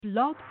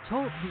Blog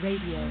Talk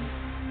Radio.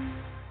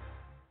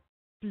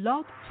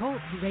 Blog Talk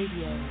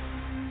Radio.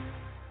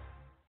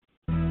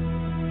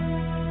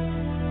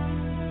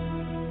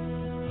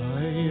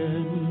 I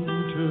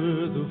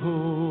enter the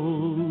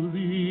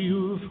Holy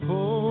of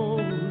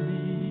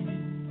Holies.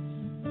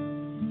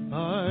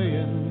 I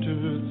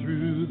enter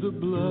through the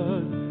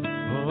blood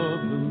of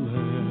the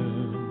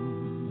Lamb.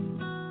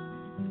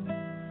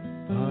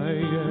 I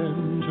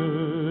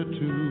enter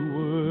to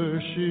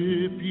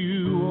worship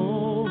you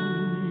only.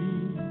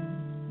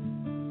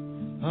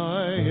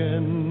 I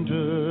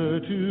enter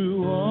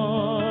to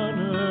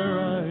honor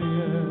I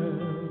am.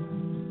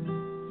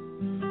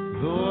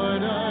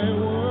 Lord, I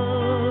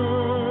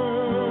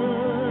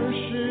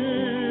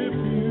worship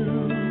you.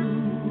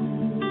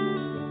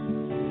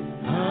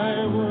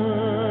 I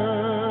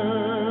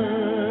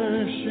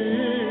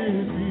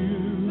worship you.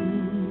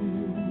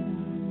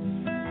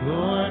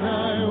 Lord,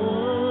 I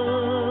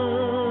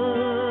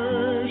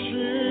worship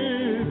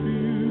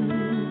you.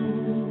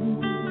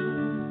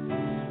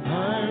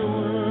 I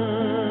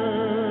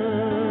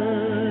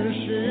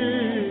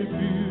worship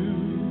you.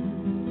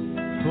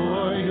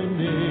 For your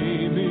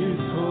name is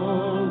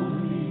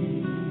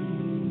holy,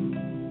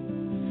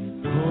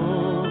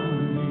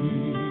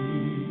 holy,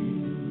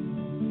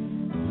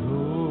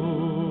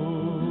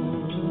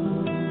 Lord.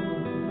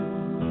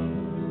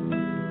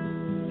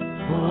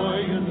 For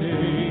your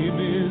name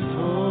is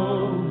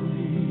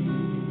holy,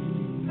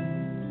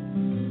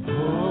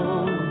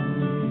 holy,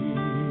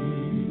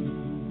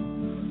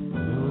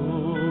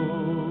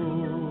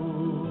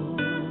 Lord.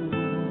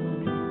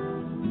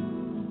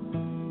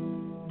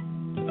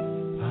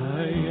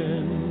 I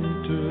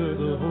enter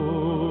the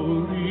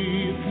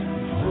Holy of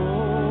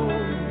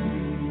Holies.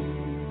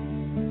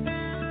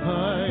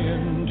 I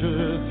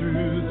enter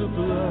through the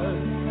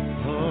blood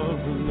of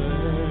the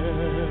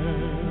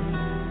Lamb.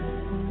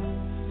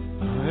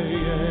 I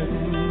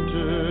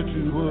enter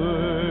to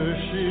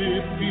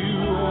worship you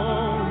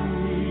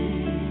only.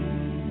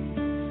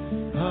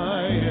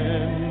 I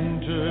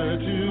enter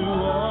to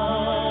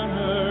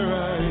honor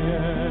I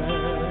am.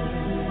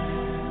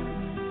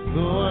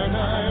 Lord,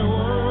 I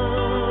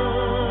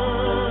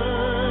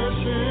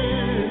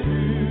worship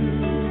you.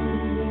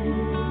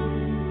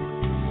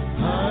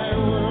 I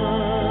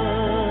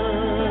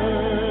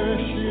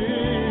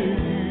worship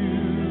you.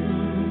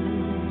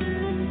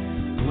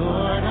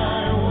 Lord,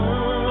 I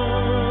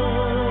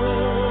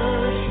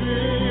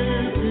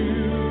worship you.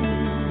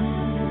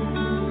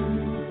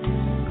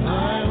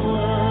 I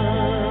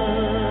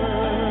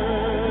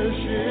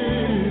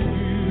worship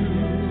you.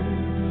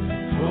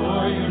 For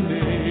your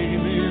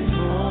name is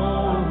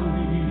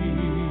holy,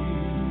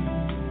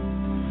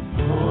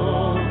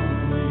 holy,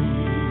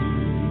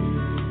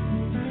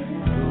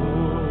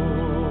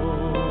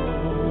 Lord.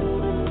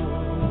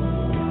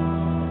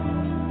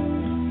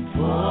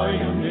 For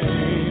your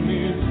name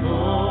is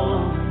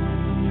holy,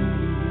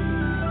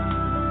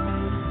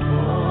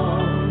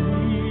 holy,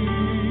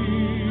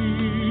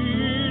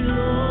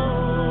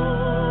 Lord.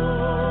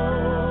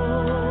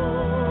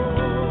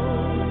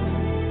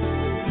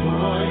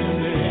 For your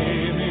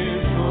name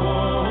is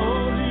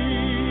holy,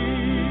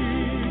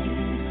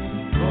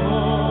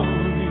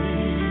 holy,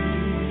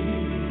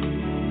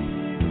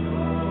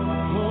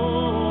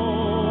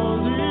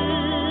 holy,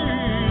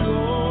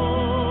 Lord.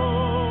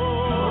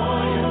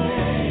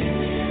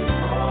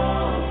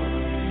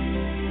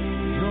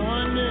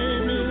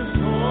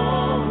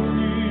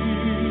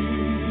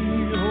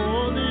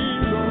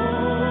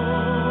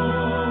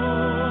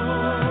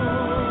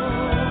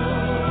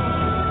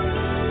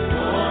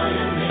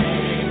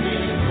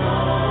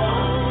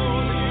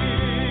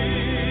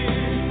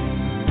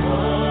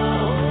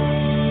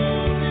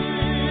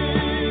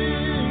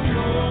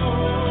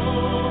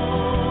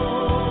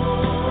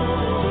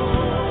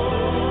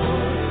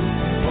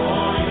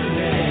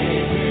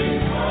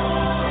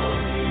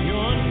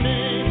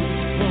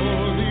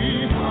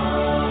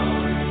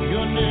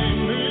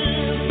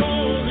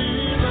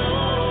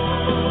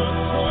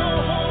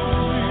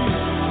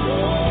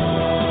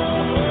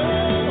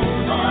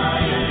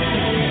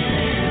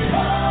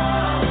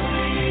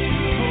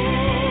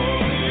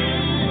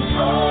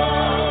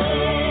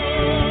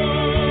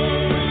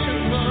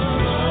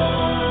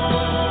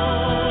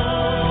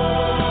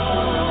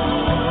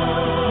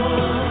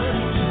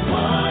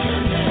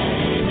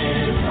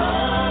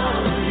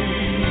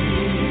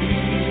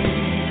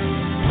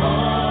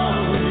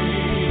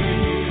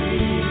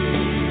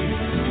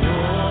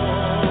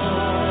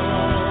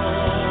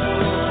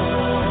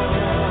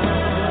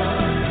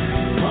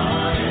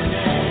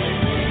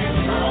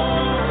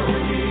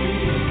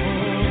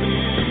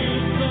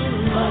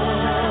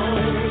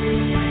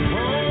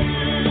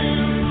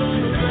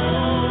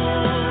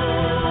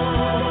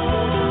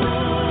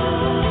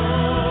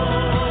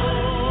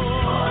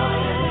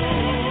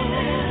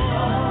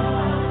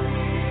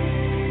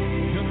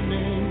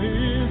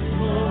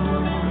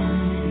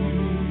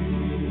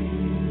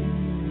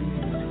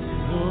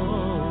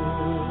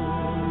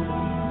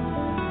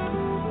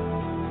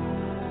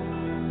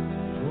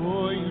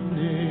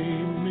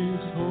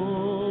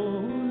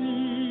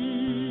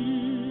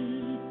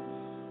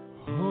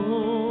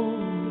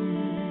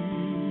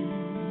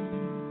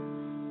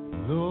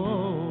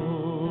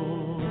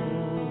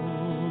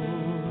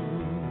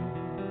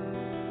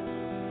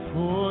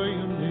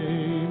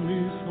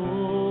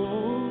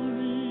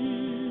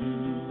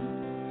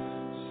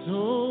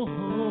 so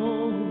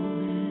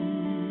holy,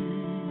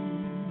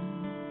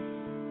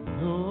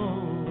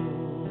 Lord.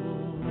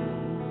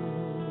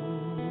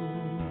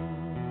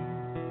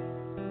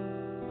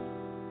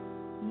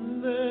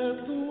 Let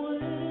the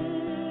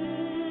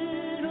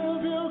weight of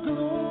your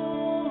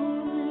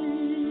glory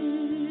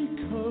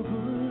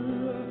cover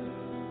us.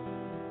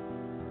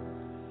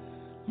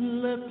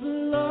 Let the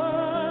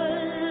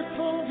life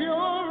of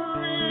your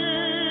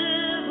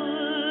river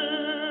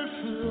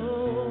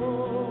flow.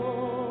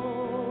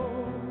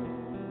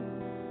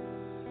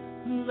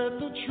 Let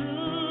the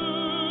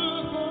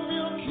truth of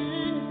your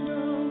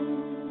kingdom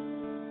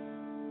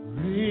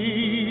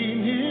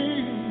reign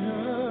in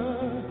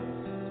us.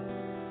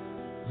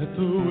 Let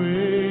the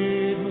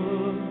weight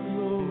of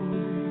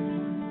glory,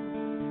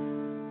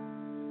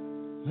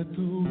 let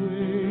the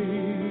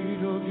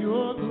weight of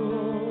your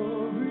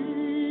glory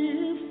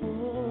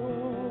fall.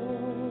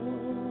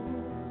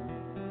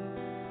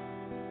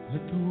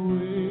 Let the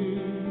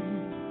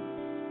weight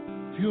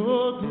of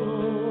your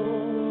glory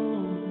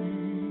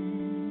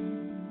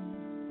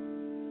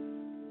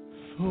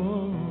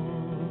fall.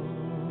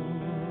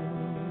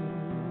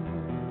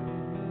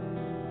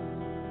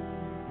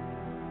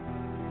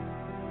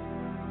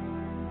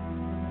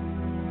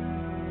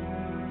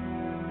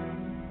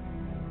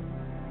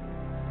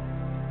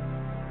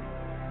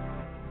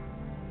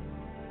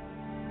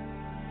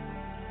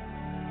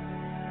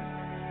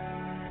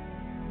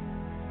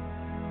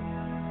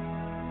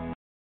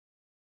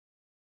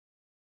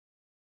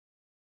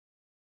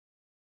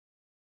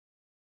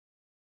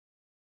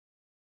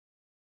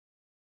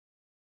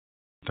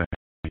 Thanks,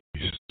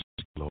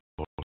 Lord,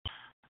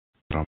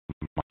 from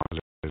my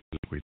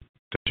with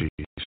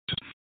Jesus,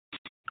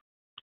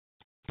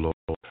 Lord.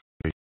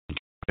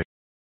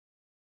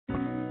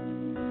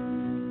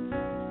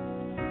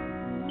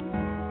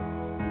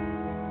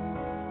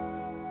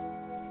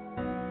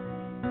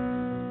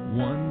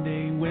 One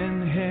day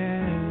when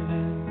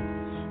heaven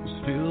was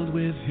filled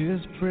with his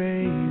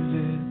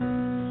praises,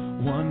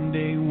 one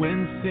day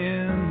when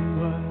sin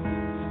was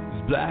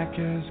as black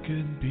as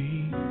could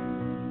be,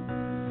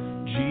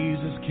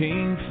 Jesus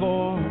came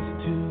forth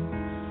to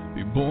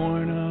be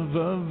born of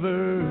a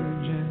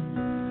virgin,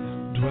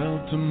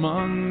 dwelt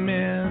among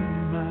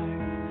men, my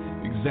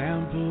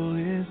example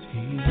is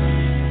he.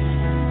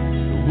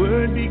 The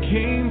Word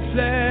became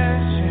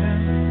flesh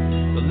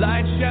and the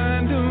light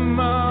shined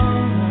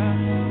among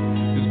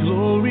us, his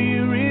glory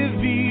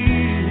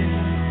revealed.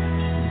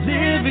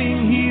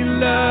 Living he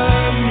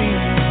loved me,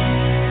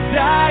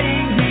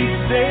 dying he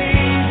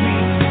saved me,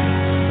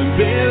 and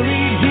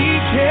buried he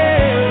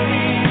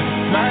carried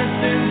my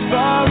sins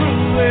far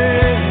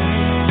away.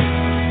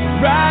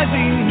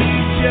 Rising he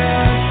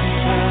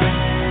justified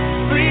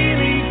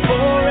freely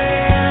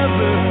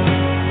forever.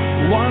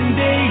 One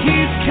day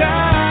he's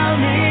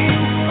coming,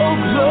 oh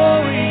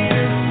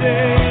glorious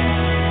day,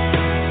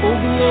 oh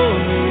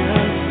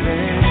glorious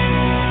day.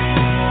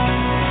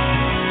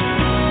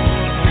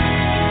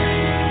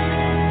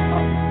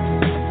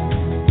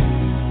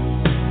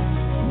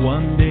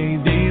 One day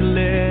they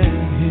led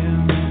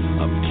him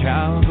up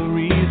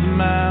Calvary's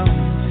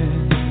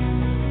mountain.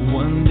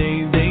 One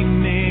day they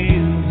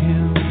nailed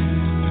him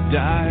to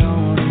die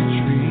on a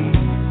tree.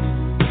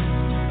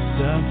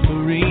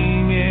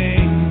 Suffering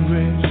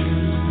anguish,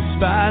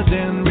 despised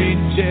and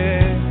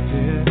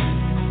rejected,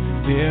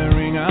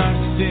 bearing our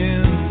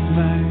sins,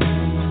 my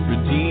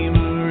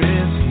Redeemer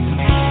is he.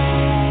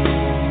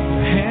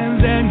 The hands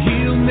that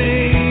heal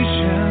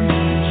nations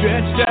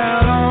stretched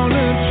out on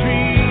a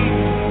tree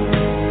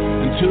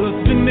and took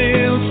the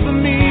nails for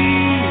me.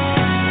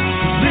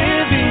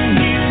 Living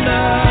he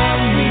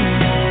loved me,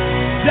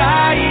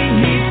 dying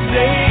he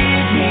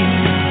saved me,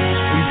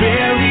 and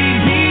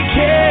buried he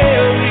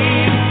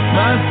carried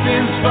my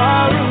sins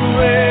far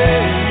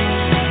away.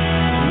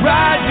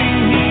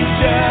 Rising he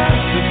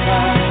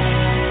justified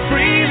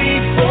freely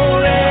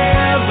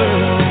forever.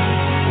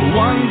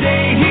 One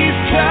day he's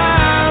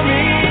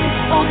coming,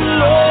 oh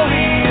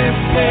glorious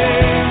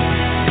day,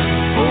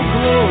 oh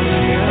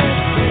glorious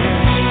day.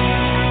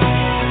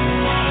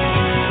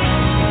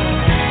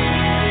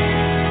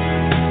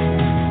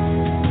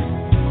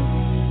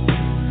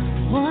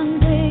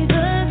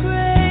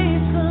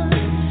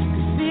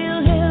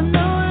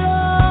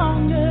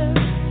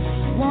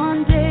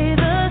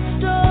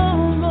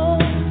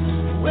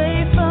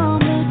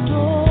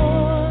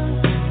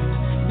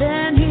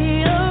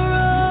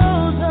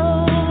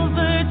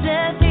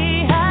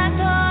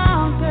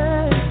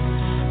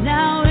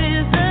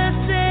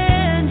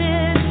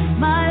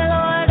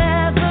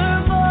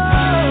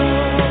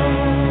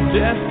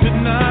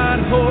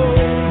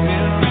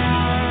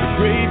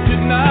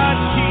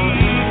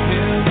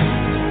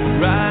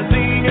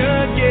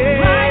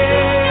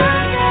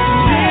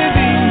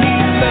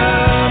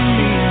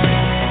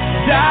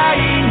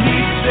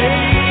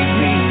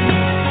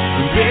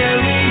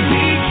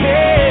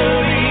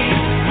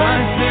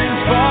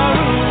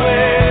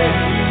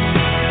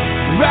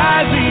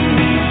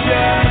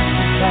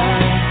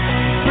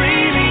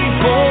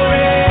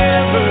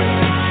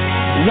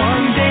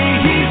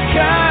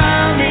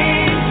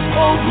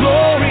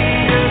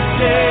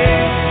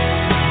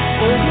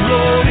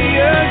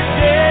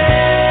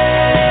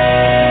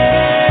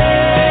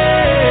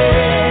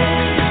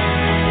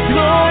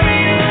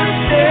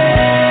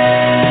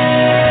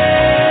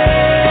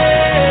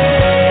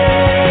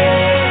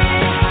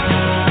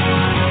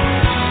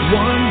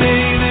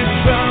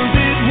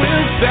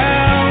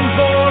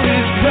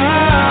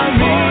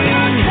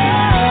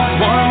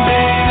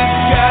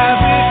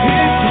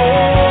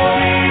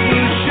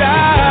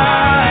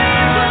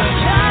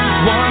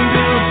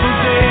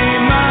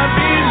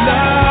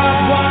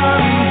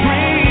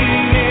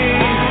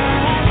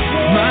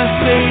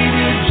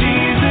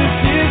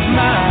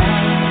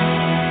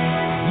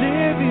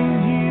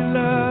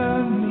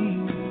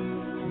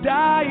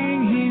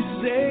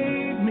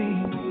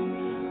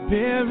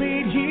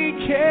 Buried,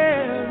 he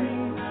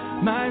carried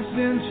my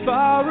sins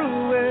far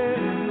away.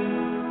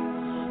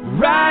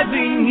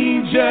 Rising,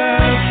 he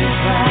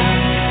justified,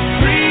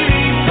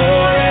 freely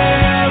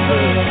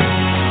forever.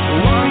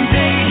 One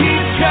day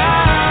he's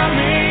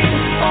coming,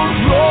 oh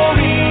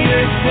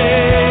glorious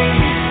day,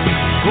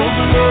 oh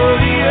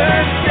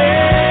glorious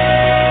day.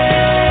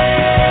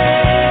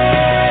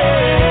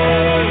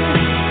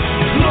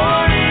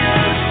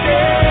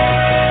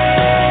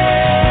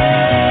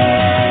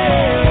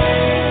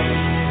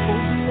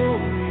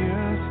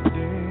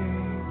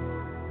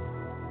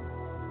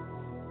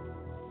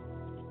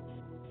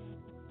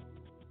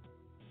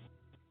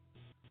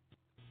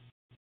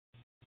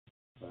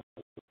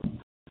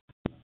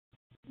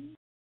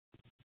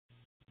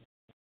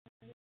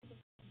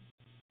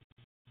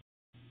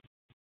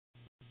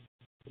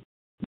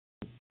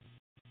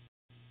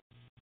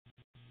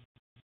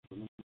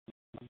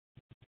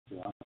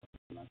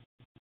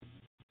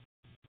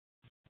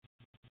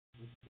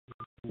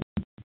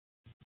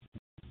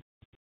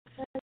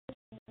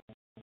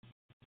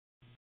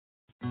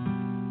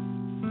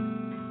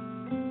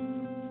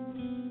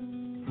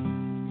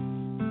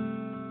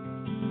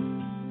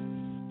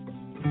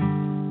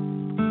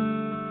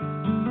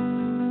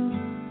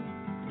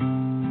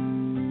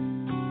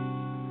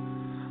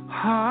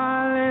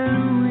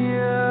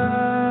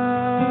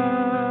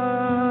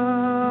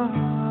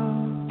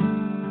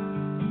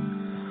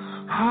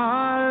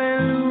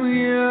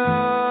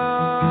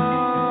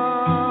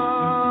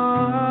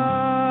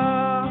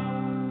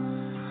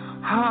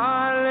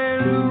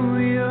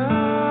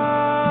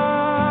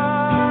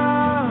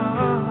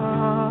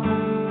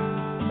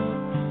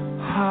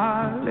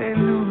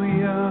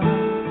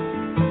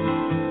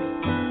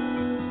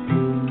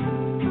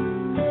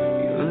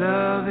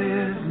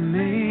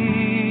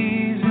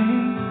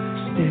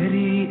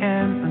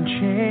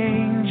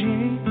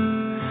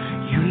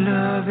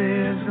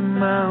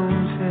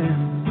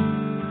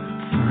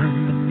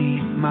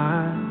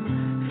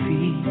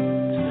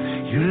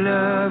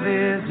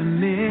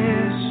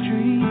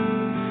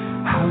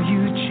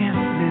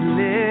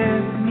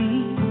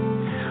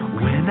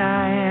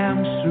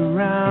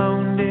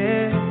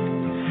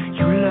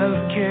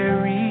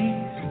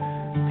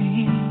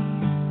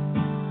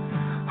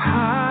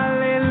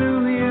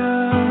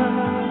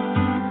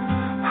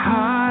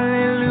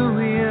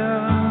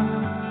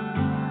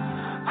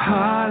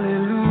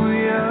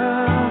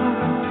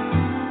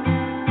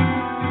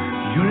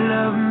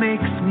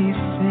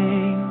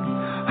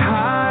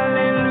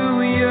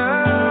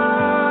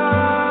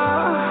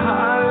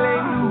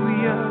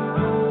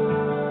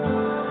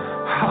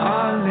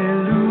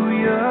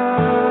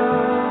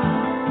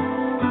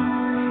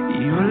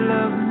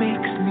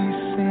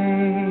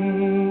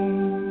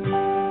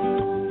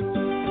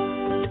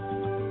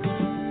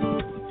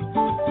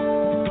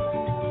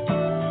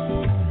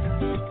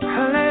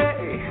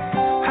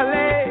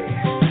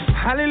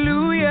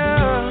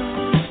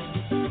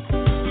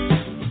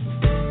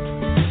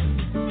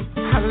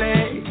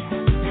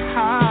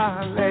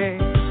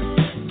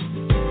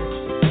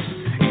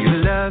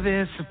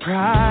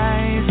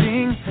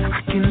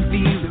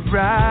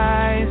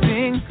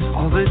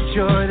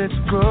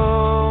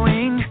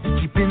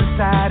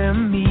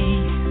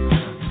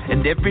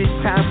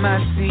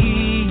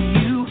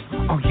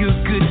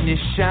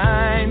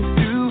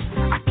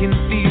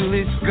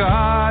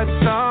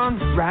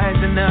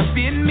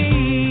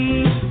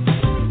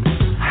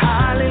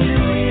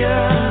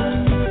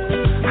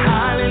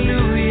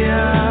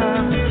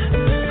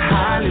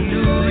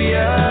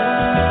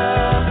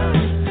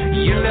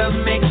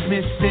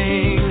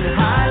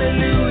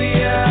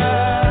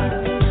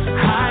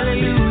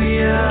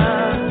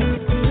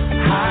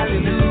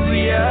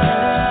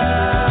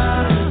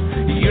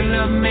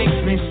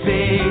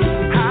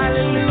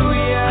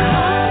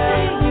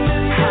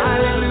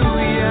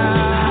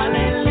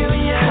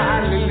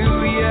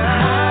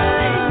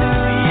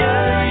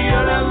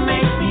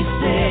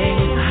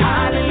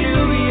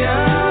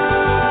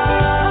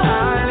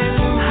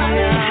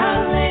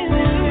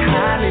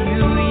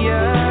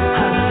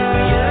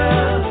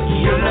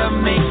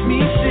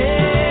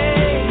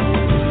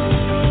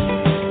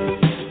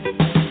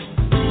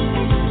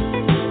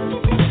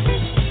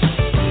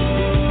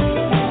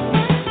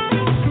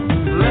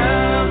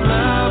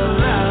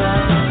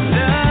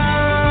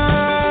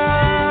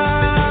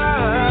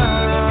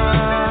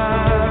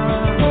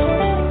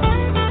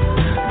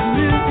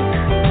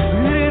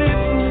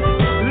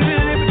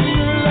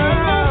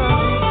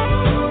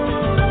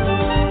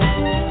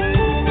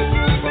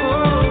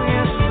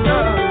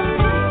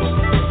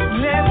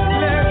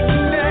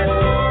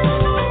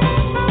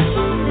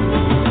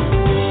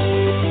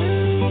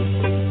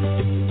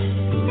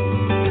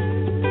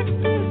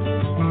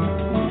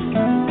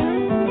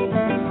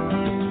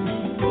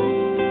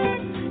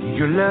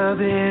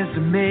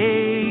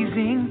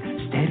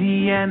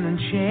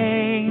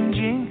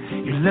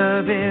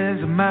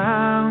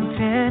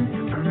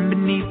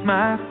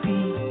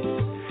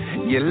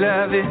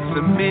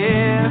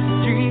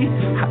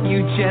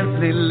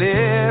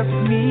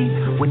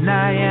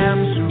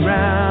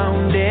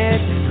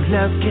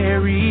 love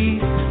carries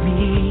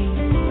me.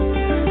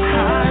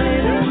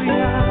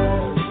 Hallelujah,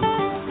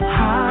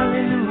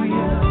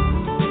 hallelujah,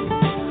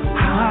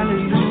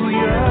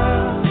 hallelujah.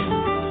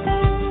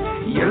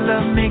 Your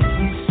love makes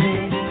me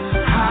sing.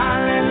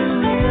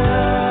 Hallelujah,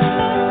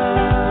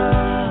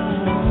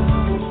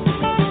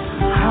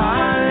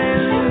 hallelujah.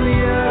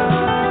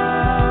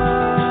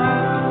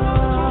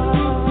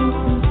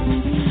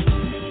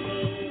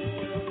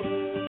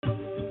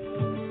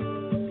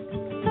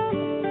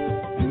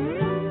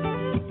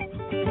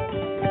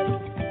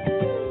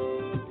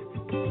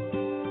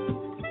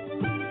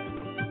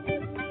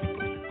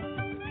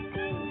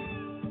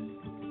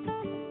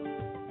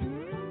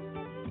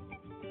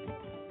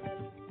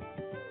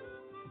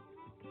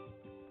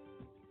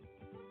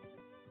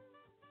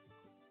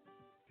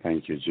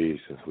 Thank you,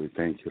 Jesus. We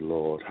thank you,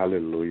 Lord.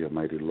 Hallelujah,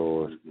 mighty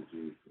Lord,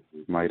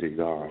 mighty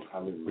God.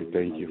 We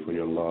thank you for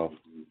your love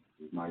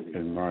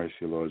and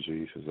mercy, Lord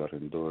Jesus, that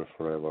endure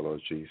forever,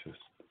 Lord Jesus.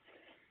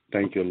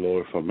 Thank you,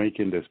 Lord, for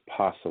making this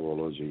possible,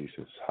 Lord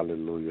Jesus.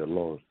 Hallelujah,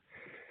 Lord.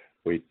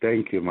 We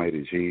thank you,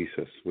 mighty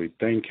Jesus. We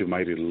thank you,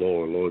 mighty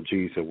Lord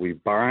Jesus. We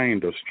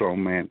bind the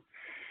strong man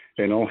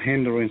and all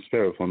hindering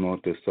spirit from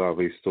north to south,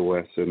 east to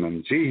west. And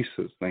in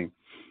Jesus' name,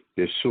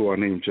 Yeshua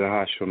name,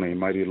 Jehoshua name,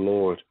 mighty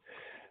Lord,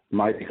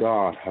 mighty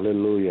God,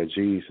 hallelujah,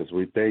 Jesus.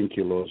 We thank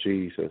you, Lord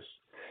Jesus.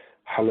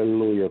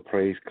 Hallelujah,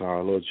 praise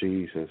God, Lord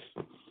Jesus.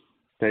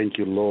 Thank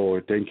you,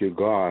 Lord. Thank you,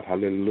 God.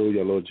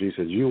 Hallelujah, Lord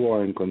Jesus. You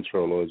are in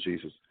control, Lord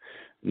Jesus.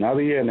 Not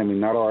the enemy,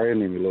 not our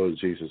enemy, Lord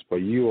Jesus,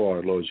 but you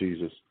are, Lord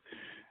Jesus.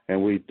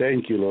 And we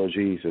thank you, Lord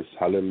Jesus.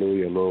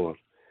 Hallelujah, Lord.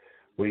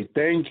 We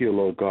thank you,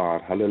 Lord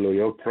God.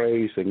 Hallelujah.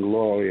 Praise and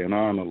glory and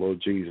honor,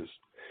 Lord Jesus,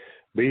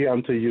 be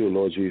unto you,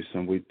 Lord Jesus.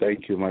 And we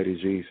thank you, mighty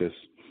Jesus.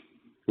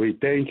 We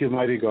thank you,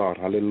 mighty God.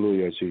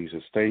 Hallelujah,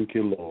 Jesus. Thank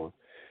you, Lord.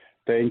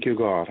 Thank you,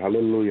 God.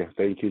 Hallelujah.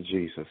 Thank you,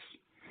 Jesus.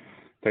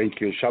 Thank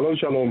you. Shalom,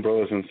 shalom,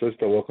 brothers and sisters.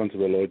 Welcome to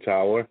the Lord's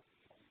Hour.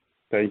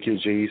 Thank you,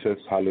 Jesus.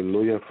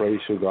 Hallelujah.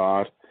 Praise you,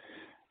 God.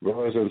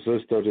 Brothers and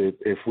sisters,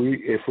 if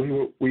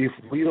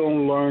we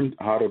don't learn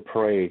how to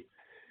pray,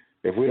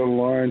 if we don't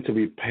learn to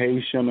be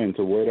patient and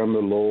to wait on the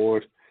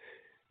Lord,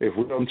 if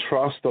we don't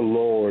trust the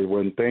Lord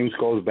when things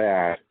go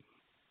bad,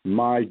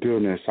 my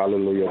goodness,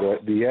 hallelujah,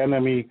 the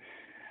enemy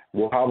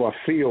will have a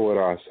field with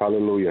us,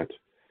 hallelujah.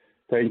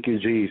 Thank you,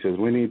 Jesus.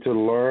 We need to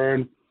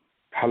learn,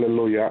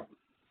 hallelujah.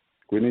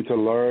 We need to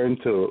learn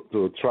to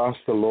trust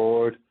the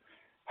Lord,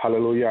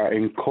 hallelujah,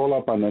 and call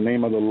upon the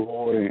name of the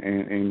Lord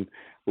and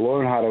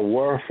learn how to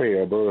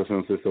warfare, brothers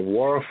and sisters.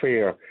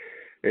 Warfare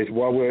is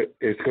what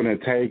it's going to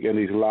take in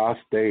these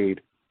last days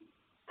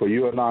for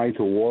you and I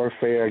to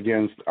warfare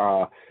against,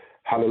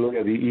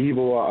 hallelujah, the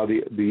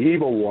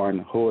evil one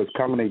who is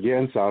coming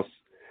against us,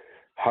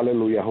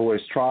 hallelujah, who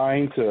is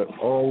trying to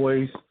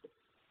always,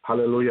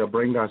 hallelujah,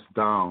 bring us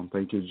down.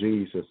 Thank you,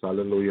 Jesus,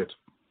 hallelujah.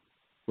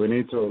 We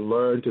need to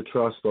learn to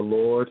trust the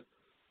Lord,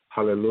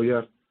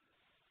 hallelujah.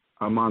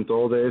 Among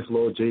all this,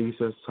 Lord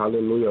Jesus,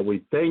 hallelujah.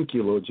 We thank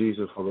you, Lord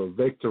Jesus, for the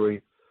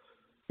victory,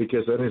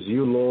 because it is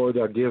you, Lord,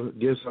 that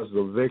gives us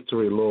the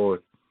victory,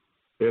 Lord.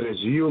 It is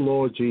you,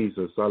 Lord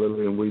Jesus,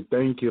 hallelujah. And we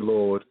thank you,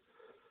 Lord,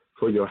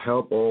 for your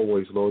help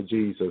always, Lord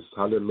Jesus,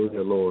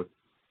 hallelujah, Lord.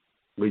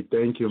 We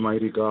thank you,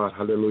 mighty God,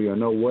 hallelujah.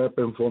 No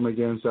weapon formed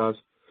against us,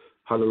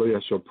 hallelujah,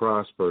 shall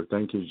prosper.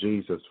 Thank you,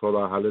 Jesus, for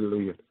that,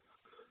 hallelujah.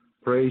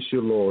 Praise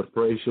you, Lord,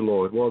 praise you,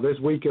 Lord. Well, this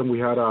weekend we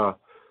had a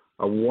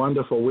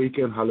wonderful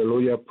weekend,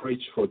 hallelujah.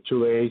 Preached for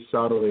 2 days,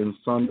 Saturday and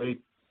Sunday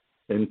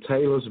in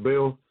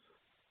Taylorsville.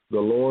 The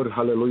Lord,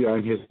 hallelujah,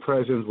 and his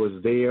presence was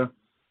there.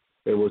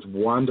 It was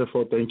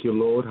wonderful. Thank you,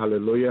 Lord,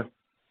 hallelujah.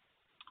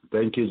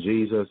 Thank you,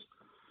 Jesus,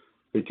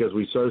 because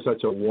we serve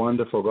such a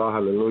wonderful God,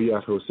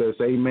 hallelujah, who says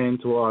amen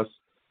to us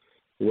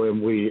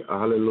when we,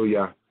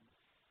 hallelujah,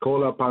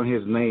 call upon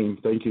his name.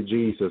 Thank you,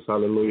 Jesus,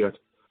 hallelujah.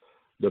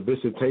 The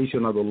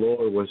visitation of the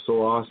Lord was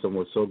so awesome,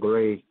 was so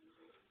great.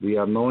 The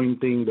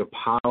anointing, the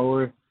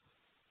power,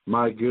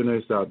 my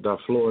goodness, that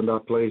flow in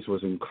that place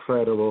was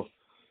incredible.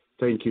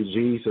 Thank you,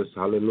 Jesus,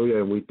 hallelujah.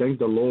 And we thank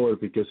the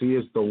Lord because he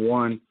is the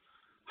one,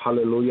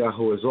 hallelujah,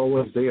 who is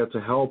always there to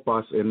help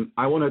us. And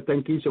I want to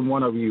thank each and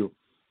one of you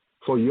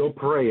for your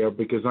prayer,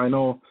 because I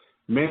know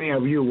many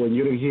of you, when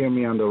you didn't hear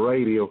me on the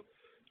radio,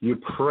 you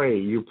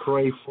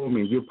pray for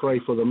me, you pray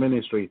for the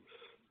ministry,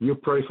 you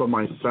pray for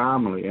my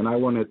family. And I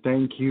want to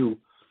thank you,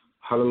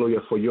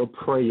 hallelujah, for your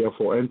prayer,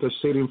 for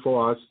interceding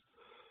for us.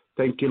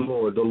 Thank you,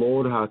 Lord. The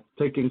Lord has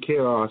taken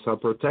care of us, has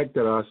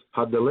protected us,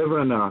 has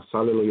delivered us,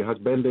 hallelujah, has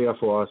been there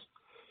for us.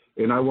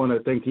 And I want to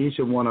thank each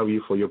and one of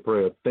you for your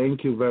prayer.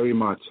 Thank you very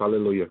much,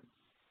 hallelujah.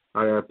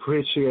 I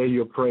appreciate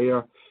your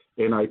prayer,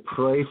 and I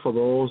pray for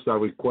those that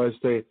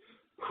requested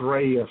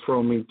prayer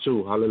from me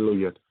too,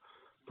 hallelujah.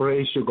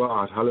 Praise you,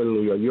 God,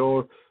 hallelujah.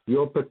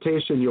 Your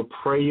petition, your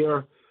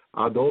prayer,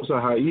 those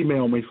that have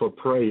emailed me for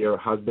prayer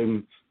has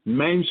been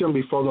mentioned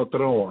before the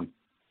throne,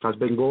 has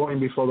been going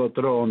before the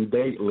throne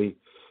daily.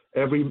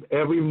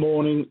 Every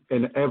morning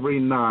and every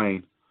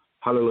night,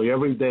 hallelujah,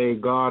 every day,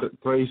 God,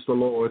 praise the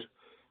Lord,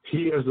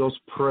 hears those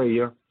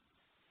prayers,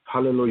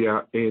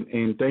 Hallelujah.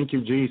 And thank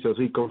you, Jesus.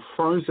 He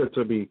confirms it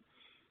to me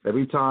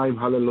every time.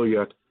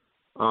 Hallelujah.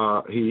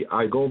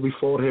 I go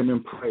before him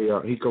in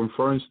prayer. He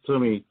confirms to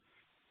me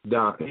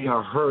that he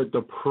has heard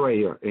the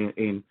prayer,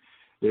 and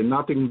there's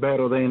nothing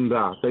better than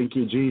that. Thank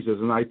you, Jesus.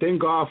 And I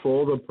thank God for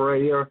all the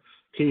prayer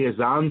he is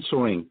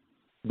answering.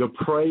 The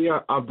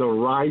prayer of the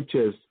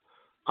righteous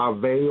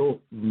avail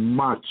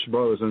much,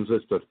 brothers and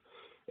sisters.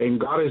 And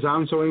God is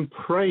answering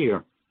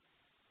prayer.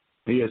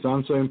 He is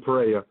answering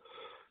prayer.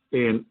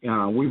 And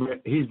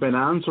he's been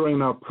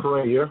answering our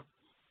prayer.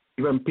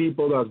 Even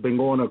people that's been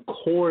going to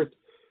court,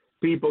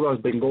 people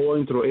that's been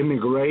going through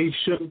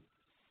immigration,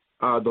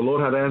 the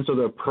Lord had answered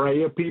their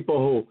prayer.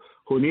 People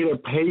who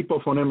needed paper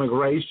for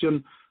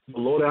immigration, the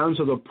Lord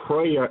answered the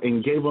prayer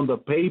and gave them the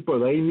paper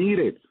they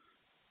needed.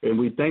 And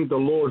we thank the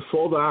Lord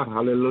for that.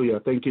 Hallelujah.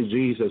 Thank you,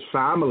 Jesus.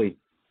 Family,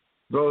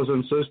 brothers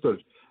and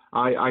sisters,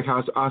 as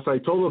I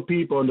told the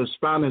people in the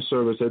Spanish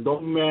service, it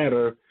don't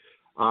matter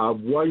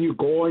what you're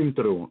going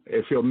through.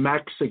 If you're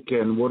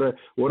Mexican,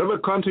 whatever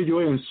country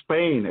you're in,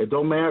 Spain, it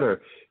don't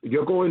matter. If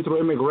you're going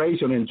through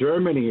immigration in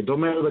Germany, it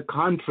don't matter the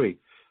country.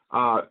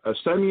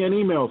 Send me an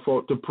email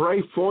to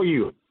pray for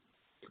you,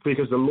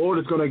 because the Lord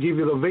is going to give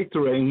you the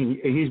victory,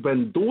 and he's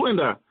been doing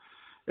that.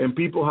 And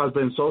people have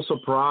been so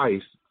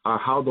surprised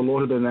how the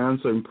Lord has been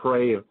answering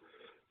prayer.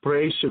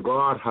 Praise to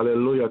God.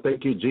 Hallelujah.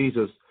 Thank you,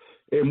 Jesus.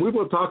 And we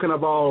were talking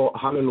about,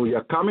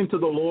 hallelujah, coming to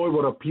the Lord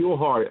with a pure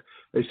heart,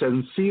 a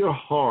sincere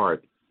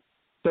heart.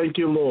 Thank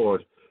you,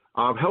 Lord.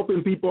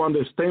 Helping people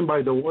understand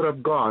by the word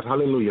of God.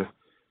 Hallelujah.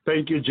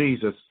 Thank you,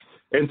 Jesus.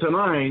 And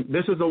tonight,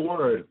 this is a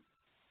word.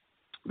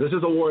 This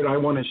is a word I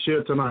want to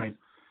share tonight.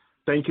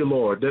 Thank you,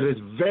 Lord. That is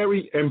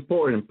very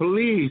important.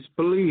 Please,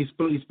 please,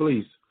 please,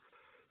 please,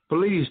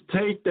 please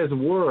take this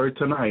word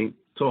tonight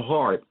to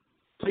heart.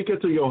 Take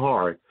it to your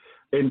heart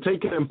and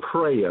take it in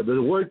prayer.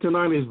 The word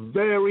tonight is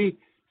very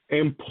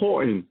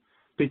important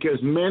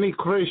because many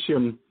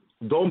Christians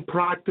don't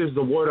practice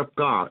the word of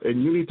God,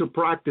 and you need to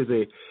practice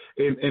it.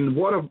 And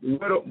what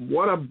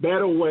a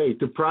better way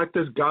to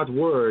practice God's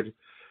word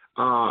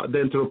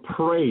than through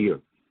prayer.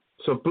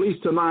 So please,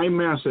 tonight's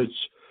message,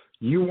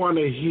 you want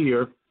to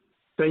hear.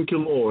 Thank you,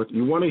 Lord.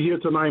 You want to hear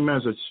tonight's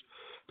message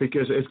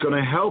because it's going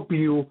to help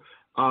you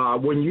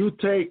when you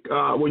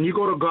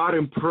go to God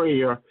in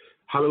prayer.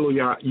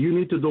 Hallelujah. You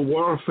need to do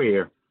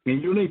warfare,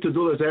 and you need to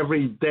do this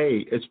every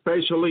day,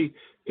 especially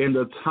in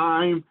the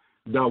time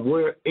that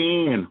we're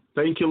in.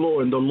 Thank you,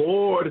 Lord. And the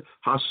Lord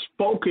has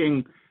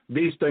spoken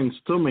these things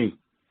to me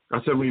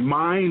as a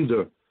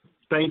reminder.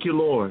 Thank you,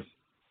 Lord.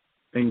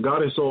 And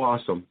God is so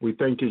awesome. We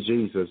thank you,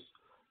 Jesus.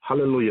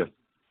 Hallelujah.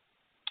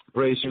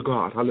 Praise you,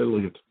 God.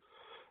 Hallelujah.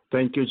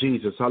 Thank you,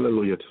 Jesus.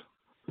 Hallelujah.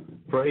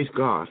 Praise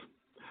God.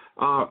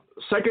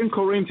 2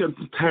 Corinthians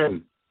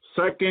 10.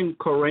 2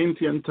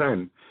 Corinthians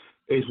 10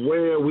 is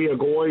where we are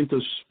going to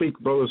speak,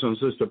 brothers and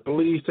sisters.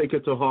 Please take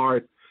it to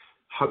heart.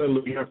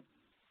 Hallelujah.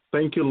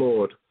 Thank you,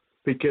 Lord,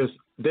 because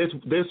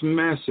this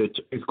message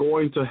is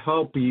going to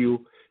help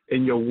you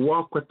in your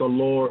walk with the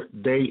Lord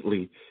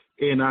daily.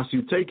 And as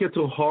you take it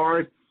to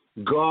heart,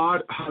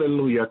 God,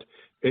 hallelujah,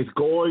 is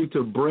going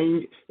to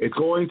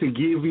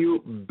give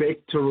you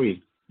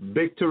victory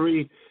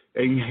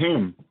in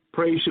Him.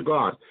 Praise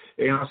God.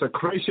 And as a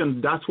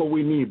Christian, that's what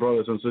we need,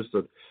 brothers and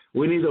sisters.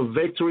 We need a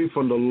victory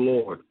from the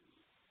Lord.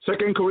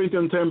 2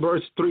 Corinthians 10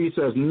 verse 3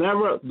 says,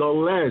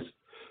 nevertheless,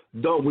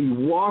 though we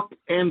walk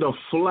in the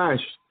flesh,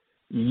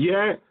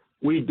 yet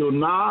we do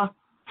not,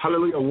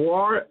 hallelujah,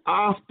 war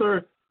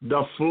after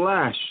the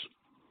flesh.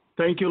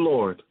 Thank you,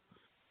 Lord.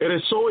 It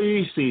is so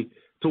easy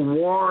to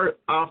war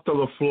after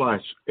the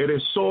flesh. It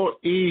is so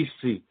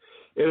easy.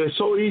 It is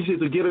so easy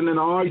to get in an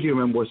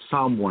argument with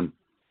someone.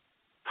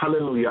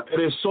 Hallelujah.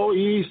 It is so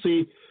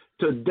easy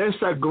to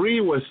disagree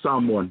with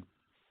someone.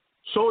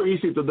 So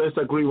easy to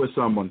disagree with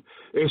someone.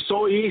 It's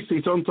so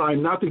easy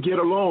sometimes not to get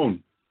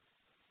along.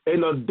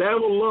 And the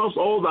devil loves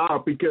all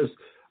that because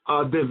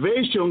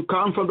division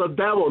comes from the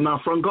devil,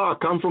 not from God.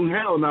 Come from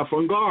hell, not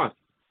from God.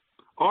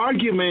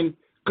 Argument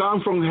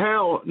comes from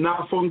hell,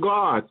 not from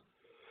God.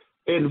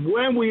 And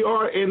when we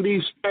are in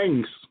these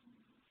things,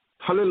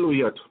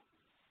 hallelujah,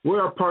 we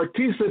are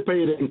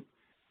participating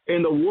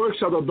in the works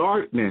of the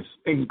darkness.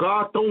 And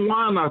God don't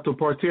want us to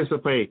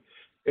participate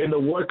in the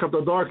work of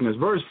the darkness.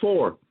 Verse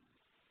 4,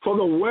 for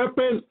the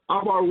weapon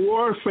of our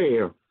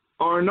warfare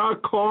are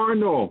not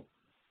carnal,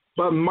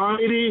 but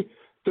mighty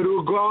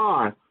through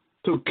God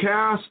to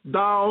cast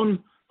down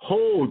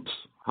holds.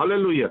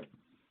 Hallelujah.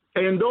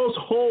 And those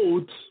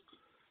holds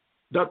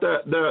that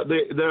the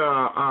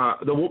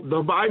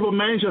Bible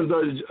mentions,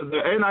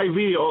 the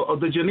NIV or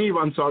the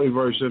Geneva,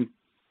 version.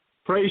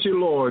 Praise you,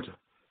 Lord.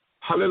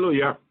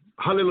 Hallelujah.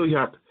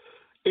 Hallelujah.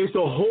 It's the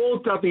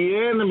hold that the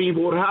enemy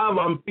would have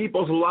on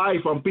people's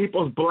life, on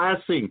people's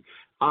blessing.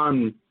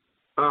 I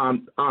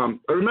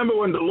remember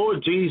when the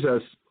Lord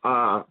Jesus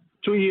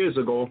 2 years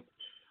ago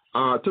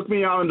took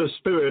me out in the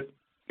spirit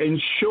and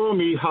showed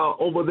me how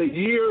over the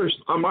years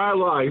of my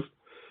life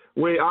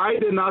where I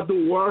did not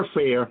do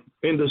warfare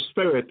in the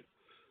spirit,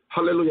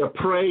 hallelujah,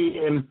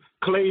 praying,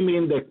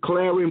 claiming,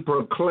 declaring,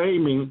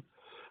 proclaiming,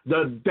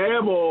 the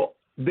devil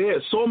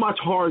did so much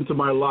harm to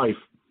my life.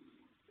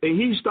 And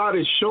he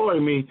started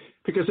showing me,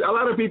 because a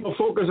lot of people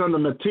focus on the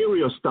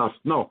material stuff.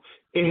 No,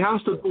 it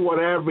has to do with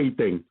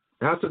everything.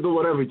 It has to do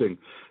with everything.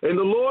 And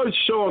the Lord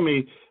showed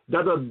me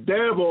that the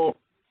devil,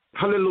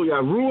 hallelujah,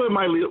 ruined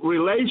my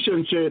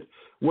relationship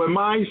with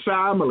my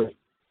family.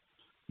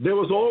 There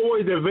was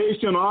always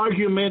division,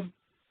 argument.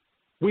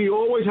 We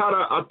always had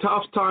a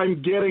tough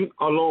time getting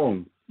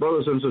along,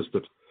 brothers and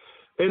sisters.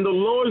 And the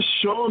Lord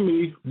showed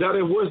me that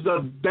it was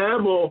the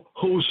devil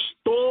who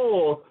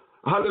stole,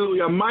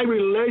 hallelujah, my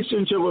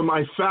relationship with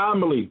my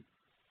family,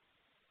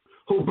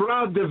 who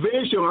brought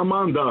division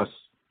among us,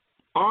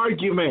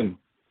 argument,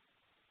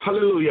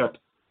 hallelujah.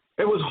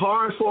 It was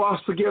hard for us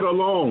to get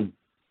along.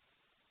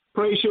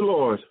 Praise you,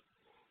 Lord.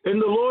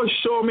 And the Lord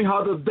showed me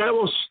how the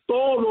devil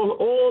stole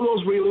all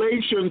those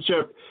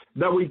relationships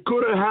that we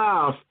could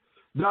have,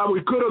 that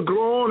we could have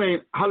grown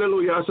in,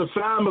 hallelujah, as a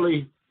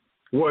family,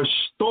 were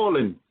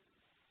stolen,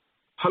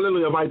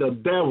 hallelujah, by the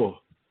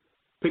devil.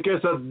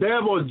 Because the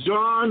devil,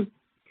 John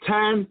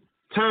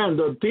 10:10,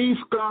 the thief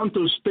comes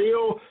to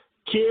steal,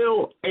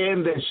 kill,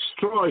 and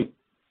destroy.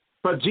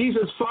 But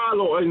Jesus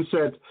followed and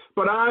said,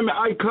 but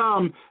I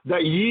come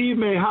that ye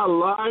may have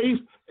life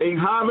and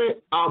have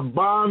it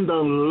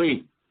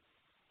abundantly.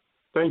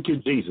 Thank you,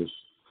 Jesus.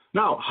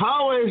 Now,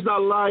 how is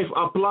that life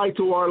applied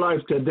to our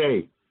life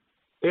today?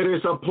 It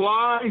is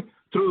applied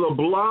through the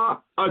blood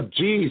of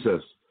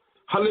Jesus.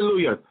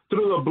 Hallelujah.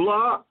 Through the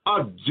blood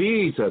of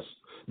Jesus.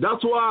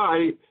 That's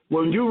why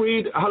when you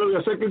read,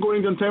 hallelujah, 2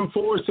 Corinthians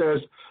 10:4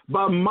 says,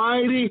 but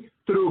mighty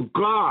through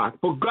God.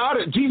 For God,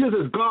 Jesus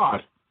is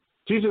God.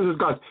 Jesus is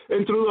God.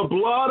 And through the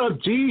blood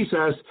of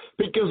Jesus,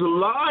 because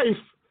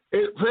life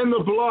is in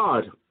the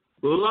blood.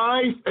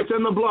 Life is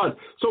in the blood.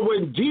 So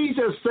when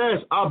Jesus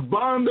says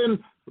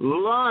abundant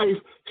life,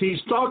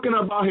 he's talking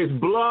about his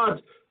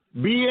blood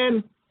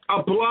being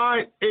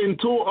applied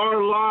into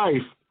our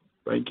life.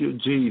 Thank you,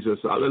 Jesus.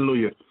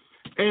 Hallelujah.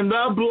 And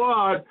that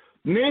blood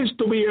needs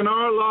to be in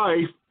our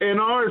life, in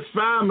our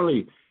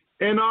family,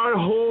 in our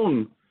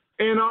home,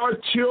 in our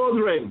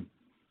children.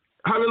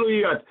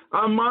 Hallelujah.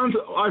 Amongst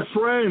our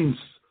friends.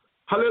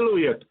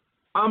 Hallelujah.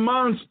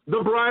 Amongst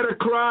the bride of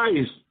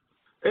Christ.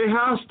 It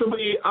has to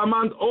be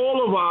among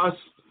all of us.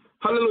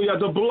 Hallelujah.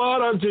 The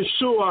blood of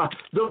Yeshua,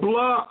 the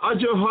blood of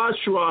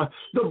Jehoshua,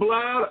 the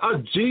blood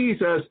of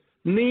Jesus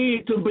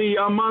need to be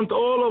among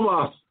all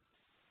of us.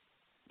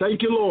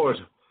 Thank you, Lord.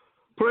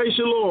 Praise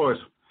you, Lord.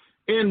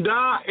 And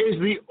that is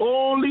the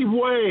only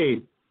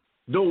way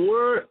the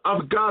Word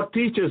of God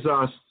teaches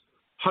us,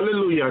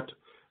 hallelujah,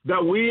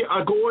 that we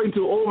are going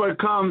to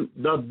overcome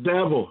the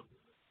devil.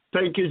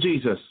 Thank you,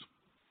 Jesus.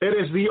 It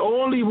is the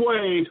only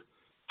way,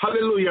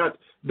 hallelujah,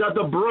 that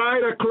the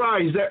bride of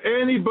Christ, that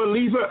any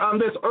believer on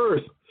this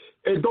earth,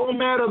 it don't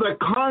matter the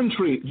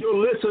country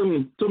you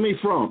listen to me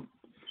from.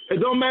 It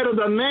don't matter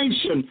the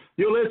nation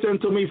you listen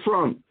to me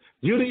from.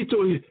 You need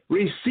to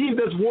receive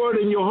this word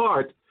in your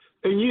heart,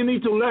 and you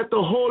need to let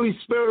the Holy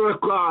Spirit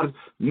of God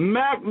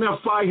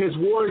magnify his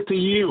word to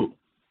you.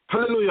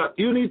 Hallelujah.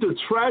 You need to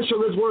treasure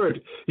this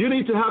word. You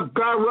need to have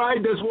God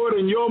write this word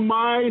in your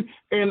mind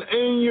and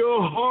in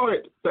your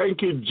heart.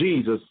 Thank you,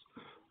 Jesus.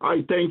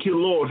 I thank you,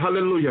 Lord.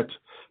 Hallelujah.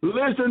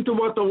 Listen to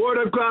what the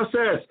word of God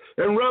says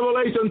in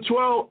Revelation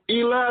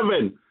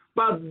 12:11.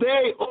 But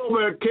they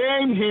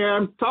overcame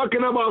him,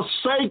 talking about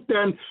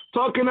Satan,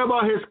 talking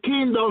about his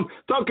kingdom,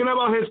 talking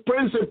about his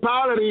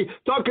principality,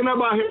 talking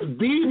about his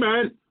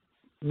demon.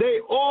 They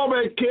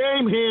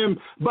overcame him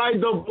by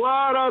the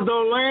blood of the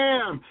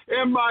Lamb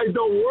and by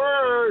the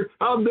word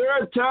of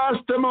their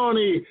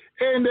testimony,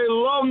 and they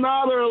loved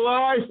not their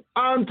life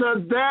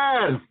unto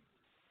death.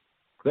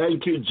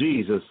 Thank you,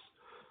 Jesus.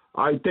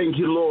 I thank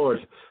you,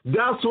 Lord.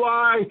 That's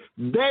why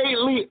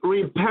daily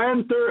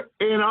repenter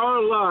in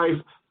our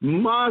life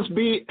must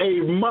be a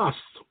must.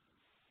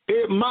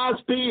 It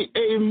must be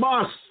a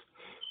must.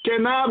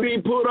 Cannot be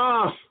put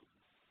off.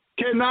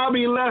 Cannot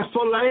be left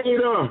for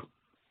later.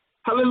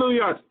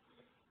 Hallelujah.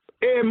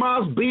 It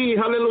must be,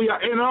 hallelujah,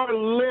 in our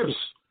lips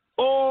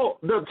all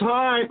the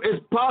time as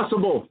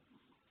possible.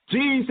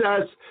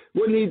 Jesus,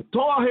 when he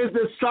taught his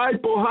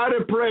disciples how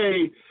to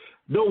pray,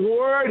 the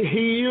word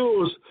he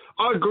used,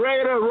 our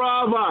greater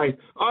rabbi,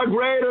 our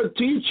greater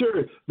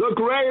teacher, the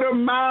greater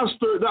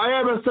master that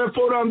ever set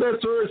foot on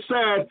this earth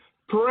said,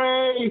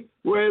 pray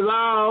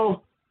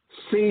without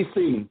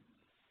ceasing.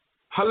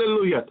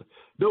 Hallelujah.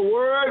 The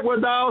word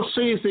without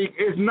ceasing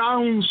is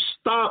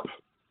non-stop.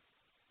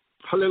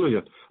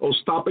 Hallelujah. Oh,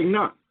 stopping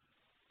not.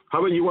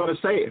 However you want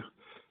to say it.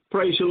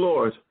 Praise the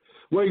Lord.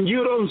 When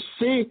you don't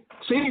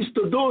cease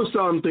to do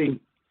something,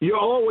 you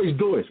always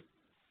do it.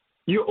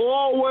 You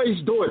always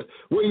do it.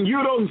 When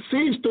you don't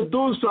cease to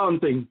do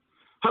something,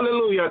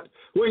 hallelujah,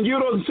 when you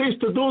don't cease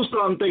to do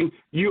something,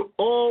 you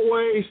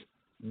always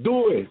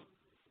do it.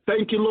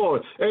 Thank you,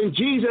 Lord. And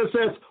Jesus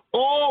says,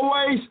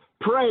 always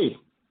pray.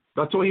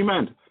 That's what he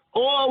meant.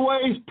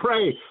 Always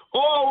pray.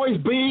 Always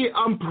be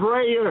on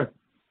prayer.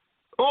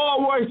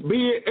 Always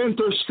be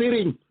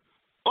interceding.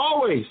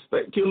 Always.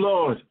 Thank you,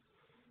 Lord.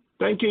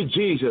 Thank you,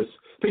 Jesus.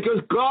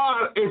 Because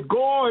God is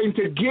going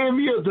to give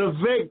you the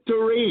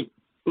victory.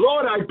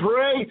 Lord, I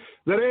pray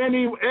that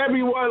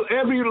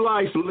every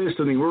life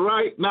listening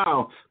right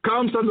now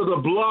comes under the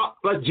blood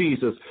of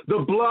Jesus, the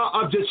blood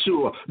of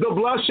Yeshua, the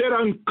blood shed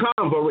on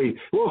Calvary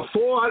will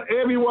fall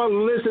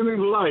everyone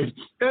listening life,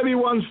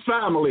 everyone's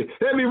family,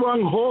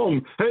 everyone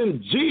home.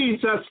 In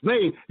Jesus'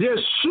 name,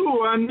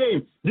 Yeshua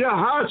name,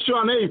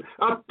 Yahashua name,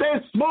 at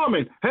this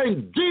moment,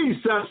 in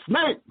Jesus'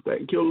 name.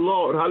 Thank you,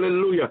 Lord.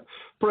 Hallelujah.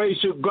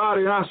 Praise you, God.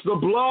 And as the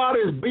blood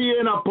is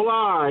being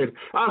applied,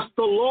 as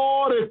the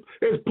Lord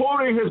is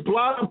pouring his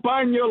blood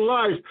upon your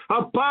life,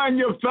 upon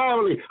your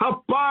family,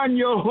 upon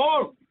your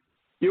home,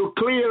 you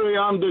clearly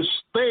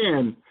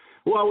understand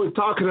what we're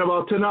talking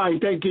about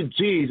tonight. Thank you,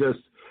 Jesus.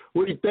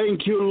 We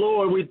thank you,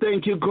 Lord. We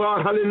thank you,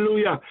 God.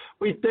 Hallelujah.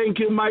 We thank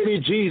you, mighty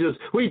Jesus.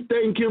 We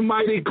thank you,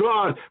 mighty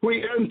God.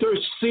 We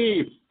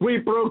intercede. We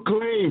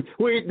proclaim.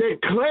 We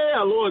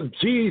declare, Lord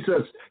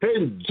Jesus,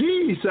 in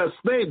Jesus'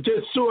 name,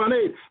 Yeshua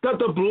name, that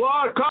the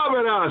blood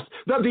covered us,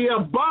 that the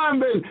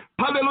abundant,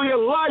 hallelujah,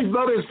 life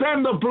that is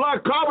in the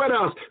blood covered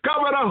us,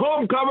 covered our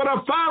home, covered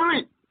our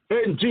family.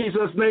 In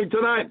Jesus' name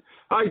tonight,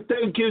 I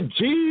thank you,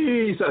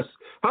 Jesus.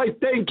 I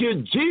thank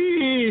you,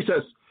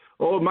 Jesus.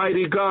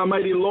 Almighty God,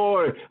 mighty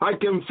Lord, I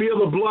can feel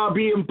the blood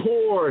being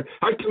poured.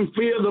 I can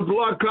feel the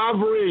blood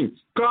covering.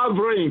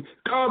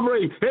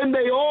 And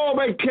they all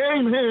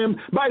became him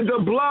by the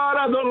blood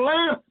of the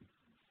Lamb.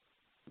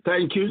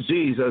 Thank you,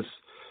 Jesus.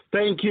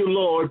 Thank you,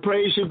 Lord.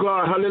 Praise you,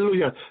 God.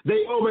 Hallelujah.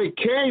 They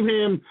overcame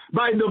him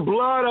by the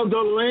blood of the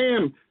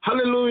Lamb.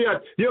 Hallelujah.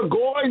 You're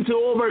going to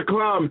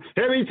overcome.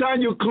 Every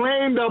time you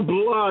claim the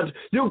blood,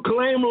 you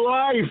claim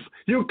life.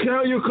 You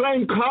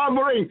claim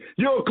covering.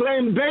 You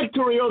claim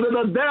victory over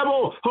the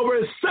devil,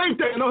 over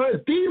Satan, over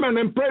his demon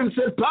and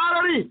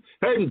principality.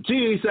 In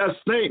Jesus'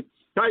 name.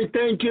 I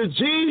thank you,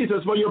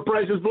 Jesus, for your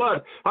precious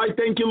blood. I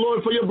thank you,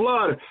 Lord, for your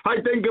blood.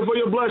 I thank you for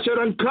your blood shed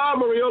on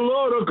Calvary, O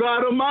Lord, O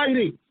God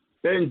Almighty.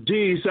 In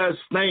Jesus'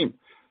 name,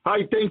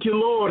 I thank you,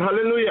 Lord.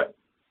 Hallelujah.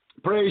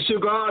 Praise you,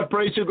 God.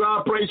 Praise you,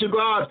 God. Praise you,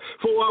 God,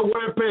 for our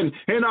weapon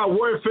and our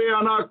warfare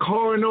and our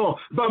carnal,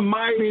 but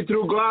mighty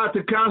through God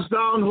to cast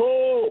down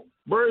whole.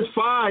 Verse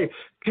 5,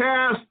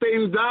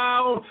 casting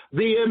down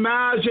the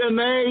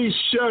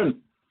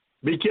imagination.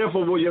 Be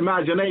careful with your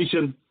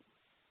imagination.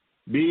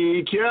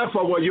 Be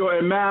careful with your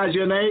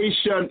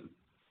imagination.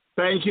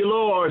 Thank you,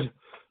 Lord.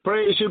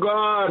 Praise you,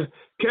 God.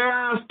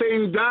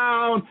 Casting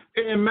down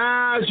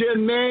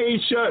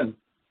imagination.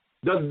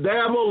 The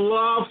devil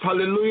loves,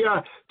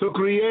 hallelujah, to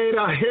create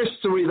a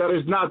history that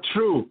is not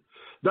true.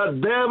 The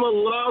devil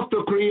loves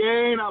to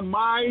create a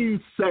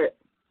mindset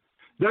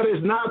that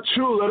is not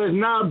true, that is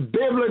not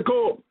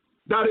biblical,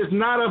 that is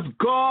not of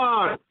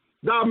God,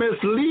 that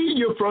mislead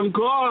you from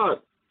God.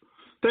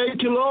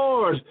 Thank you,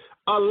 Lord.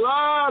 A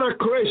lot of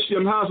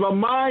Christians have a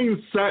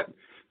mindset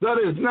that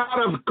is not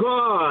of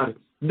God.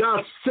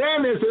 That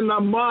sin is in the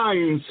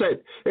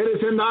mindset. It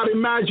is in our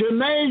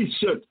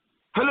imagination.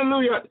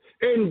 Hallelujah.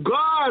 And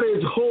God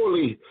is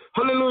holy.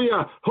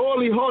 Hallelujah.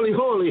 Holy, holy,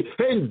 holy.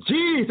 And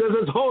Jesus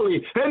is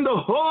holy. And the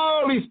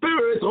Holy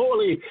Spirit is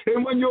holy.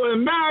 And when your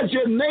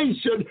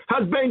imagination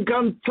has been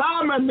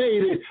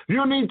contaminated,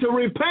 you need to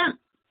repent.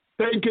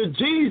 Thank you,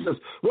 Jesus.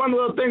 One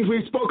of the things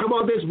we spoke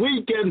about this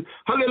weekend,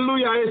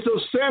 hallelujah, is to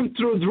sin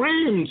through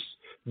dreams.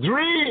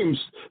 Dreams.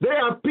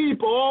 There are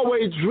people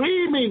always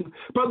dreaming,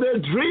 but their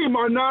dream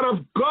are not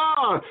of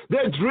God.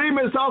 Their dream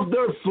is of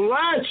their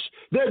flesh.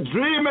 Their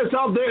dream is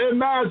of their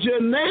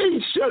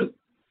imagination.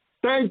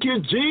 Thank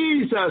you,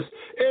 Jesus.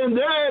 And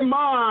their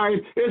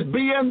mind is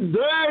being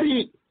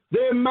dirty.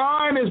 Their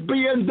mind is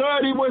being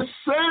dirty with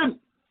sin.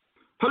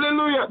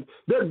 Hallelujah.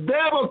 The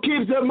devil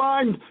keeps their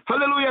mind,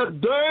 hallelujah,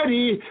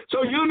 dirty.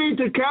 So you need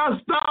to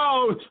cast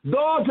down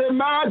those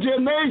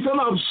imaginations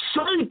of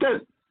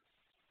Satan.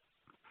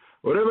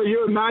 Whatever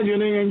you're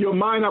imagining in your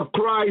mind of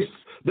Christ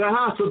that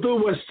has to do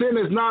with sin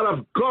is not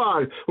of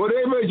God.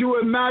 Whatever you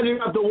imagine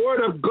of the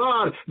Word of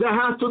God that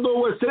has to do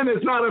with sin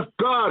is not of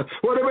God.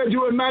 Whatever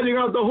you imagine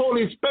of the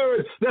Holy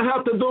Spirit that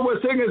has to do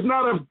with sin is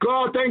not of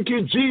God. Thank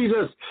you,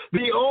 Jesus.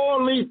 The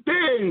only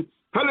thing,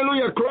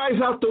 hallelujah,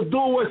 Christ has to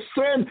do with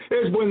sin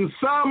is when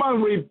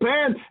someone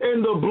repents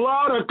and the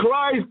blood of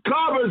Christ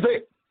covers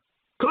it,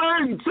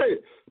 cleanses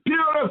it,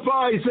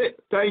 purifies it.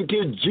 Thank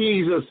you,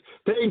 Jesus.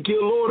 Thank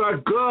you, Lord. Our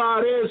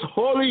God is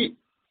holy.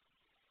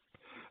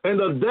 And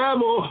the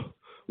devil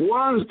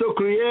wants to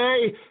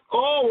create,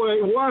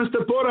 always wants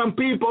to put on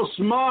people's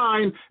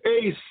mind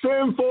a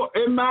sinful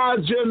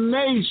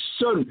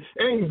imagination.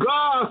 And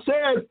God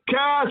said,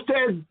 cast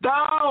it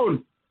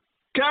down.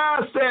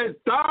 Cast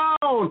it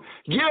down.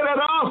 Get it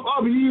off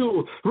of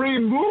you.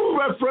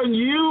 Remove it from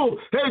you.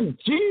 In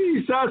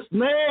Jesus'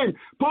 name,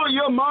 put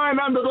your mind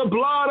under the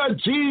blood of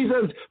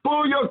Jesus.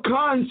 Put your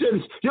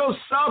conscience, your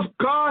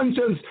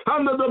self-conscience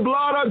under the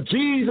blood of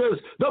Jesus,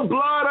 the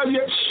blood of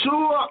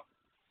Yeshua.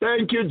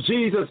 Thank you,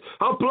 Jesus.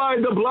 Apply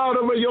the blood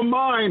over your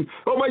mind,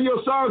 over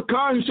your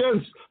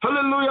subconscious.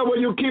 Hallelujah. When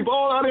you keep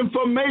all that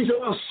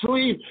information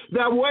asleep,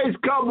 that wakes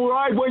up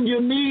right when you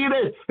need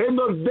it. And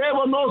the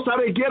devil knows how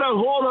to get a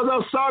hold of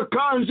the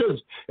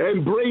subconscious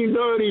and bring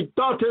dirty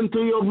thoughts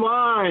into your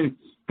mind.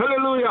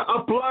 Hallelujah.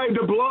 Apply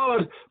the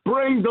blood.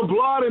 Bring the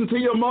blood into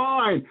your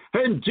mind.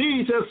 In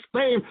Jesus'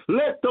 name,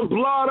 let the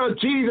blood of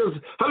Jesus,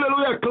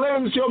 hallelujah,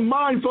 cleanse your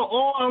mind for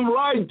all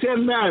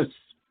unrighteousness.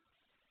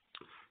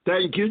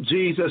 Thank you,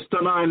 Jesus,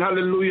 tonight.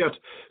 Hallelujah.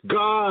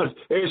 God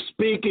is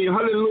speaking.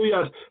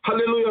 Hallelujah.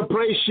 Hallelujah.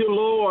 Praise you,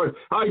 Lord.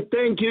 I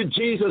thank you,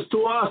 Jesus,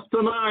 to us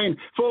tonight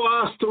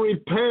for us to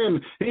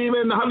repent.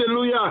 Even,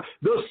 hallelujah,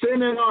 the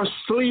sin in our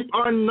sleep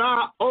are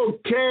not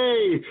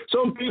okay.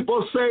 Some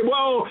people say,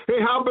 well,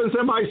 it happens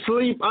in my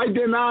sleep. I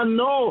did not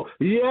know.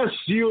 Yes,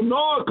 you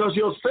know, because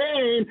you're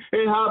saying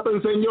it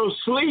happens in your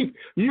sleep.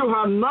 You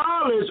have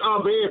knowledge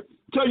of it.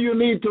 So you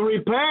need to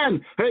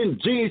repent in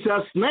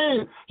Jesus'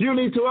 name. You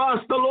need to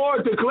ask the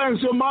Lord to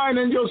cleanse your mind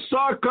and your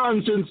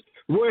subconscious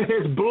with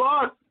his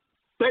blood.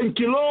 Thank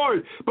you,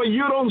 Lord. But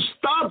you don't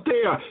stop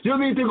there. You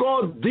need to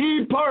go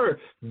deeper,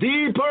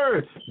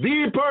 deeper,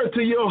 deeper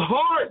to your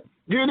heart.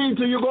 You need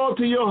to go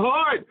to your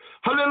heart.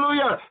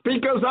 Hallelujah.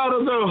 Because out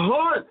of the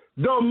heart,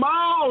 the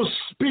mouth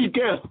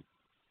speaketh.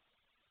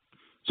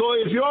 So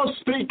if you're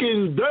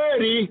speaking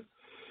dirty,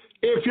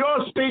 if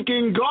you're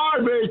speaking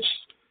garbage,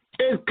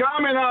 it's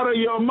coming out of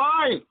your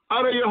mind,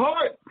 out of your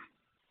heart.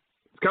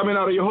 It's coming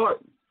out of your heart.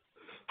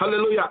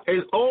 Hallelujah.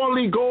 It's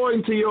only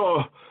going to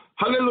your,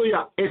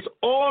 hallelujah. It's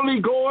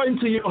only going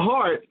to your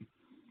heart.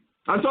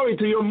 I'm sorry,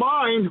 to your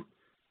mind,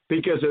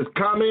 because it's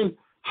coming,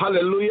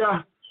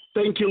 hallelujah.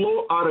 Thank you,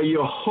 Lord, out of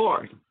your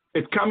heart.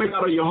 It's coming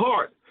out of your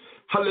heart.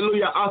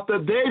 Hallelujah. After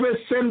David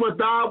sinned with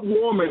that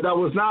woman that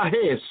was not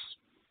his,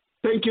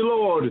 thank you,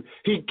 Lord,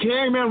 he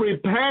came and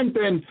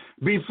repented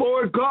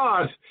before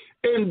God.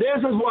 And this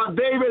is what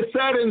David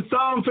said in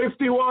Psalm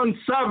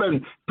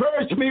 51:7.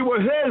 Purge me with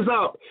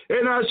hyssop,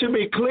 and I shall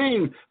be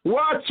clean.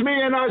 Watch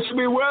me, and I shall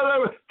be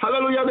whiter,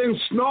 hallelujah, than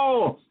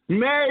snow.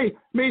 Make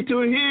me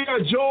to hear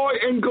joy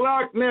and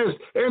gladness,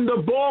 and the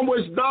bone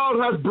which thou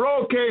hast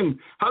broken,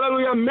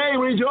 hallelujah, may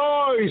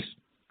rejoice.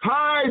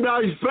 Hide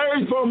thy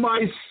face from my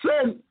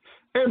sin,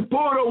 and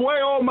put away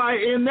all my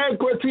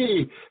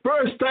iniquity.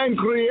 Verse 10,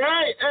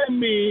 create in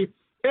me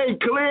a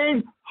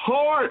clean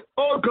heart,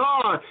 O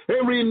God,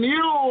 and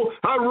renew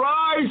a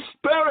right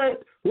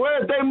spirit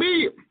within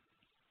me.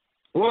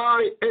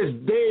 Why is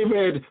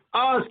David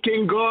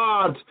asking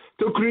God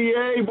to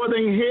create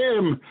within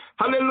him?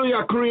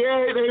 Hallelujah,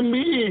 create in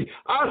me.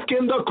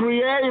 Asking the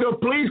Creator,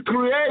 please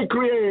create,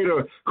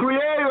 Creator.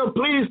 Creator,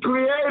 please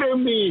create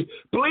in me.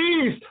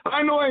 Please,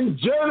 I know in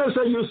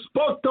Genesis you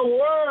spoke the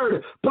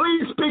word.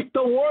 Please speak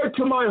the word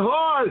to my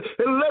heart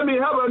and let me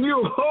have a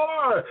new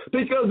heart,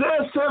 because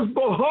this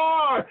sinful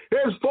heart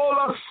is full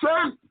of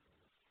sin.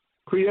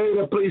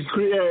 Creator, please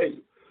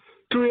create.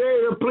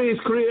 Creator, please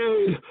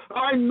create.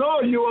 I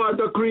know you are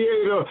the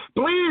Creator.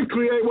 Please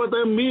create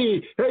within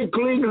me a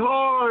clean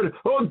heart.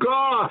 Oh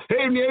God,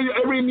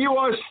 renew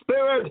our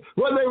spirit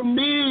within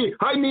me.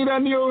 I need a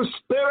new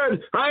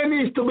spirit. I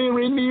need to be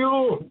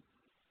renewed.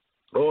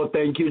 Oh,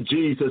 thank you,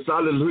 Jesus.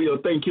 Hallelujah.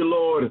 Thank you,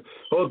 Lord.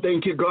 Oh,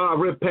 thank you, God.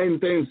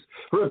 Repentance.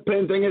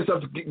 Repenting is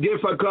a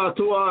gift of God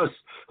to us.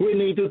 We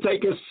need to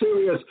take it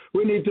serious.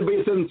 We need to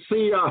be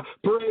sincere.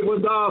 Pray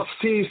without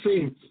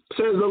ceasing,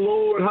 says the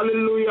Lord.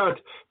 Hallelujah.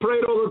 Pray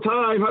all the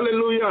time.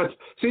 Hallelujah.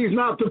 Cease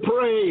not to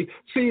pray.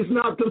 Cease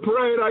not to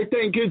pray. I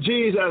thank you,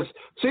 Jesus.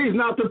 Cease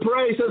not to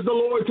pray, says the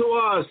Lord to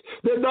us.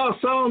 Did that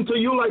sound to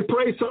you like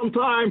pray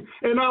sometime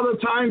and other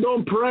time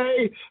don't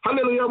pray?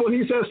 Hallelujah. When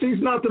he says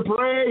cease not to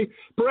pray,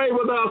 pray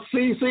without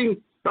ceasing.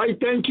 I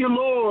thank you,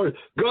 Lord.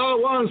 God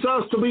wants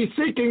us to be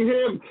seeking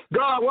him.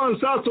 God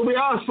wants us to be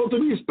asked to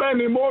be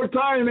spending more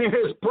time in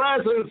his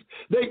presence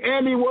than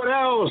anywhere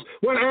else,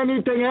 with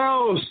anything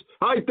else.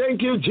 I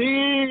thank you,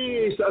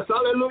 Jesus.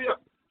 Hallelujah.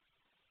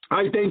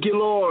 I thank you,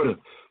 Lord.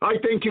 I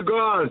thank you,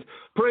 God.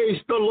 Praise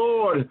the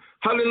Lord.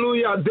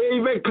 Hallelujah.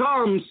 David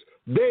comes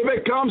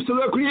to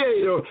the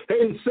Creator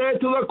and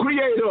said to the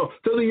Creator,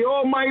 to the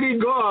Almighty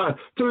God,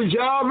 to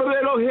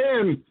Yahweh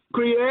Elohim,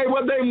 create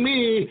within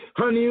me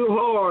a new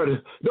heart.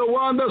 The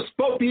one that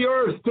spoke the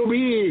earth to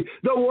be,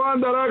 the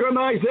one that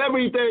organized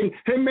everything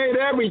and made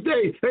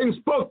everything and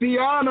spoke the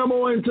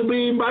animal into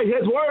being by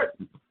his word.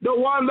 The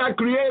one that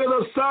created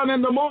the sun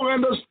and the moon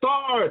and the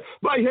star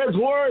by his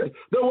word.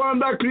 The one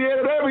that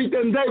created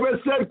everything. David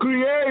said,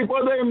 create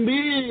within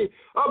me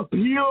a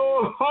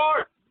pure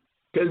heart.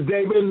 Because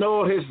David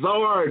knew his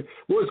heart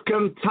was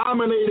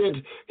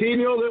contaminated. He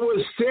knew there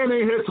was sin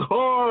in his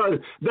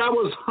heart that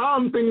was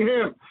haunting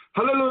him.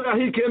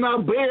 Hallelujah. He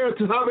cannot bear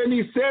to have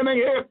any sin in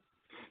him.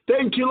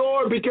 Thank you,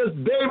 Lord, because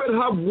David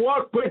have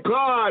walked with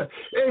God,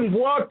 and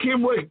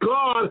walking with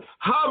God,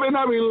 having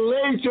a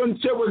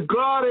relationship with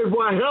God is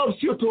what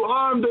helps you to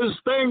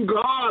understand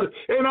God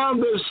and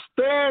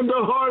understand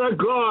the heart of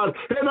God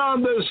and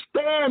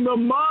understand the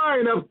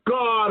mind of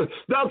God.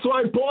 That's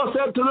why Paul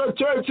said to the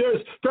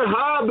churches to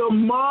have the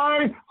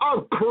mind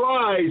of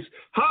Christ.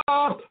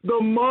 Have the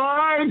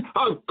mind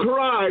of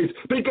Christ,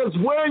 because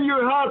when you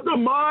have the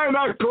mind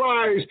of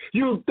Christ,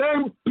 you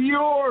think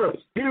pure,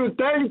 you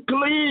think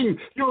clean,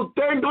 you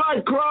think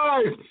like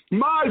Christ.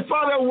 My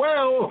Father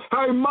will,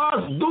 I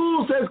must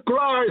do, says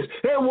Christ.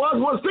 And what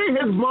was in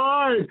his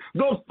mind?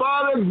 The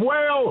Father's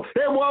will,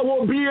 and what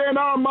will be in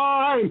our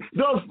mind?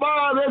 The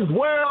Father's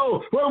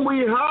will, when we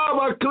have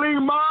a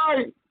clean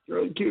mind.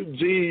 Thank you,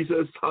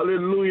 Jesus.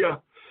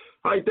 Hallelujah.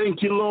 I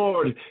thank you,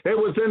 Lord. It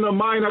was in the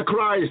mind of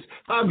Christ.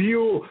 Have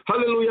you,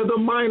 hallelujah, the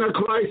mind of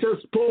Christ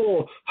as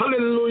Paul.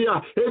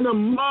 Hallelujah. In the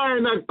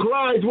mind of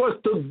Christ was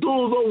to do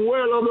the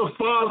will of the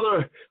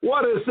Father.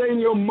 What is in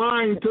your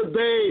mind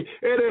today?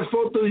 It is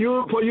for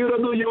you to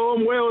do your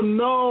own will.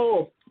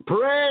 No.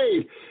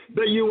 Pray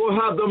that you will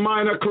have the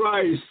mind of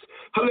Christ.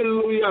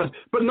 Hallelujah.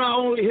 But not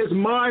only his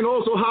mind,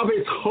 also have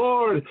his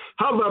heart.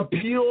 Have a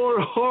pure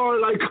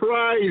heart like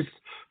Christ.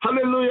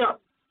 Hallelujah.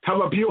 Have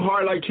a pure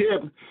heart like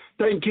him.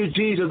 Thank you,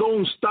 Jesus.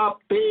 Don't stop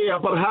there,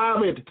 but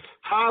have it.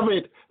 Have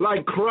it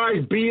like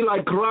Christ. Be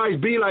like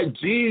Christ. Be like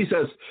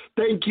Jesus.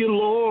 Thank you,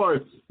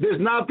 Lord. There's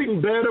nothing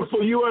better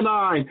for you and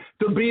I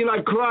to be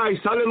like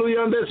Christ. Hallelujah,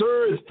 on this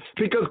earth.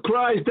 Because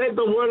Christ did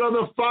the will of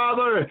the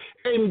Father,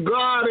 and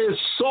God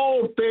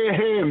exalted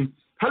him.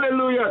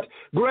 Hallelujah.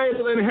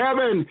 Greater than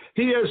heaven.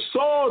 He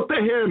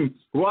exalted him.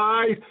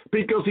 Why?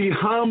 Because he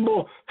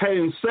humbled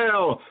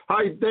himself.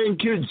 I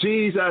thank you,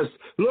 Jesus.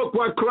 Look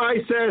what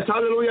Christ says.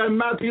 Hallelujah. In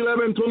Matthew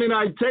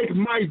 11:29. Take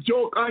my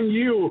yoke on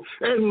you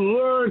and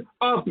learn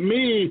of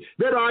me,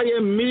 that I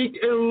am meek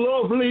and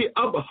lowly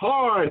of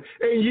heart,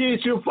 and ye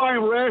shall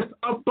find rest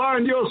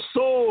upon your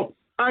soul.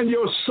 And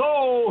your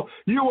soul,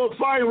 you will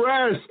find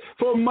rest.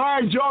 For my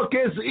yoke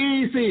is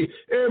easy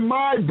and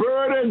my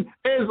burden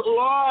is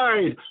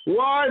light.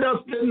 Why does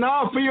it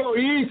not feel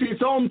easy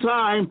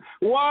sometimes?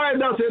 Why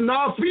does it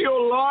not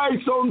feel light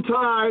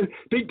sometimes?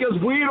 Because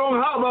we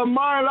don't have a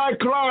mind like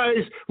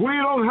Christ. We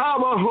don't have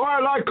a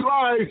heart like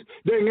Christ.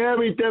 Then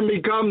everything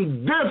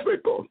becomes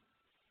difficult.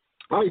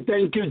 I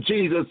thank you,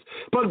 Jesus.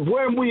 But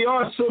when we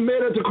are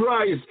submitted to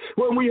Christ,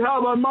 when we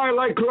have a mind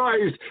like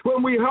Christ,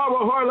 when we have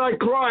a heart like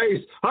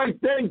Christ, I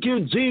thank you,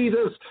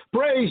 Jesus.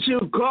 Praise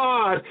you,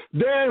 God.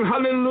 Then,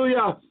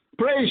 hallelujah.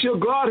 Praise you,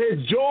 God.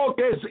 His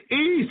yoke is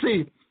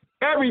easy.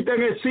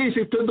 Everything is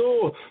easy to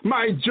do.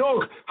 My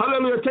yoke,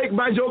 hallelujah, take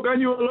my yoke and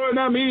you will learn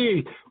of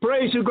me.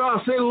 Praise you,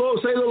 God. Say the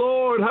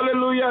Lord,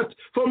 hallelujah.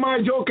 For my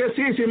yoke is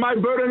easy, my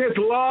burden is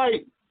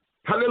light.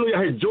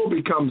 Hallelujah. His yoke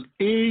becomes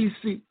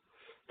easy.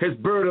 His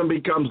burden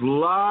becomes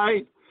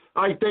light.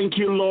 I thank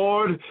you,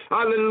 Lord.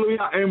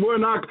 Hallelujah. And we're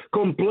not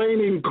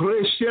complaining,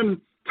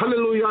 Christian.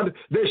 Hallelujah.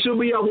 There should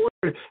be a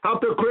word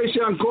after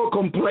Christian called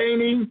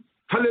complaining.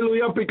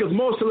 Hallelujah. Because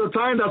most of the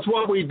time that's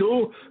what we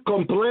do.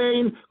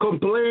 Complain,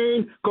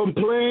 complain,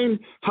 complain.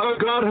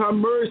 God have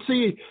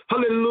mercy.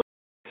 Hallelujah.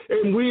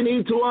 And we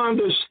need to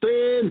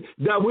understand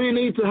that we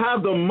need to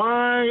have the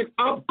mind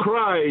of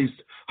Christ.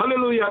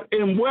 Hallelujah.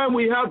 And when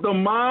we have the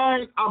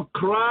mind of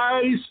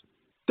Christ,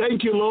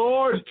 thank you,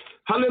 Lord.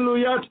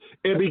 Hallelujah.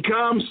 It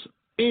becomes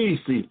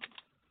easy.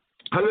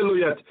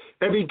 Hallelujah.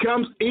 It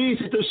becomes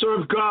easy to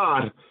serve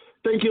God.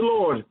 Thank you,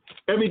 Lord.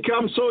 It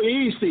becomes so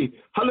easy,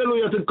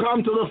 hallelujah, to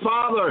come to the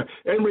Father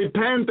in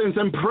repentance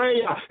and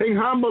prayer and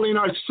humbling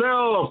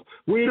ourselves.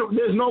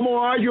 There's no more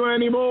arguing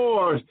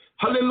anymore.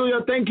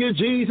 Hallelujah. Thank you,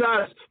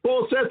 Jesus.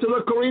 Paul said to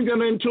the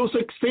Corinthians in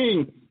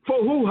 2:16,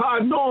 for who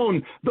had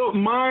known the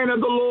mind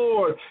of the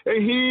Lord,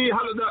 and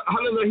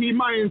hallelujah, he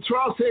might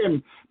entrust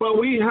him. But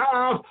we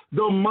have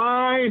the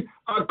mind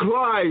of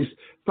Christ.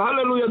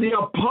 Hallelujah. The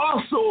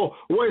apostle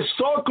was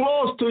so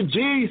close to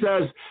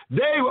Jesus.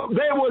 They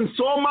were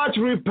so much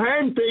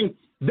repenting.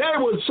 They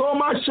were so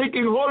much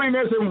seeking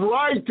holiness and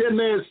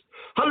righteousness.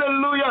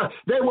 Hallelujah.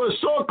 They were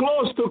so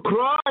close to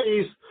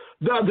Christ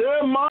that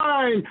their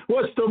mind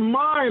was the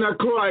mind of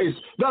Christ,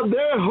 that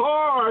their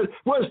heart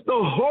was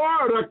the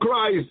heart of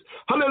Christ.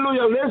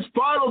 Hallelujah. Let's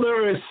follow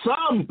their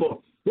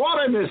example.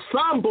 What an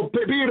example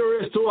Peter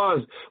is to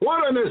us.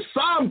 What an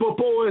example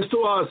Paul is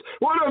to us.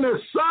 What an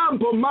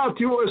example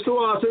Matthew is to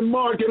us, and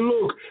Mark and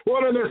Luke.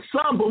 What an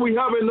example we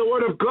have in the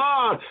Word of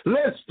God.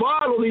 Let's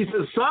follow these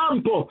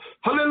examples.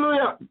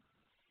 Hallelujah.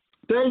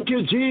 Thank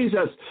you,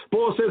 Jesus.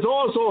 Paul says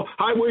also,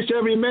 I wish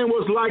every man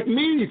was like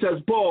me,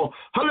 says Paul.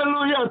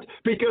 Hallelujah.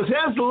 Because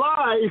his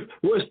life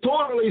was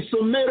totally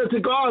submitted to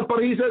God.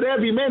 But he said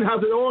every man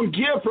has their own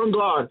gift from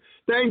God.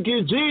 Thank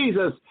you,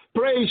 Jesus.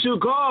 Praise you,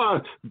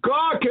 God.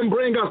 God can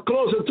bring us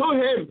closer to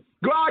him.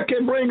 God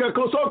can bring us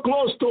so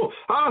close to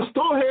us,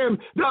 to Him,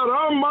 that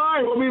our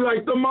mind will be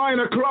like the mind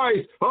of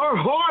Christ. Our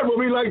heart will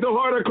be like the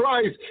heart of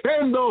Christ.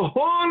 And the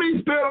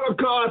Holy Spirit of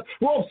God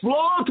will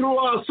flow through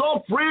us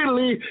so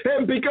freely.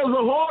 And because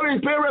the Holy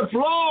Spirit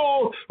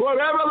flows,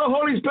 wherever the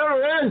Holy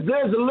Spirit is,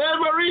 there's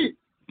liberty.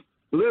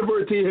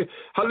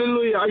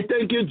 Hallelujah. I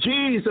thank you,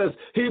 Jesus.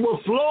 He will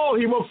flow.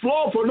 He will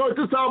flow from north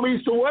to south,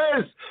 east to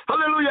west.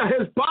 Hallelujah.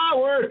 His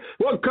power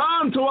will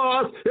come to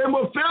us and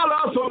will fill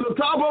us from the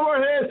top of our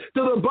head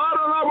to the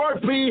bottom of our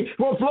feet,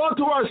 will flow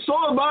to our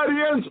soul,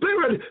 body, and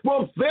spirit,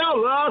 will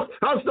fill us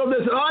as the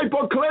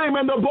disciple claim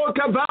in the book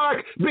of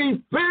Acts, be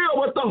filled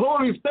with the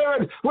Holy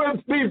Spirit.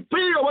 Be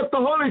filled with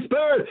the Holy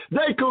Spirit.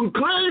 They can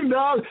claim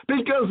that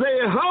because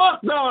they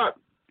have that.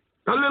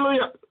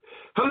 Hallelujah.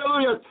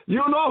 Hallelujah.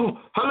 You know,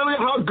 hallelujah,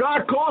 how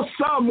God calls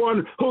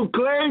someone who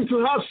claims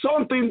to have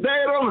something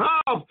they don't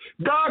have.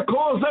 God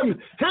calls them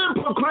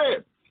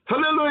hypocrite.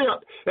 Hallelujah.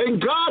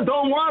 And God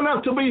don't want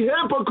us to be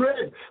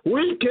hypocrite.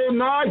 We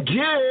cannot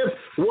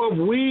give what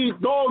we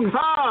don't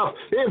have.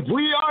 If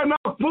we are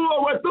not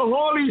full with the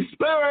Holy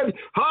Spirit,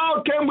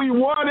 how can we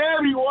want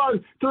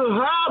everyone to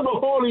have the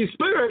Holy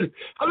Spirit?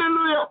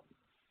 Hallelujah.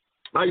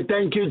 I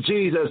thank you,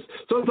 Jesus.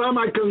 Sometimes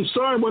I'm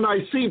concerned when I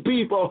see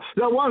people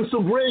that wants to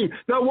win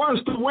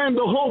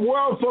the whole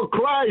world for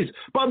Christ,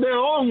 but their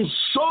own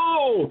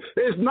soul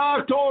is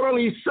not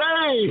totally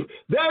saved.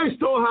 They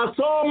still have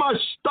so much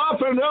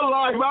stuff in their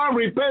life,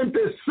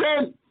 unrepented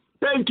sin.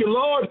 Thank you,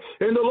 Lord.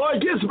 And the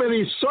Lord gives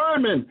me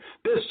discernment.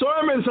 The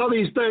sermons are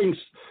these things.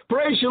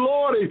 Praise you,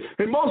 Lord.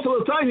 And most of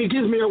the time, He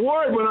gives me a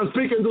word when I'm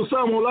speaking to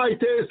someone like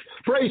this.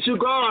 Praise you,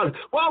 God.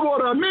 What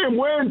would a man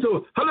win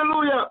to,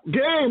 hallelujah,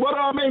 gain? What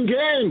do I mean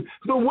gain?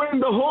 To win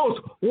the whole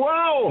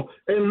world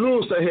and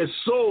lose his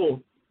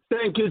soul.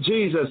 Thank you,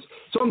 Jesus.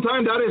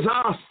 Sometimes that is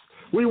us.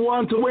 We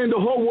want to win the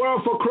whole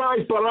world for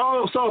Christ, but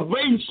our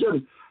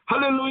salvation.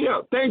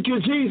 Hallelujah. Thank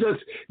you, Jesus.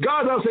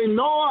 God doesn't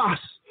know us.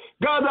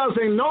 God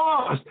doesn't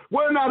know us.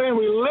 We're not in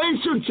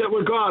relationship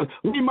with God.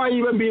 We might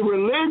even be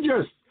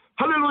religious.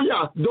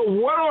 Hallelujah. The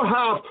world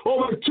has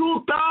over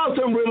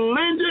 2,000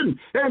 religions,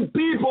 and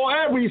people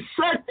every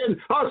second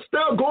are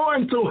still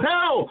going to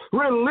hell.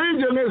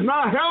 Religion is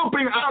not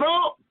helping at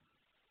all.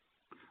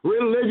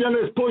 Religion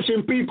is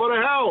pushing people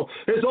to hell.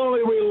 It's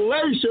only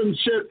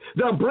relationship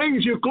that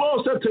brings you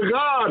closer to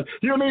God.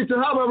 You need to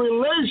have a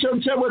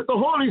relationship with the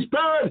Holy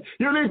Spirit.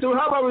 You need to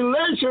have a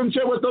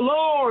relationship with the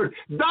Lord.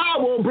 That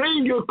will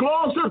bring you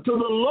closer to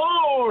the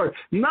Lord.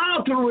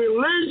 Not to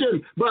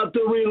religion, but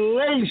to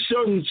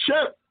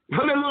relationship.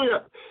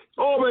 Hallelujah.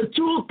 Over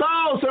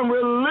 2,000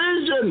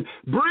 religions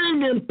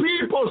bringing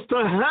people to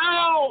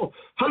hell.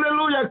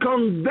 Hallelujah.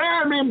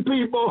 Condemning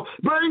people,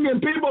 bringing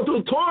people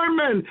to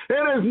torment.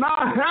 It is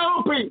not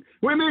helping.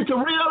 We need to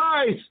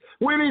realize,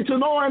 we need to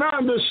know and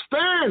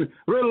understand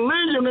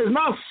religion is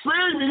not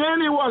saving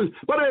anyone,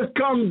 but it's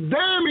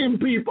condemning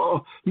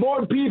people.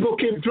 More people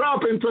keep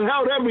dropping to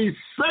hell every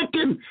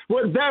second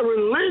with their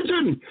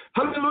religion.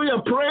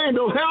 Hallelujah. Praying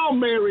to Hail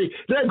Mary.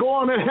 They're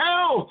going to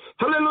hell.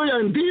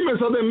 Hallelujah. And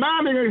demons are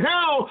demanding in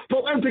hell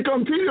for them to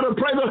continue to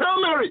pray the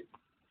Hail Mary.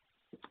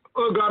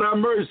 Oh, God, have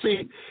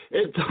mercy.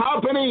 It's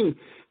happening.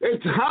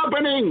 It's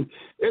happening.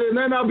 And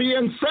they're not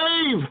being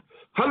saved.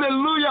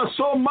 Hallelujah.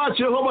 So much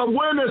Jehovah's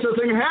Witnesses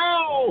in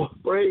hell.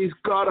 Praise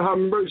God, have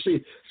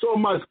mercy. So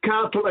much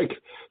Catholic,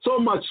 so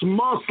much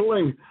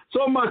Muslim,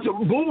 so much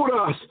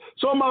Buddhas,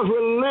 so much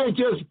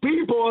religious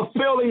people are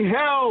filling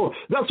hell.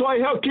 That's why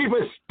hell keeps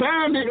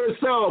expanding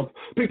itself,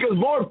 because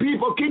more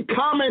people keep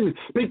coming,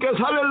 because,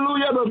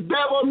 hallelujah, the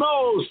devil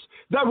knows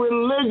that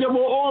religion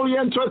will only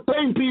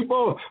entertain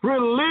people.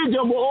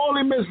 Religion will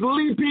only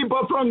mislead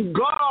people from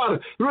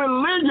God.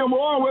 Religion will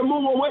only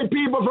move away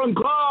people from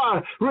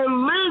God.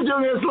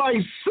 Religion is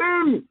like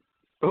sin.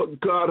 Oh,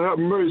 God, have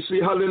mercy.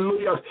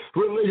 Hallelujah.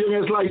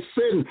 Religion is like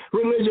sin.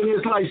 Religion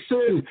is like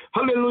sin.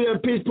 Hallelujah.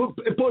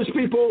 It pushes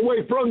people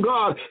away from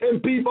God.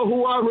 And people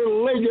who are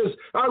religious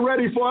are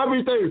ready for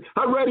everything,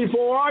 are ready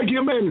for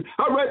argument,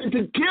 are ready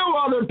to kill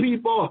other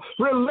people.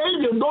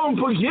 Religion don't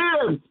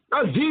forgive.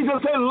 As Jesus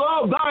said,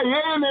 love thy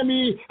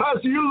enemy as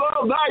you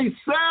love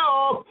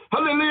thyself.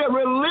 Hallelujah.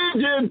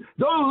 Religion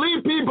don't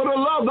lead people to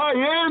love thy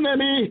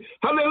enemy.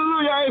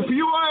 Hallelujah. If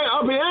you are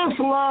of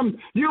Islam,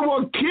 you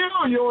will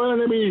kill your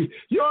enemy.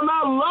 You're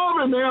not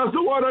loving them, as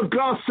the word of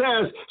God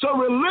says. So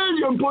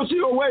religion puts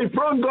you away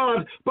from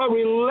God, but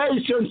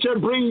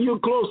relationship brings you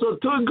closer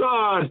to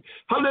God.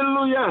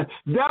 Hallelujah.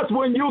 That's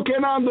when you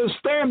can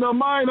understand the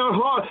mind and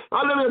heart.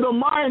 Hallelujah. The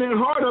mind and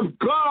heart of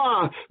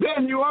God.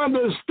 Then you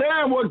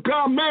understand what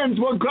God meant.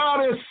 What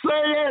God is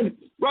saying,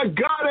 what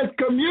God is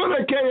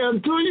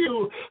communicating to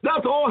you.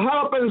 That all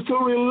happens to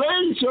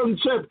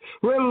relationship.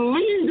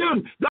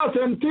 Religion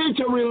doesn't teach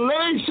a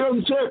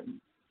relationship.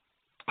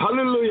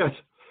 Hallelujah.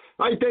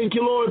 I thank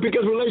you, Lord,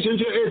 because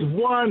relationship is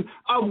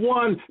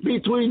one-on-one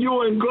between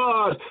you and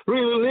God.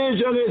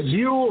 Religion is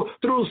you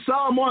through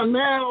someone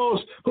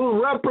else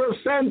who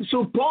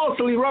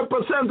supposedly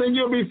representing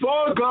you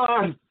before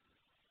God.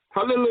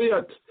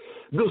 Hallelujah.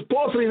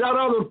 supposedly that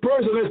other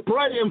person is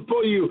praying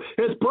for you,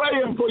 is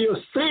praying for your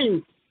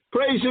sin.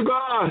 Praise you,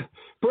 God.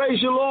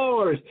 Praise you,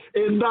 Lord.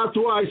 And that's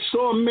why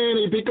so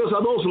many, because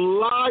of those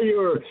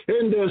liars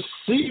and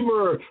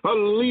deceiver, are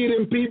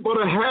leading people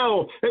to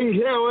hell. And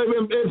hell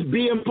is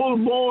being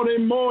pulled more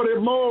and more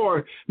and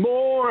more.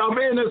 More of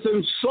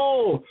innocent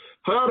soul.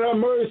 God have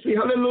mercy.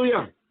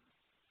 Hallelujah.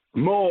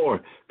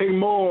 More and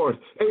more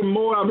and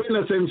more of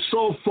innocent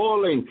soul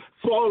falling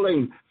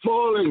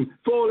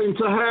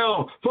to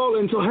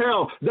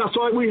hell. That's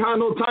why we have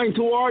no time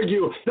to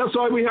argue. That's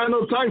why we have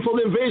no time for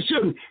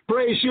division.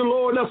 Praise you,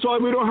 Lord. That's why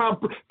we don't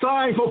have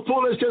time for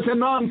foolishness and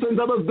nonsense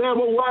that the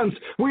devil wants.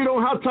 We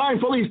don't have time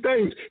for these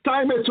things.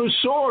 Time is too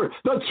short.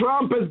 The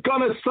trumpet is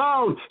going to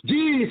sound.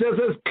 Jesus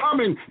is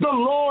coming. The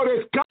Lord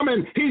is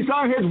coming. He's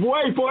on his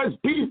way for his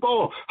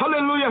people.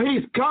 Hallelujah.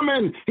 He's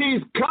coming.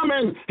 He's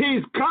coming.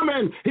 He's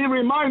coming. He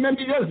reminded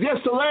me just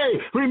yesterday.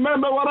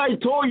 Remember what I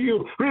told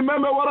you.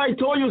 Remember what I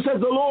told you, says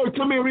the Lord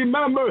to me.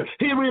 Remember,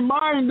 he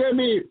reminded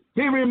me.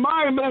 He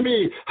reminded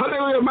me,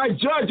 hallelujah, my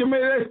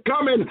judgment is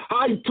coming.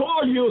 I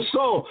told you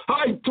so.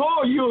 I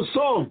told you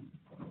so.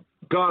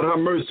 God have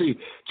mercy.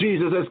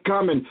 Jesus is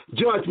coming.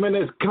 Judgment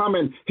is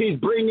coming. He's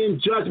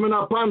bringing judgment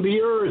upon the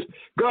earth.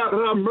 God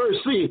have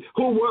mercy.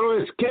 Who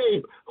will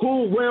escape?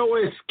 Who will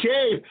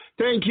escape?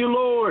 Thank you,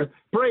 Lord.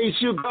 Praise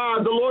you,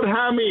 God. The Lord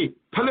have me.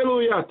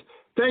 Hallelujah.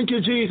 Thank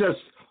you, Jesus.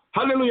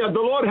 Hallelujah. The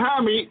Lord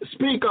have me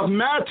speak of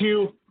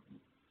Matthew.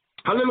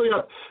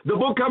 Hallelujah. The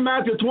book of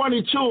Matthew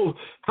 22.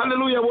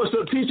 Hallelujah. Was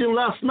the teaching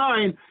last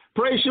night.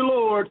 Praise you,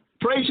 Lord.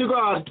 Praise you,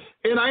 God.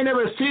 And I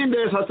never seen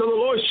this until the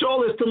Lord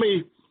showed this to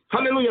me.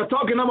 Hallelujah.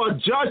 Talking about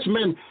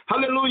judgment.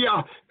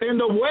 Hallelujah. In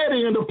the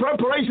wedding, in the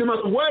preparation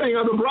of the wedding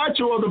of the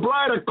bridal of the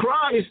bride of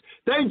Christ.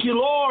 Thank you,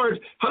 Lord.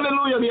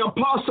 Hallelujah. The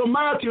Apostle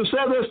Matthew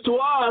said this to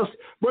us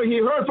when he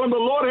heard from the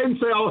Lord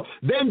himself.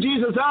 Then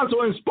Jesus answered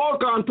and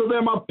spoke unto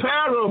them a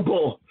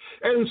parable,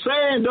 and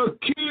saying, the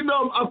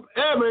kingdom of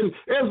heaven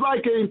is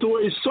like unto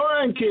a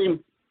certain king,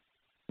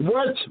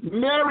 which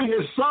married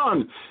his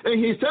son,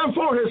 and he sent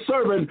for his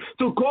servant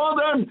to call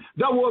them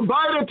that were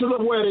invited to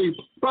the wedding,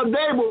 but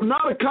they will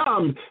not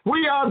come.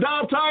 We are at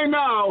that time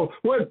now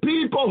where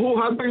people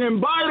who have been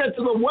invited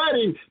to the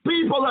wedding,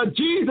 people that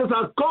Jesus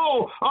has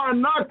called, are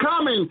not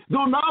coming,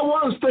 do not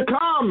want to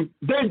come.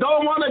 They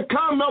don't want to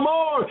come no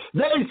more.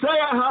 They say,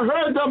 I have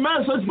heard the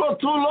message for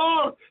too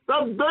long.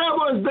 The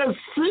devil is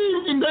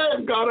deceiving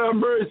them. God have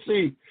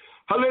mercy.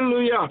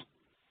 Hallelujah.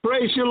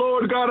 Praise you,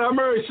 Lord. God have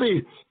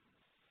mercy.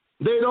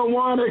 They don't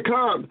want to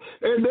come.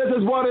 And this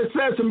is what it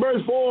says in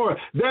verse 4.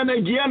 Then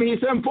again he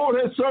sent forth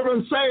his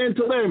servants, saying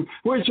to them,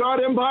 which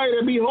are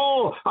invited,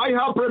 behold, I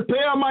have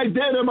prepared my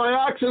dinner, my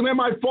oxen and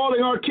my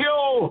falling are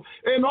killed,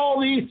 and all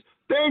these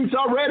things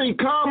are ready.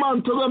 Come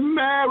unto the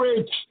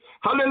marriage.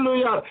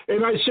 Hallelujah.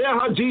 And I share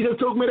how Jesus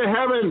took me to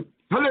heaven.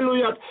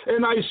 Hallelujah.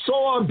 And I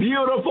saw a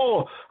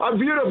beautiful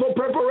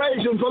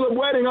preparation for the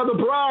wedding of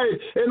the bride.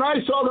 And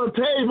I saw the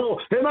table,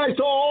 and I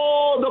saw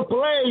all the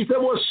plates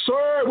that were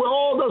served with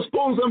all the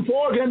spoons and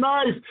fork and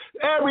knife.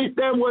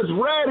 Everything was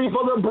ready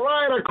for the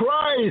bride of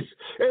Christ.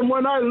 And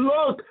when I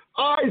looked,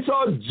 I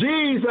saw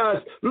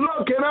Jesus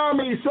looking at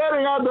me,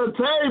 sitting at the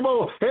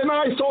table, and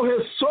I saw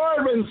his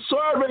servant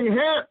serving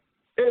him.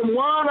 And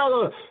one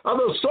of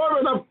the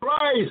servant of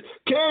Christ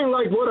came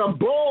like with a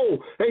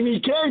bowl, and he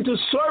came to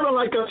serve him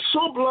like a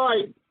soup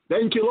light.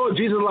 Thank you, Lord.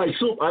 Jesus like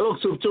soup. I love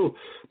soup too.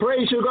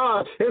 Praise you,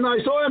 God. And I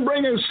saw him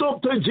bringing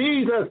soup to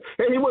Jesus,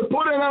 and he was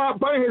putting it up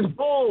by his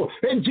bowl.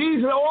 And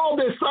Jesus all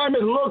this time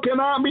is looking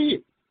at me.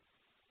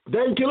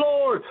 Thank you,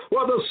 Lord.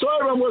 While the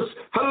servant was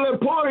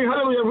pouring,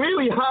 hallelujah,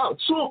 really hot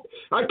soup.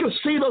 I could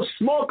see the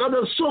smoke of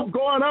the soup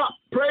going up.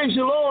 Praise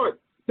you, Lord.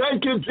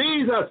 Thank you,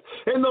 Jesus.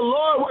 And the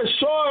Lord was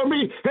showing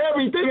me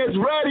everything is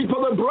ready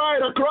for the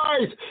bride of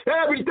Christ.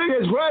 Everything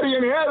is ready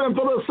in heaven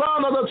for the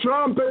sound of the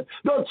trumpet.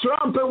 The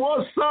trumpet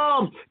will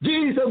sound.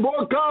 Jesus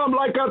will come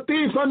like a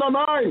thief in the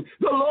night.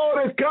 The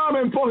Lord is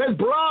coming for his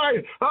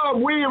bride. Are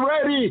we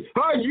ready?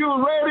 Are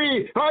you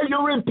ready? Are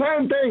you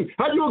repenting?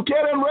 Are you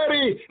getting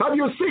ready? Are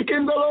you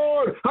seeking the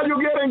Lord? Are you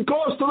getting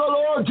close to the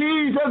Lord?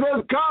 Jesus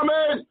is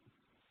coming.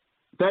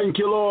 Thank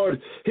you,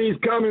 Lord. He's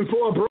coming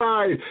for a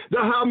bride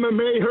that has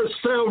made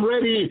herself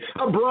ready,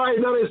 a bride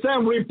that is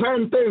in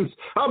repentance,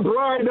 a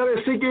bride that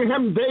is seeking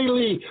him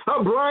daily,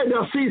 a bride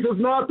that ceases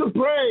not to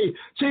pray,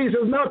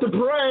 ceases not to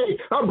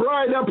pray, a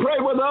bride that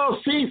prays without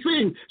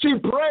ceasing. She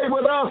prayed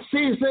without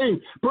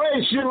ceasing.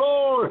 Praise you,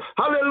 Lord.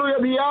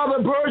 Hallelujah. The other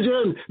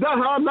virgin that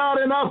had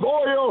not enough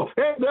oil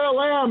in their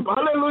lamp.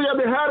 Hallelujah.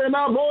 They had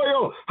enough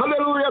oil.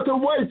 Hallelujah. To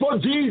wait for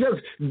Jesus.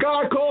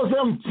 God calls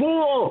them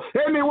fool.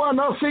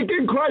 Anyone not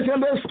seeking Christ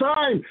in this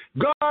time,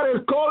 God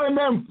is calling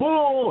them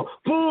fool.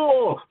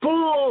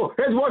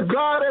 Is what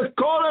God is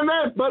calling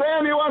them. But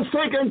anyone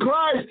seeking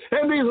Christ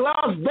in these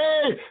last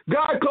days,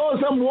 God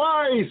calls them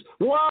wise.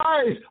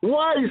 Wise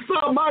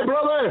up, my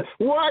brother.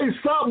 Wise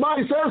up,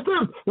 my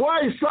sister.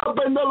 Wise up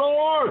in the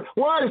Lord.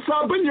 Wise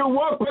up in your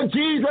walk with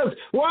Jesus.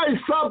 Wise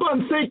up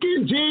on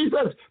seeking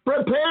Jesus.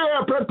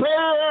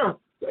 Prepare.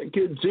 Thank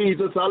you,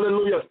 Jesus.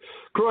 Hallelujah.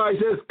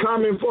 Christ is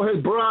coming for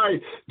his bride.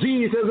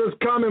 Jesus is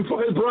coming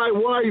for his bride.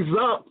 Wise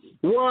up.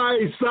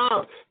 Wise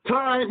up.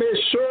 Time is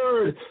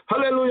short.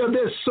 Hallelujah.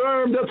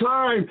 Discern the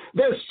time.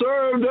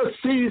 Discern the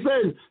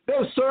season.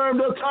 Discern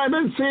the time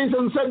and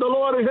season, said the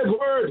Lord in his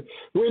word.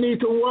 We need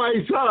to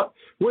wise up.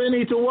 We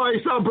need to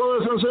wise up,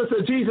 brothers and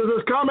sisters. Jesus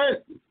is coming.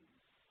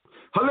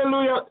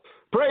 Hallelujah.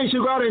 Praise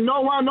you, God. And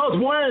no one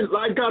knows when,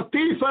 like a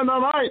thief in the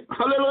night.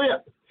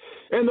 Hallelujah.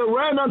 And the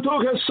remnant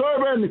took his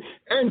servant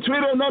and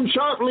treated them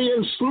sharply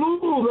and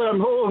slew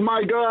them. Oh,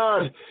 my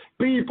God.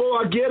 People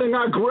are getting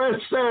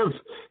aggressive.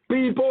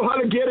 People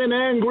are getting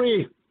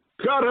angry.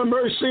 God have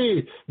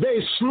mercy. They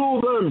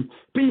slew them.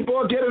 People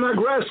are getting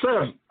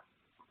aggressive.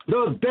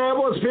 The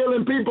devil's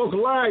filling people's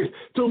lives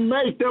to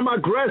make them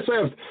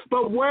aggressive.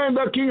 But when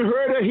the king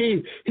heard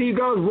it, he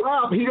got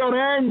wrapped. He got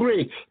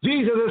angry.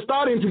 Jesus is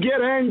starting to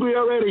get angry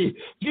already.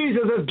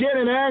 Jesus is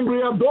getting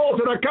angry at those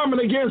that are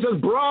coming against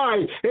his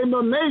bride. And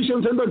the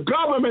nations and the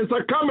governments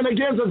are coming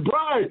against his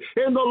bride.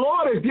 And the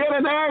Lord is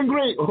getting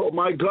angry. Oh,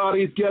 my God,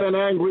 he's getting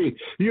angry.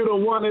 You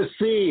don't want to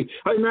see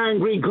an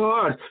angry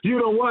God. You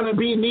don't want to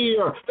be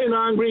near an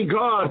angry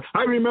God.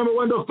 I remember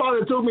when the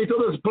Father took me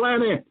to this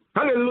planet.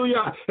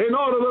 Hallelujah. And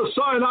all of a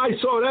sudden I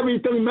saw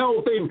everything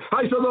melting.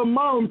 I saw the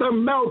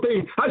mountain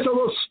melting. I saw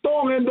the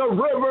stone in the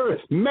river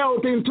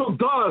melting to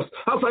dust.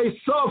 As I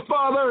saw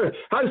Father,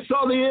 I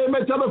saw the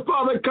image of the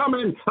Father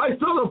coming. I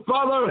saw the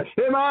Father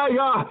and I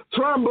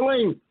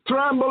trembling.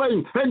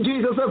 And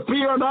Jesus said,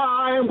 fear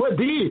not, I am with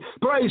thee.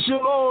 Praise you,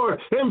 Lord.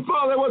 And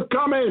Father was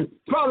coming.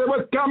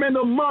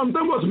 The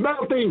mountain was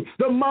melting.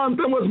 The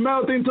mountain was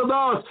melting to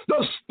dust.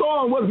 The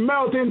stone was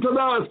melting to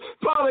dust.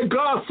 Father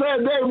God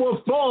said they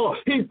will fall.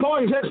 He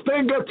points his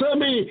finger to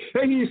me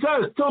and he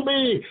says to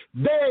me,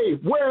 they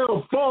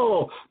will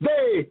fall.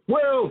 They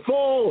will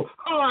fall.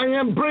 I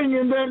am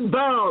bringing them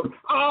down.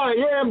 I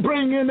am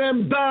bringing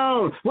them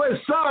down with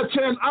such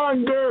an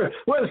anger,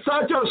 with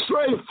such a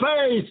straight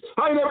face.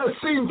 I never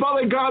seen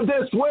Father God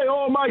this way.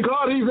 Oh my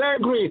God, he's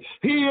angry.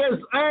 He is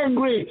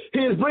angry. He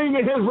is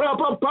bringing his wrath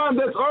upon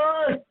this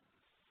earth.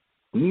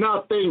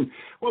 Nothing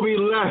will be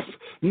left.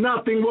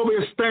 Nothing will be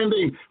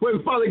standing.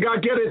 When Father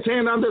God get his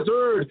hand on this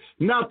earth,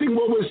 nothing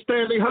will be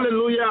standing.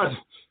 Hallelujah.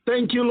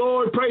 Thank you,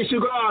 Lord. Praise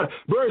you, God.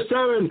 Verse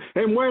 7,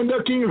 and when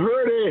the king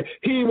heard it,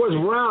 he was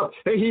wrath,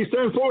 and he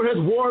sent for his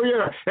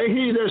warrior, and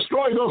he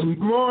destroyed those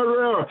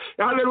murderers.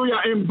 Hallelujah.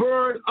 And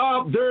burned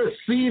up their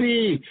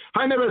city.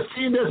 I never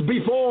seen this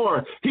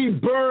before. He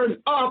burned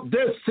up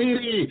this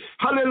city.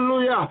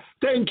 Hallelujah.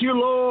 Thank you,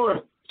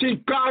 Lord.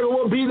 Chicago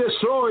will be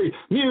destroyed.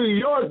 New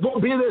York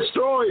will be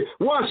destroyed.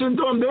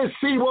 Washington,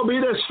 D.C. will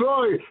be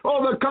destroyed.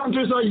 All the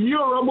countries of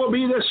Europe will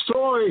be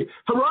destroyed.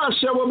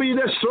 Russia will be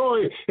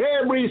destroyed.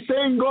 Every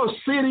single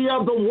city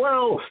of the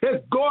world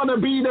is going to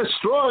be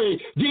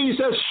destroyed.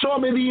 Jesus showed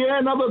me the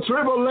end of the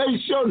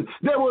tribulation.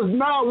 There was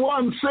not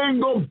one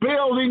single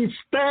building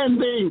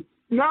standing.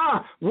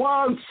 Not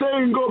one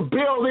single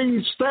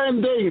building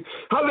standing.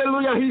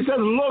 Hallelujah. He said,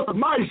 look,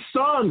 my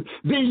son,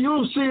 do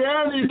you see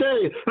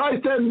anything? I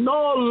said,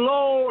 no,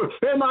 Lord.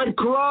 And I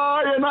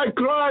cry and I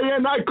cry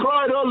and I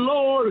cried, oh,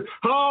 Lord,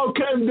 how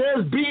can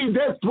this be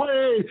this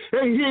way?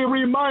 And he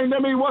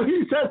reminded me what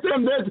he said to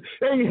him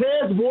in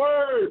his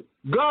word.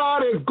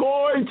 God is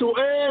going to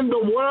end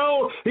the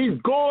world.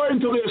 He's going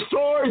to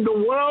destroy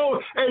the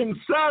world in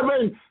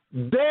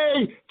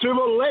 7-day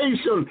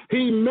tribulation.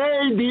 He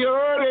made the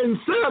earth in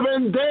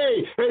 7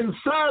 days. In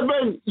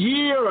 7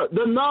 years,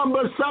 the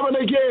number 7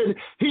 again.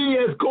 He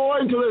is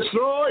going to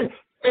destroy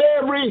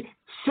every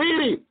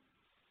city.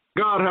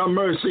 God have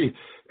mercy.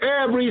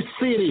 Every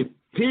city.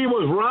 He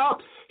was wrath.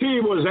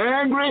 He was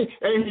angry.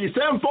 And he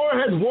sent for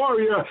his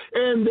warrior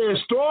and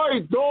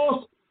destroyed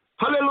those,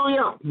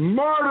 hallelujah,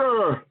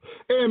 murder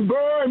and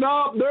burn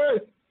up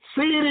their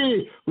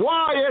city.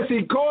 Why is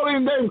he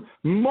calling them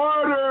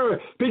murder?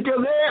 Because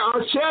they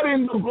are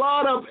shedding the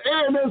blood of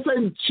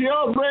innocent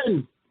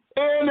children,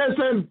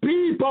 innocent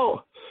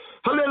people.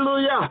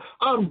 Hallelujah.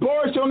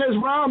 Abortion is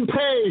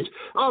rampage.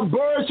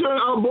 Abortion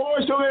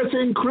is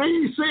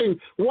increasing.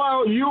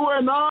 While you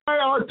and I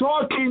are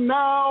talking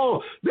now,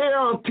 there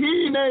are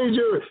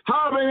teenagers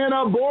having an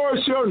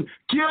abortion,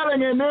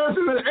 killing an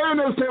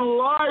innocent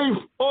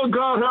life. Oh,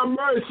 God have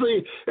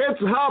mercy.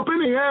 It's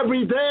happening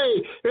every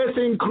day. It's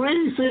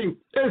increasing.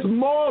 It's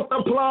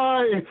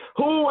multiplying.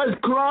 Who is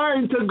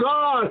crying to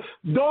God?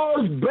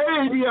 Those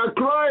babies are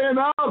crying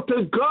out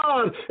to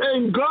God,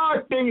 and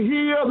God can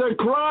hear the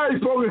cry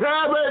from heaven.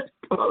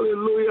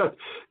 Hallelujah.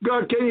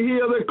 God can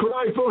hear the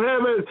cry from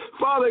heaven.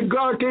 Father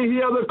God can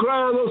hear the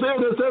cry of those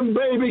innocent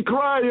baby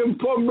crying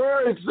for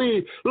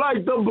mercy,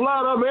 like the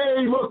blood of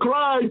Abel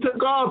crying to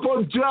God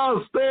for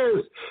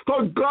justice,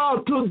 for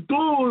God to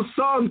do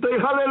something.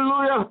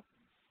 Hallelujah.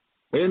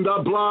 And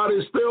the blood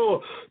is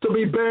still to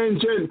be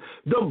mentioned.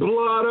 The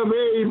blood of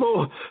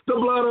Abel, the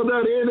blood of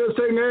that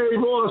innocent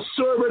Abel, a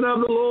servant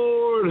of the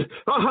Lord,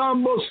 a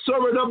humble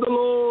servant of the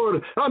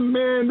Lord, a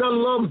man that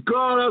loved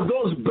God as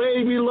those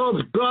babies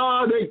loved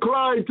God. They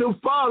cried to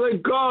Father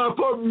God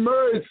for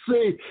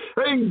mercy.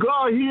 And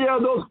God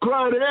heard those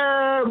cries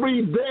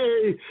every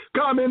day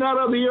coming out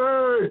of the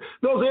earth.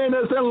 Those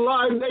innocent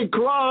lives, they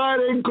cried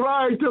and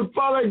cried to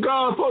Father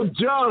God for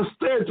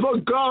justice, for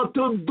God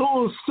to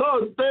do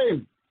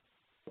something.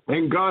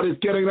 And God is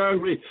getting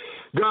angry.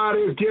 God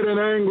is getting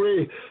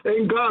angry.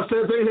 And God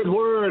says in His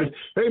word,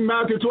 in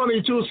Matthew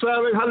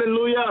 22:7,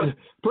 hallelujah,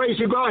 praise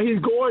you God, He's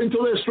going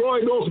to destroy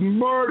those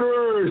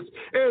murderers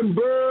and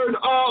burn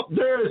up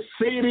their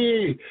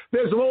city.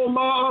 There's no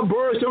more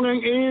abortion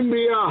in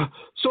India.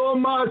 So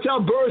much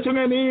abortion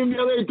in India,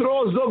 they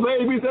throw the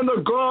babies in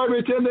the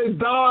garbage and they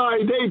die.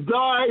 They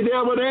die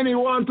there with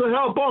anyone to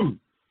help them.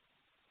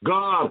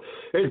 God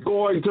is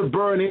going to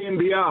burn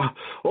India.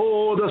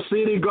 Oh, the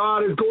city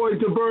God is going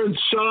to burn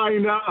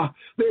China.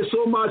 There's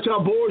so much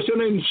abortion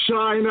in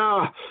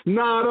China.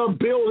 Not a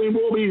building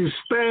will be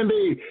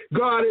standing.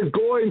 God is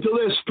going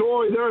to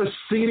destroy their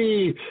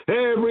city.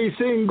 Every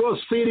single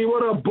city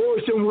with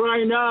abortion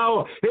right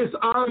now is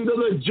under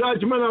the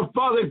judgment of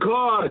Father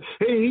God.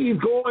 And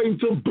He's going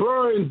to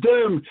burn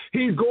them.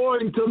 He's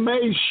going to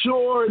make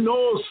sure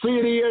no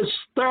city is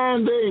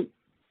standing.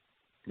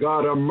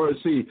 God have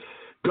mercy.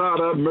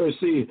 God have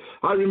mercy.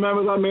 I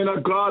remember that man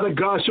of God, that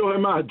God showed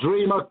him a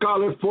dream of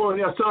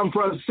California, San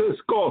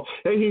Francisco,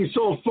 and he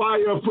saw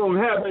fire from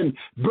heaven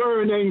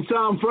burning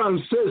San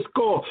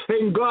Francisco.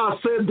 And God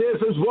said, this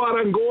is what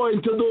I'm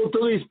going to do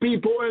to these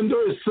people and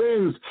their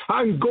sins.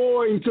 I'm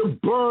going to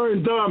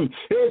burn them.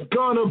 It's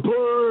going to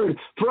burn.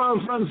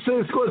 San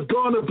Francisco is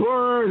going to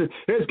burn.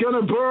 It's going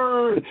to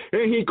burn.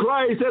 And he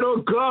cried, said,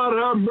 oh, God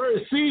have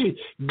mercy.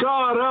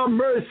 God have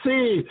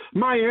mercy.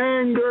 My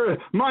anger,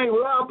 my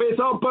wrath is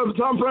up on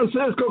San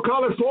Francisco,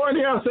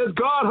 California, says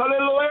God,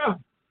 hallelujah.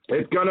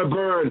 It's going to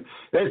burn.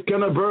 It's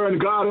going to burn.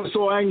 God is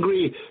so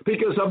angry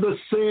because of the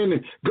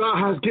sin. God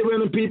has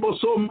given people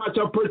so much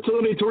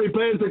opportunity to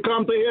repent, to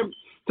come to Him.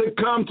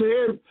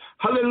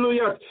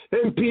 Hallelujah.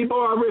 And people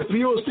are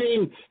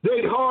refusing.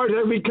 Their heart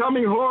is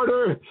becoming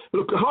harder.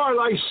 Hard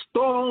like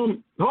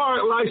stone,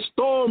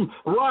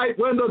 right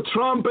when the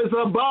trumpet is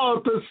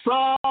about to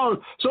sound.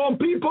 Some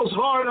people's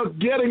heart are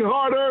getting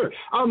harder.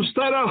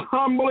 Instead of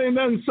humbling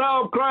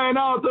themselves, crying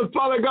out to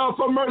Father God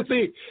for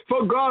mercy,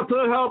 for God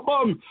to help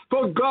them,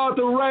 for God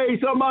to raise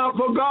them up,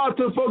 for God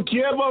to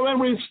forgive them and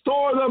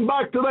restore them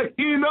back to the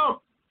kingdom.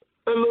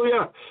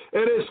 Hallelujah.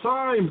 It is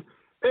time.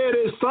 It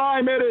is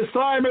time.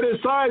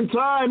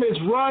 Time is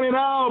running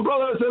out,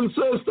 brothers and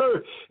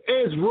sisters.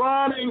 It's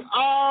running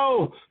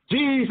out.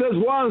 Jesus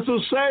wants to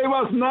save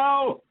us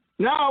now.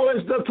 Now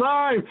is the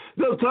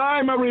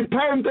time of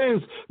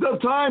repentance, the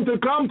time to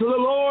come to the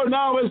Lord.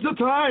 Now is the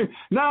time,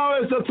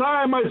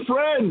 my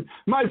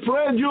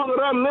friend, you that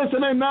are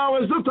listening,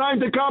 now is the time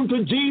to come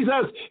to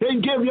Jesus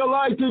and give your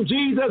life to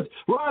Jesus.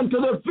 Run to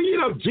the feet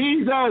of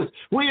Jesus.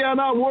 We are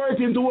not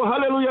working to,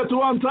 hallelujah,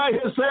 to untie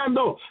His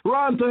sandal.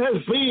 Run to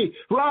His feet,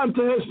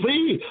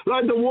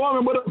 like the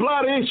woman with a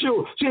blood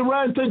issue. She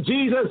ran to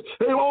Jesus,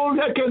 and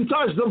only I can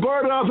touch the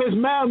border of His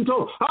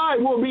mantle. I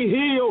will be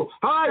healed,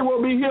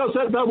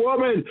 said the woman.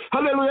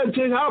 Hallelujah.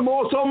 She had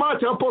so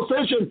much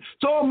opposition,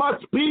 so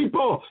much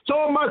people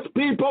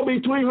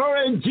between her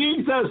and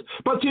Jesus.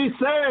 But she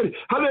said,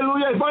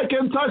 hallelujah, if I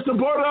can touch the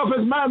border of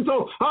His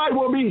mantle, I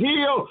will be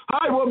healed.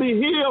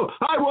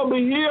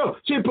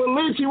 She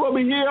believed she will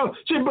be healed.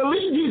 She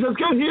believed Jesus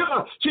can heal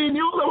her. She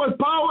knew there was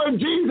power in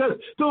Jesus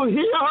to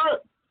heal her.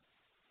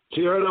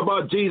 She heard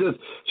about Jesus.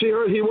 She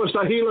heard He was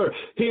a healer.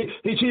 She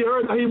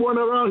heard that He went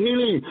around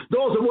healing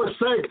those that were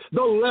sick, the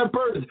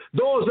lepers,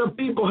 those the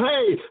people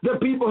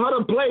had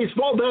a place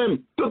for them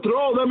to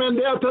throw them in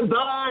there to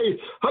die.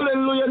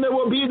 Hallelujah. And they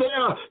will be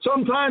there.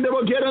 Sometimes they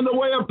will get in the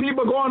way of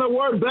people going to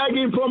work,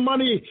 begging for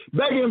money,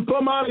 begging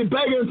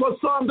for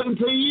something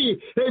to eat.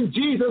 And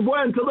Jesus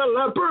went to the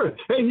leper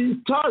and He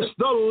touched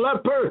the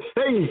leper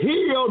and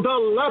healed the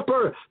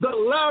leper. The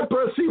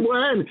leprosy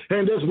went.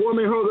 And this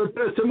woman heard the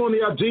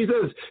testimony of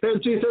Jesus. And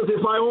she says,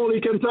 if I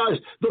only can touch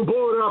the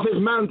border of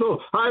His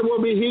mantle, I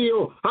will be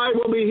healed.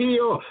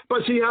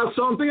 But she has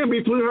something in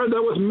between her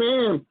that was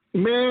man,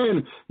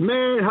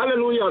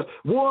 hallelujah,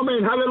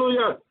 woman,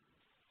 hallelujah.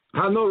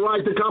 Had no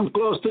right to come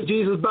close to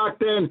Jesus back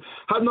then.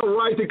 Had no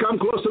right to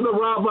come close to the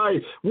rabbi.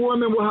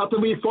 Women will have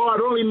to be far.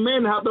 Only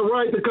men have the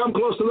right to come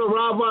close to the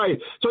rabbi.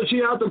 So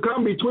she had to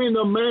come between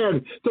the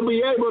men to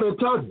be able to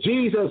touch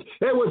Jesus.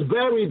 It was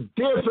very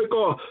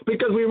difficult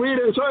because we read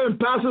in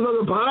certain passages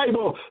of the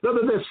Bible that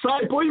the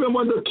disciple, even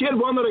when the children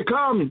wanted to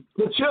come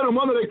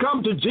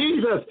to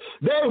Jesus,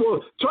 they will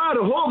try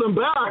to hold them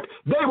back.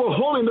 They were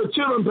holding the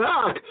children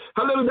back.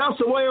 Hallelujah, that's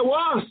the way it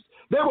was.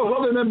 They were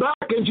holding them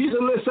back, And Jesus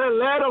said,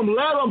 let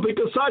them,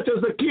 because such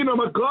is the kingdom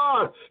of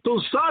God.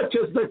 So such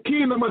is the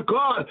kingdom of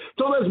God.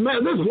 So this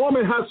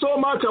woman had so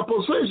much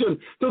opposition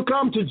to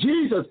come to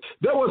Jesus.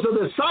 There was a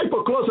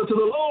disciple closer to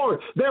the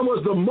Lord. There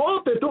was the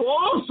multitude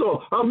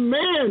also of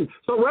men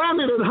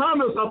surrounded in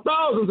hundreds of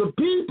thousands of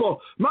people.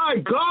 My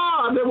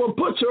God, they will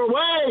put her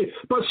away.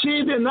 But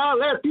she did not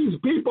let these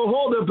people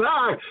hold her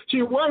back.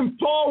 She went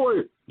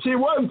forward. She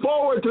went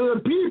forward to the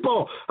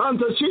people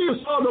until she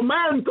saw the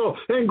mantle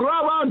and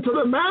grabbed onto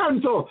the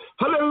mantle.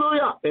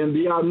 Hallelujah. And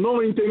the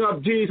anointing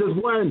of Jesus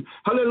went.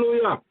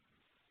 Hallelujah.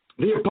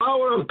 The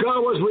power of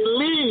God was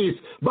released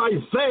by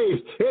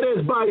faith. It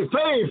is by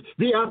faith.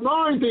 The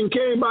anointing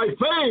came by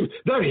faith.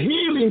 The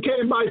healing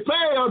came by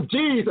faith of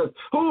Jesus.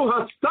 Who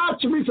has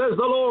touched me, says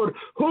the Lord.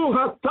 Who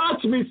has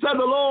touched me, said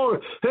the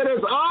Lord. It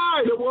is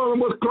I, the woman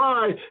would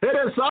cry. It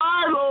is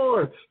I,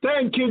 Lord.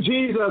 Thank you,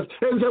 Jesus.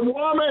 And the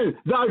woman,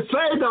 thy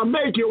faith will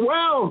make you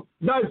well.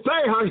 Thy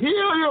faith will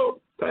heal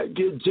you. Thank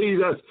you,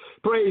 Jesus.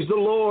 Praise the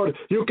Lord.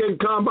 You can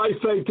come by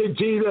faith in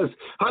Jesus.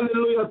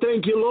 Hallelujah.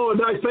 Thank you, Lord.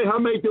 Thy faith will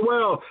make you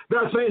well.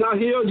 Thy faith will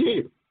heal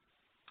you.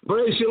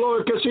 Praise you,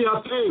 Lord, because she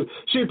had faith.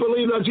 She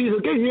believed that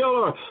Jesus can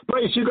heal her.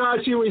 Praise you, God.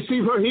 She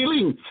received her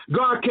healing.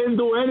 God can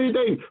do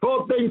anything.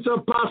 All things are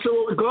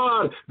possible with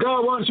God.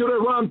 God wants you to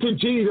run to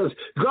Jesus.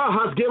 God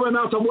has given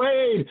us a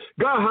way.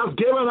 God has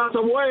given us a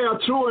way, a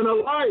true and a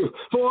life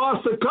for us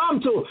to come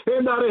to,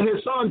 and that is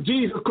His Son,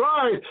 Jesus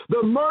Christ.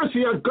 The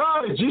mercy of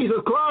God is Jesus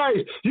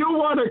Christ. You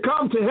want to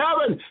come to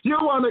heaven. You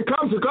want to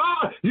come to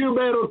God. You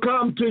better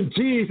come to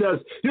Jesus.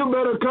 You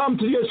better come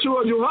to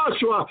Yeshua,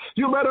 Yahushua.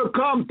 You better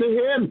come to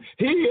Him.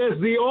 He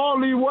is the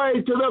only way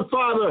to the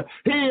Father.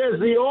 He is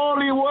the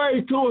only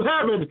way to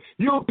heaven.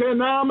 You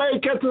cannot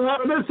make it to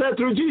heaven except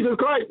through Jesus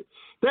Christ.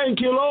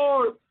 Thank you,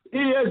 Lord. He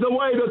is the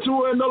way, the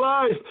truth, and the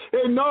life.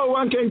 And no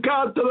one can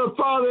come to the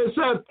Father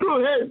except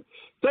through Him.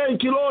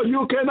 Thank you, Lord.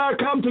 You cannot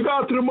come to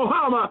God through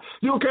Muhammad.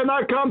 You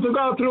cannot come to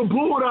God through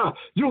Buddha.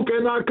 You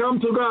cannot come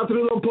to God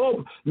through the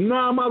Pope.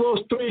 None of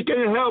those three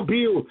can help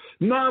you.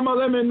 None of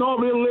them in no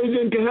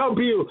religion can help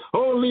you.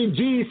 Only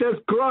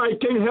Jesus Christ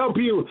can help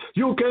you.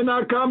 You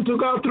cannot come to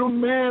God through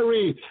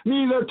Mary,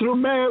 neither through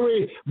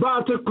Mary,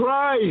 but to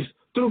Christ.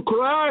 Through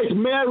Christ,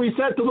 Mary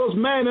said to those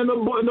men in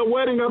the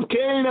wedding of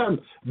Canaan,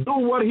 do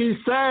what He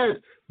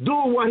said. Do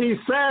what He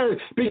said,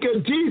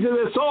 because Jesus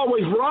is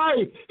always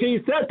right. He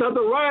sits at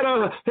the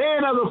right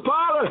hand of the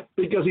Father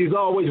because He's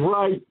always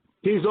right.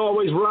 He's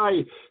always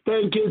right.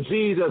 Thank you,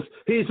 Jesus.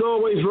 He's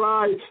always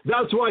right.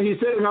 That's why He's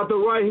sitting at the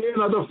right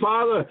hand of the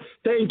Father.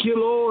 Thank you,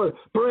 Lord.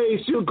 Praise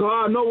you,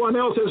 God. No one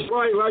else is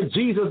right like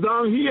Jesus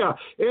down here.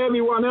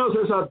 Everyone else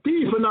is a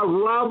thief and a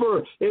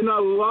robber and a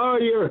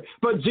liar.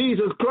 But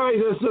Jesus Christ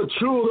is the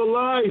true, the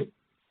life.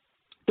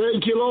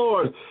 Thank you,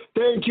 Lord.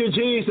 Thank you,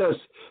 Jesus.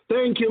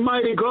 Thank you,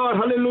 mighty God.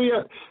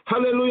 Hallelujah.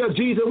 Hallelujah.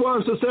 Jesus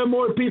wants to set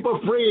more people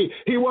free.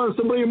 He wants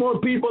to bring more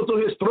people to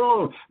His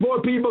throne,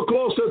 more people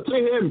closer to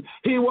Him.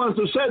 He wants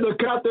to set the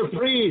captive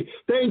free.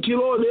 Thank you,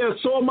 Lord.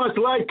 There's so much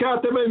like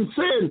captive in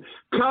sin,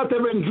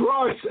 captive in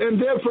drugs and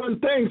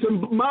different things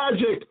and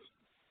magic.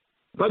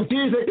 But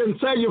Jesus can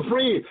set you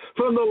free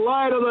from the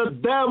light of the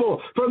devil,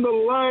 from the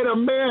light of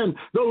man.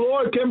 The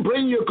Lord can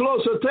bring you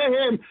closer to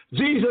Him.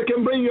 Jesus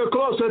can bring you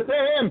closer to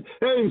Him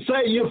and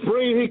set you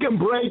free. He can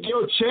break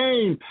your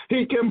chain.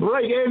 He can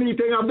break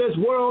anything of this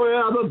world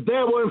and of the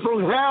devil and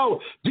from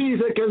hell.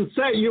 Jesus can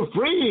set you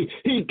free.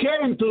 He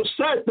came to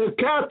set the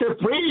captive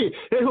free,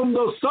 and whom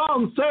the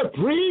Son set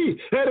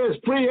free, it is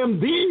free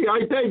indeed.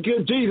 I thank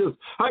you, Jesus.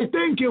 I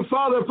thank you,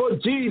 Father, for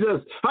Jesus.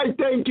 I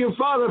thank you,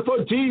 Father,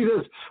 for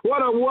Jesus.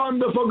 What a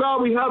wonderful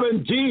God we have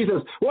in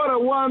Jesus. What a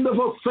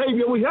wonderful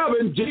Savior we have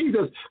in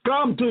Jesus.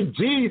 Come to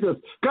Jesus.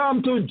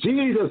 Come to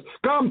Jesus.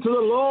 Come to the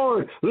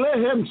Lord. Let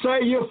Him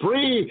set you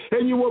free,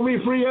 and you will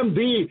be free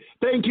indeed.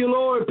 Thank you,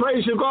 Lord.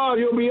 Praise you, God.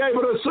 You'll be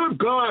able to serve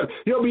God.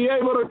 You'll be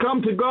able to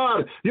come to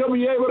God. You'll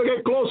be able to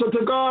get closer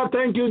to God.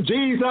 Thank you,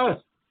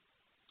 Jesus.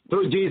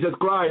 Through Jesus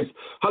Christ.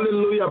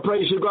 Hallelujah.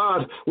 Praise you,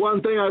 God.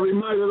 One thing I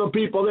reminded the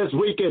people this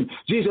weekend,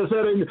 Jesus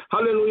said,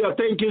 hallelujah,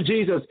 thank you,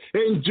 Jesus.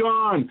 In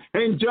John,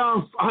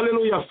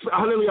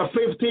 hallelujah,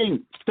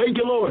 15. Thank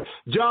you, Lord.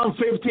 John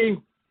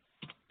 15.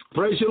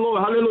 Praise you,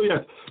 Lord.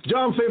 Hallelujah.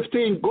 John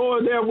 15. Go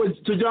there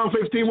to John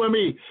 15 with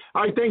me.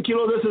 I thank you,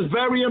 Lord. This is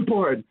very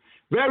important.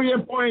 Very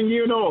important,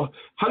 you know.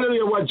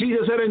 Hallelujah. What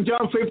Jesus said in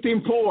John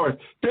 15:4.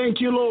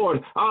 Thank you,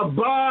 Lord.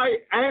 Abide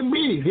in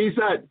me, He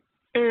said,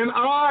 and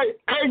I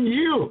and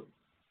you.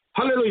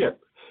 Hallelujah.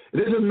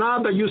 This is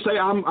not that you say,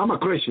 I'm a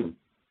Christian.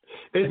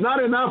 It's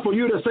not enough for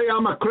you to say,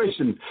 I'm a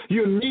Christian.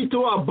 You need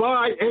to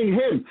abide in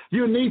Him.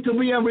 You need to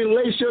be in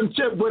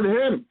relationship with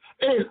Him.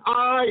 And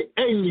I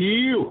and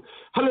you.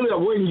 Hallelujah.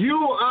 When you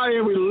are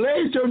in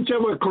relationship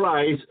with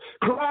Christ,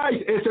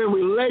 Christ is in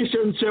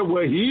relationship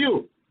with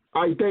you.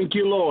 I thank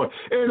you, Lord.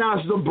 And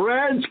as the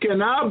branch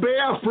cannot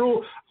bear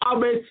fruit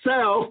of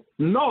itself,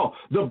 no,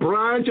 the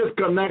branch is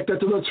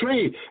connected to the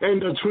tree,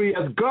 and the tree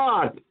is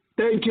God.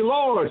 Thank you,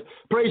 Lord.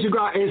 Praise you,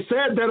 God. It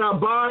said that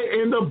abide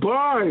in the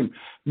vine.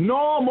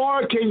 No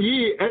more can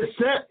ye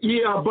except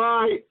ye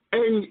abide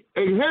in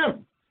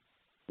Him.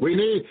 We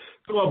need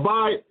to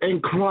abide in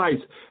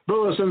Christ,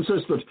 brothers and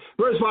sisters.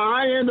 Verse 5,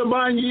 I am the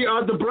vine, ye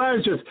are the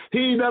branches.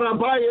 He that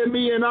abide in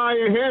me and I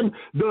in him,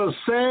 the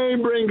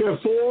same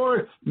bringeth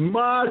forth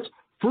much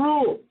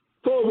fruit.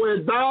 For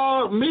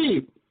without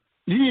me,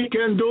 ye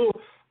can do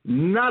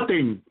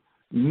nothing.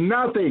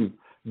 Nothing.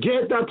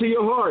 Get that to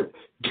your heart.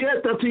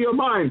 Get that to your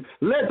mind.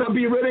 Let that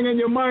be written in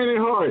your mind and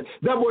heart.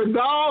 That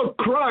without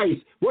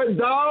Christ,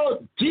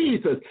 without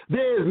Jesus,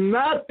 there is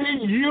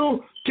nothing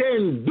you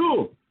can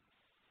do.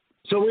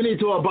 So we need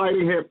to abide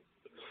in him.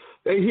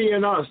 And he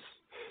and us.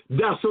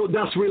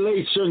 That's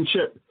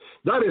relationship.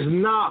 That is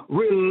not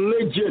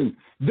religion.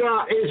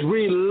 That is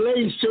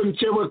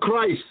relationship with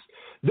Christ.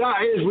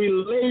 That is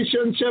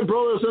relationship,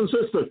 brothers and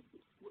sisters.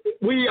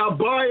 We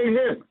abide in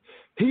him.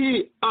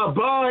 He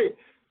abides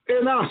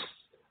in us.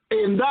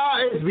 And that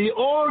is the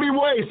only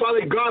way,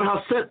 Father God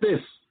has said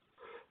this.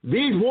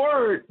 These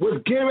words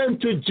was given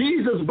to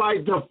Jesus by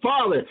the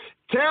Father.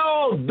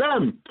 Tell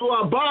them to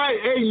abide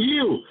in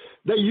you,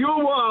 that you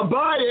will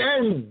abide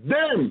in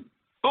them.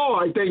 Oh,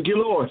 I thank you,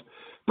 Lord.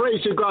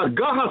 Praise you, God.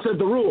 God has set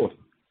the rule.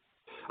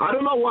 I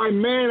don't know why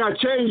men are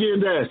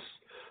changing this.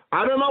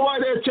 I don't know why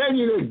they're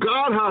changing it.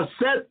 God has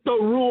set the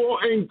rule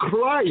in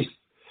Christ.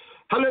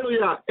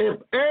 Hallelujah. If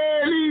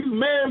any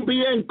man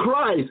be in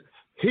Christ,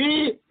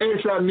 he is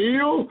a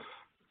new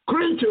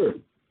creature,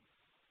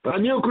 a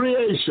new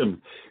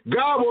creation.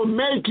 God will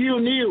make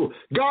you new.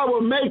 God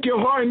will make your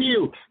heart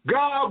new.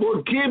 God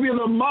will give you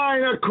the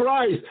mind of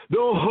Christ,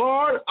 the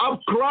heart of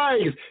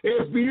Christ,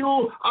 if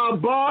you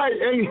abide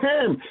in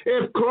him,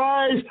 if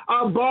Christ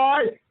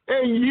abide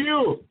in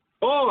you.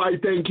 Oh, I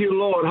thank you,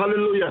 Lord.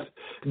 Hallelujah.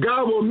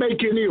 God will make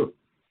you new.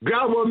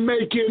 God will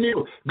make you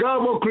new.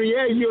 God will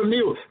create you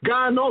new.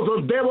 God knows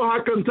the devil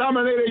has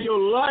contaminated your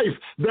life.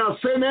 That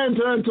sin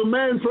entered into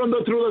man through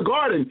the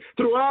garden,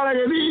 through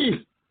Adam and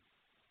Eve.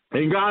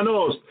 And God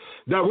knows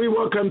that we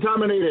were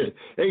contaminated.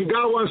 And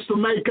God wants to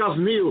make us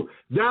new.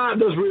 That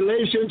is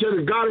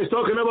relationship God is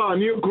talking about.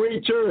 New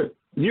creature,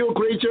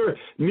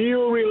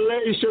 new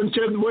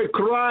relationship with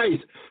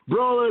Christ.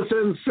 Brothers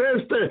and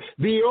sisters,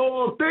 the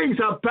old things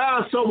have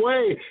passed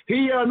away.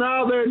 Here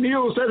now they're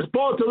new, says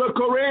Paul to the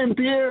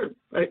Corinthians.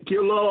 Thank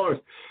you, Lord.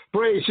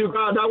 Praise you,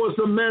 God. That was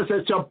the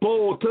message of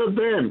Paul to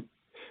them.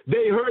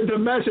 They heard the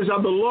message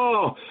of the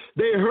law.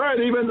 They heard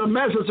even the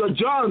message of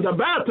John the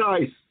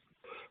Baptist.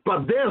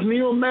 But this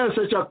new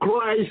message of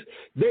Christ,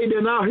 they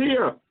did not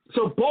hear.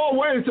 So Paul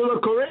went to the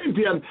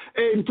Corinthians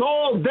and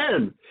told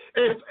them,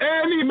 if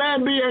any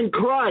man be in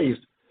Christ,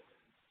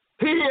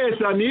 he is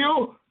a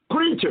new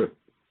creature.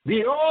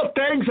 The old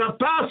things have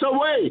passed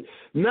away.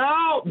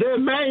 Now they're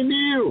made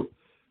new.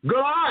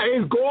 God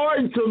is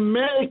going to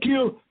make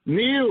you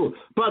new.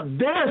 But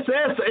this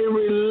is a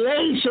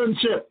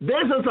relationship.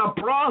 This is a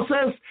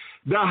process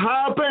that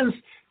happens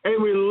in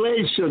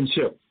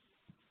relationship.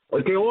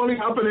 It can only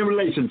happen in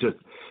relationship.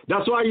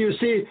 That's why you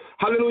see,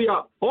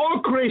 hallelujah, all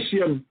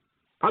Christians,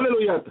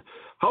 hallelujah,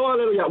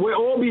 we're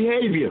all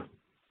behavior.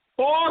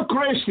 All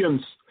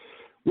Christians,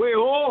 we're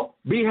all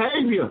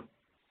behavior.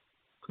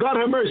 God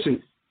have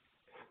mercy.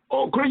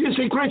 Oh, Christians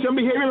see Christian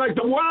behavior like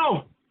the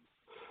world.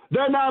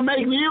 They're not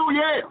made new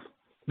yet.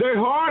 Their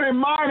heart and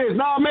mind is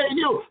not made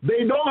new.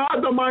 They don't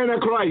have the mind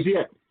of Christ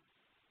yet.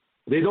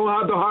 They don't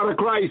have the heart of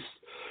Christ.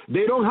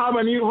 They don't have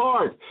a new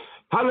heart.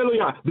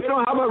 Hallelujah. They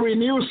don't have a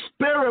renewed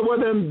spirit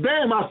within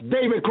them, as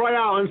David cried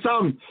out in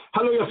Psalm,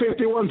 hallelujah,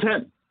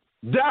 51:10.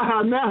 That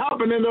has not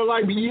happened in their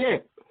life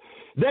yet.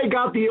 They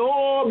got the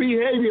old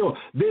behavior.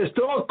 They're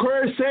still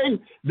cursing.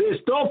 They're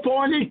still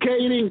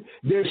fornicating.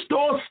 They're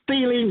still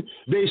stealing.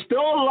 They're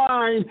still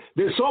lying.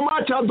 There's so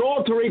much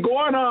adultery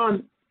going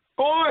on.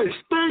 Oh, it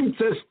stinks.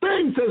 It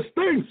stinks. It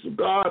stinks.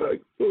 God,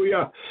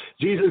 hallelujah.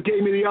 Jesus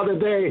gave me the other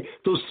day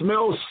to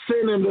smell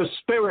sin in the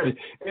spirit,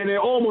 and it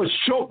almost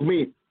shook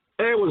me.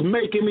 It was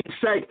making me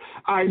sick.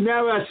 I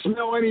never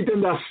smell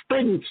anything that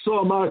stinks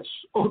so much.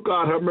 Oh,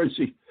 God, have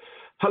mercy.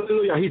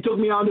 Hallelujah. He took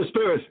me on the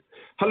spirit.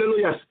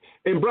 Hallelujah.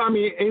 And brought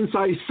me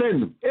inside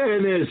sin.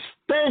 And it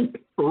stank,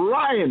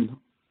 Ryan.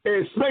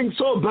 It stank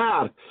so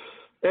bad.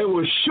 It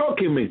was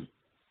shocking me.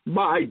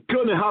 My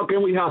goodness, how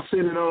can we have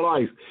sin in our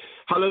life?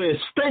 Hallelujah.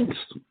 It stinks.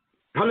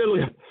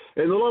 Hallelujah.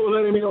 And the Lord was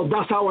letting me know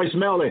that's how I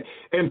smell it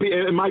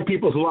in my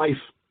people's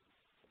life.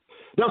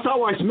 That's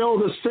how I smell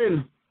the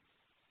sin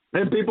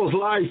in people's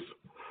life.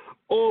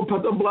 Oh,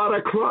 but the blood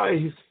of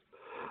Christ,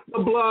 the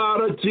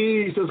blood of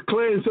Jesus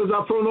cleanses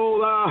us from all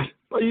that.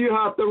 But you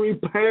have to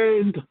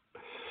repent.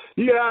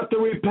 You have to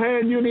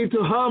repent. You need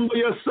to humble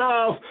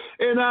yourself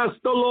and ask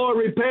the Lord,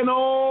 repent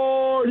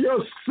all your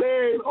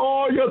sin,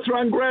 all your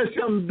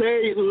transgression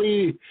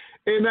daily,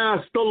 and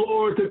ask the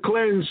Lord to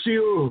cleanse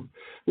you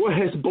with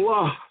his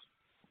blood.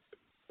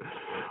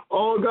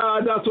 Oh,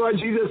 God, that's why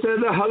Jesus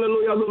said that,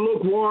 hallelujah, the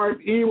lukewarm,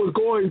 he was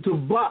going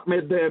to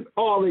vomit them,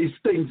 all these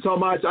things so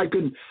much. I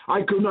could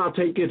not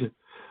take it.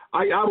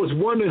 I was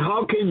wondering,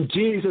 how can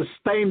Jesus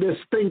stain this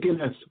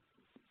stinkiness?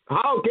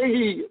 How can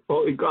he?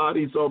 Oh, God,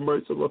 he's so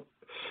merciful.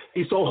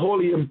 He's so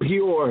holy and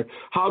pure.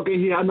 How can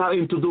he have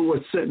nothing to do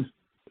with sin?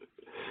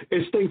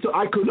 It stinks.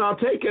 I could not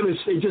take it.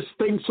 It just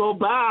stinks so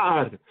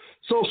bad,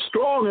 so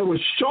strong. It was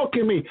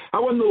choking me. I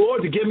wanted the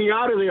Lord to get me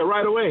out of there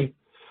right away.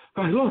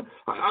 I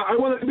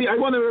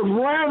want to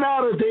run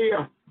out of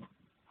there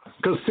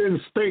because sin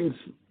stinks.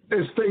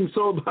 It stinks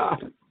so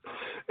bad.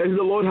 And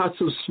the Lord has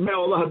to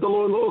smell. The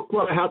Lord, look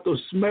what I have to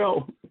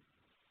smell.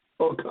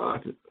 Oh,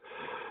 God.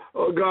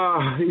 Oh,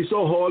 God. He's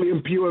so holy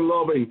and pure and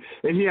loving.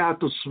 And he had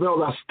to smell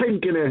that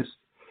stinkiness.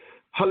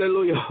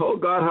 Hallelujah. Oh,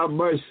 God, have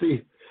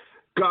mercy.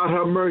 God,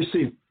 have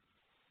mercy.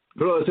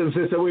 Brothers and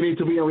sisters, we need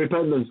to be in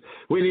repentance.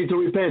 We need to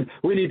repent.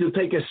 We need to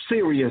take it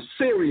serious.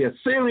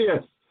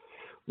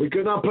 We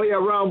cannot play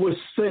around with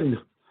sin.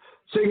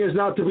 Sin is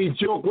not to be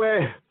joked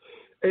with.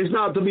 It's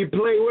not to be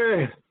played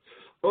with.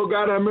 Oh,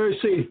 God, have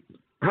mercy.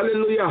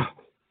 Hallelujah.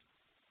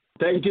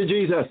 Thank you,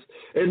 Jesus.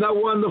 In that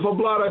wonderful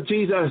blood of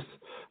Jesus,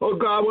 oh,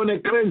 God, when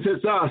it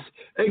cleanses us,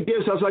 it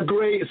gives us a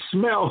great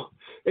smell.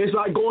 It's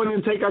like going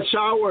and take a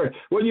shower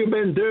when you've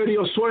been dirty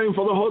or sweating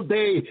for the whole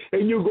day,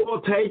 and you go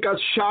take a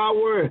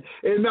shower,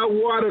 and that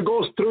water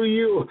goes through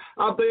you.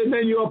 And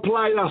then you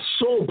apply that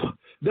soap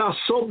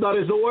that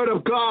is the word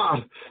of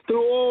God,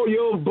 through all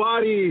your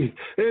body,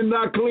 in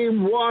that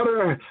clean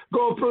water,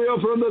 go through you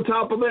from the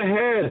top of the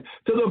head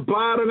to the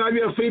bottom of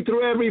your feet,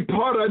 through every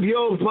part of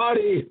your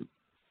body.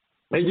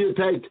 And you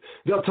take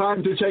the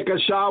time to take a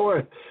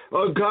shower.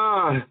 Oh,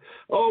 God.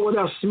 Oh, with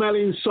that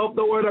smelling soap,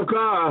 the word of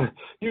God.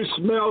 You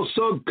smell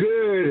so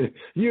good.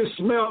 You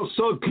smell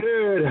so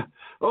good.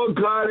 Oh,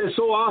 God, it's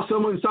so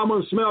awesome when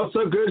someone smells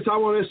so good,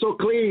 someone is so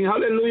clean.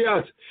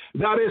 Hallelujah.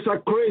 That is a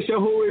Christian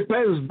who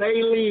repents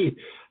daily,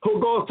 who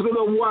goes through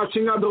the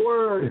watching of the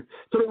word,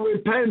 through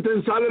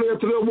repentance, hallelujah,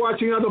 through the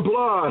watching of the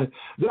blood.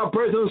 That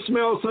person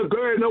smells so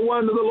good. No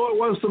wonder the Lord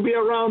wants to be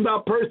around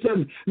that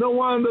person. No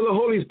wonder the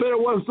Holy Spirit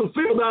wants to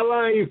fill that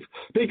life,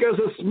 because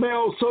it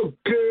smells so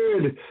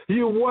good.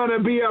 You want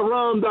to be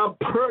around that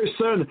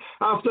person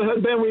after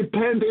have been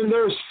repenting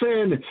their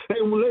sin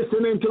and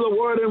listening to the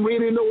word and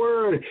reading the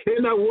word.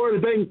 And that word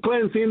has been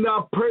cleansing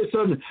that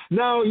person.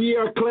 Now ye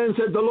are cleansed,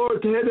 the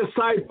Lord to his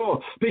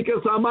disciple,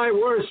 because of my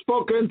word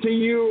spoken to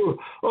you.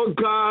 Oh,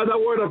 God, the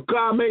word of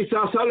God makes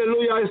us,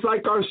 hallelujah, it's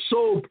like our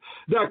soap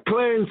that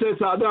cleanses,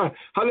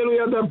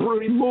 hallelujah, that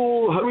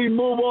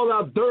remove all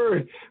that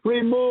dirt,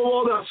 remove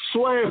all that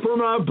sweat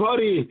from our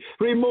body,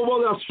 remove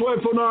all that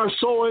sweat from our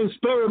soul and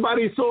spirit,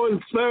 body, soul,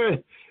 and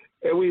spirit,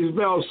 and we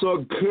smell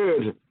so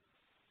good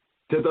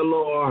to the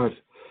Lord.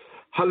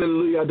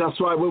 Hallelujah. That's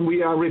why when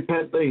we are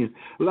repenting,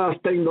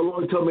 last thing the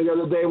Lord told me the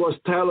other day was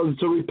tell them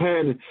to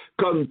repent.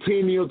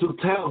 Continue to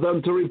tell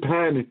them to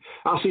repent.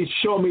 As he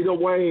showed me the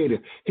way.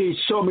 He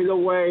showed me the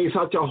way,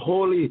 such a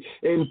holy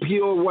and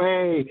pure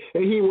way.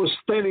 And he was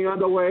standing on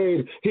the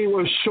way. He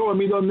was showing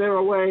me the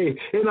narrow way.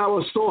 And I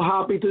was so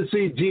happy to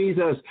see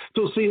Jesus,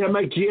 to see him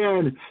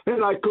again.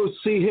 And I could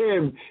see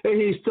him.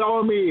 And he's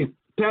telling me,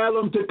 tell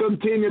them to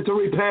continue to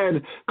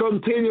repent.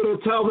 Continue to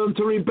tell them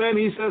to repent,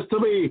 he says to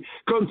me.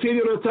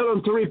 Continue to tell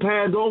them to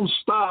repent. Don't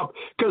stop.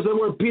 Because there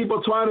were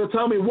people trying to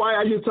tell me, why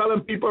are you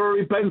telling people to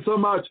repent so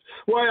much?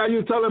 Why are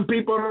you telling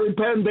people to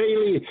repent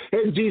daily?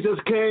 And Jesus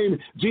came.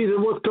 Jesus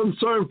was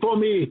concerned for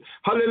me.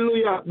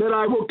 Hallelujah. That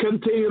I will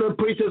continue to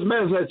preach his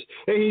message.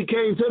 And he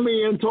came to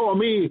me and told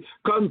me,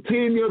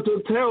 continue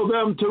to tell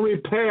them to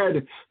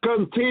repent.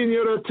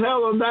 Continue to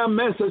tell them that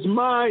message,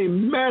 my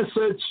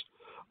message.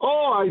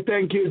 Oh, I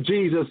thank you,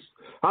 Jesus.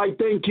 I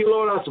thank you,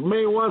 Lord, as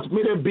man wants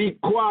me to be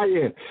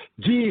quiet.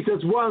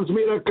 Jesus wants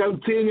me to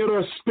continue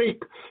to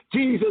speak.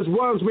 Jesus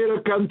wants me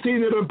to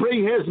continue to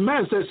bring his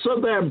message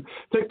to them,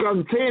 to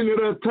continue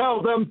to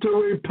tell them to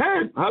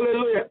repent.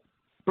 Hallelujah.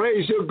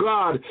 Praise you,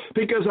 God,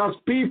 because as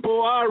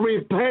people are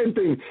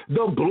repenting,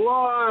 the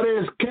blood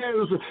is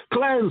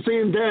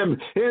cleansing them,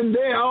 and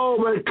they are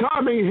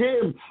overcoming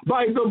him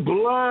by the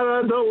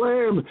blood of the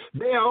Lamb.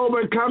 They are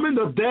overcoming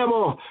the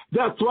devil.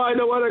 That's why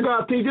the Word of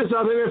God teaches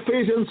us in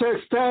Ephesians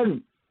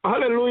 6:10.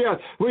 Hallelujah.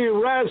 We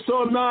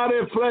wrestle not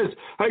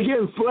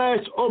against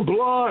flesh or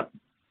blood,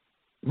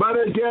 but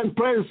against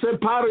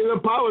principalities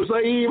and powers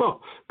of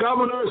evil,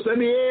 governors in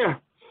the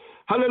air.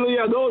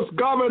 Hallelujah. Those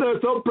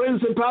governors, those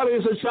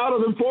principalities and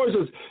shadows and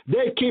forces,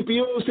 they keep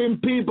using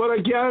people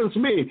against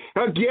me,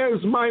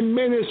 against my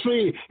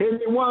ministry, and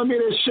they want me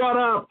to shut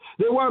up.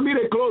 They want me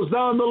to close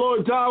down the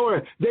Lord's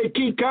Hour. They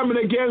keep coming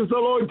against the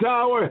Lord's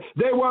Hour.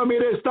 They want me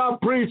to stop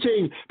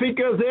preaching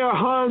because there are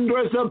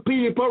hundreds of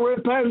people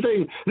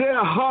repenting. There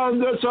are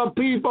hundreds of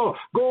people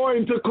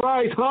going to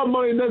Christ,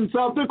 humbling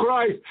themselves to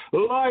Christ.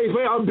 Life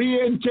are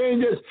being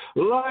changed.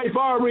 Life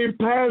are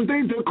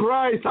repenting to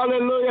Christ.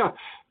 Hallelujah.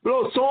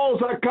 Those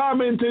souls are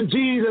coming to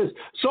Jesus.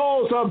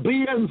 Souls are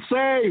being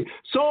saved.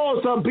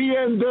 Souls are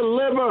being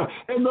delivered.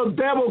 And the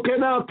devil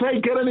cannot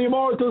take it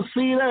anymore to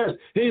see that.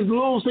 He's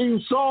losing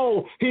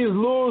souls. He's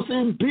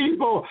losing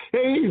people.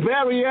 And he's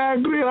very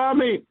angry at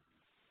me.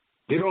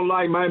 He don't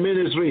like my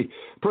ministry.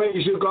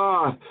 Praise you,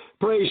 God.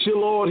 Praise you,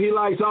 Lord. He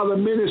likes other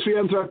ministry,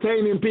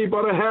 entertaining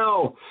people to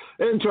hell.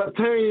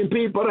 Entertaining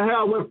people to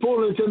hell with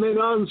foolish and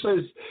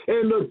nonsense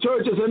in the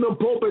churches and the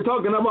pulpit,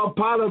 talking about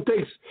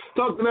politics,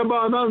 talking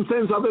about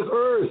nonsense of this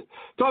earth,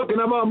 talking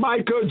about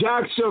Michael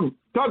Jackson,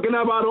 talking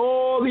about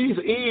all these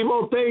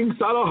evil things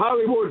out of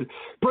Hollywood,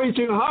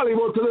 preaching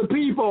Hollywood to the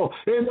people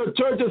in the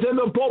churches and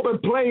the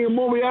pulpit, playing a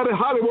movie out of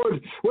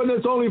Hollywood when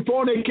it's only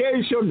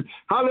fornication,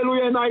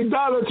 hallelujah, and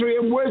idolatry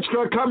and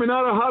witchcraft coming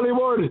out of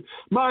Hollywood.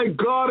 My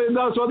God, and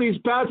that's what these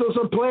pastors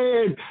are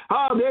playing.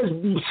 This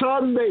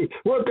Sunday,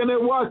 we're going to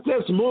watch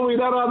this movie,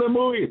 that other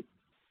movie.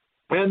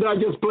 And they're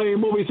just playing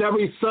movies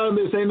every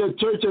Sunday in the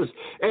churches,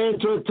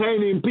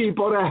 entertaining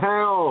people to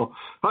hell.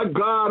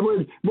 God,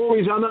 when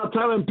movies are not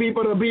telling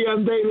people to be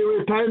on daily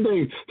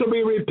repenting, to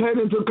be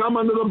repenting, to come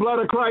under the blood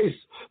of Christ.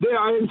 They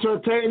are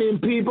entertaining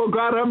people.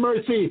 God have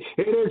mercy.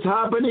 It is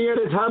happening. It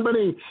is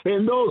happening.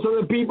 And those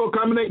are the people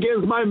coming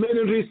against my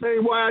ministry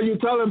saying, why are you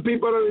telling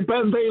people to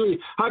repent daily?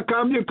 How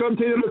come you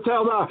continue to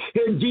tell that?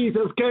 And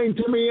Jesus came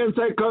to me and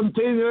said,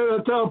 continue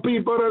to tell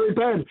people to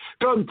repent.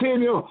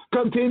 Continue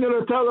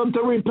to tell them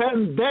to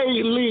repent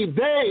daily.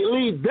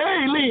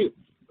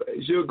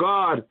 Praise you,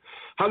 God.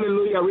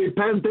 Hallelujah.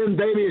 Repenting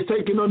daily is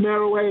taking the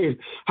narrow way.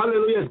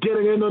 Hallelujah. Is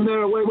getting in the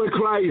narrow way with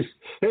Christ.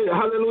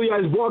 Hallelujah.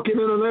 Is walking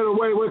in the narrow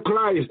way with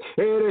Christ.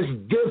 It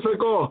is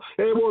difficult.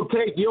 It will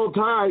take your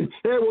time.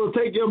 It will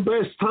take your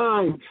best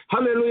time.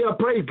 Hallelujah.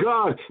 Praise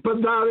God.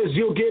 But that is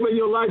you giving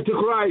your life to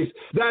Christ.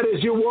 That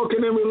is you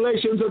walking in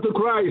relationship to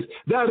Christ.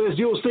 That is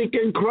you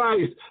seeking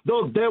Christ.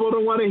 The devil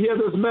don't want to hear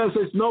this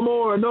message no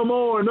more.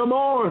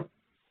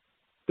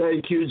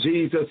 Thank you,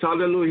 Jesus.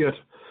 Hallelujah.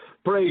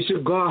 Praise you,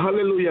 God.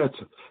 Hallelujah.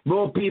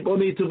 More people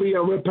need to be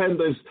in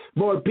repentance.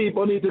 More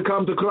people need to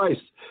come to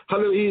Christ.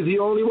 Hallelujah. He's the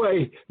only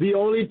way, the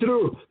only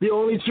truth, the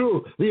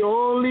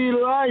only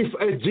life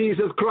is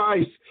Jesus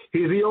Christ.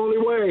 He's the only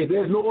way.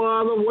 There's no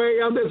other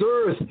way on this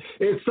earth.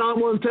 If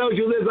someone tells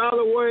you this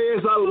other way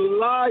is a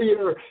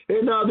liar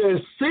and a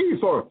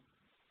deceiver,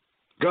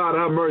 God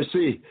have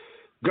mercy.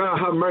 God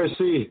have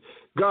mercy.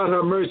 God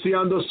have mercy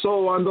on the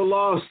soul, on the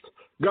lost.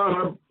 God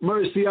have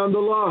mercy on the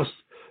lost.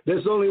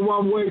 There's only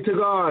one way to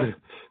God.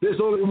 There's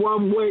only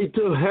one way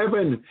to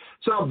heaven.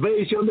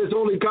 Salvation has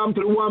only come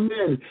through one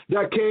man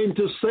that came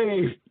to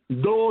save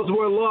those who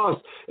were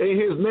lost. And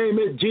his name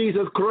is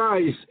Jesus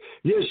Christ,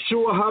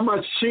 Yeshua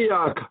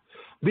HaMashiach,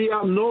 the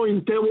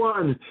anointed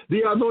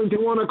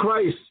one of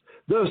Christ,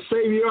 the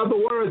Savior of the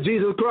world,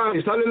 Jesus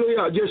Christ.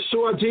 Hallelujah.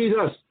 Yeshua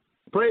Jesus.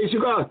 Praise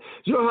you, God.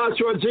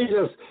 Yeshua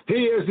Jesus. He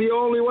is the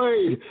only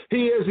way.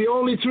 He is the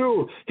only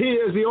truth. He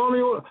is the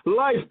only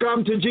life.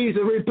 Come to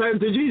Jesus.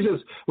 Repent to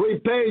Jesus.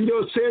 Repent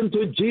your sin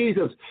to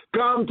Jesus.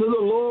 Come to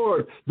the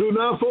Lord. Do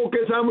not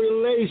focus on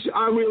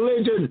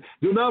religion.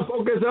 Do not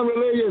focus on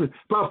religion,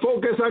 but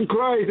focus on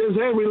Christ and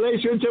have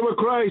relationship with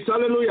Christ.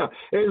 Hallelujah.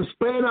 And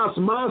spend as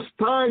much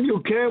time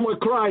you can with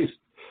Christ.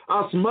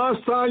 As much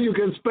time you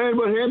can spend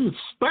with Him,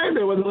 spend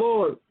it with the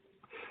Lord.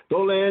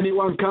 Don't let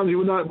anyone come to you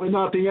with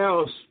nothing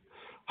else.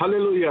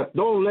 Hallelujah.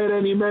 Don't let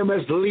any man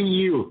mislead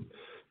you.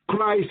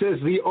 Christ is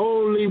the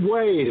only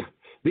way,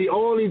 the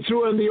only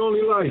truth, and the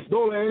only life.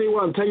 Don't let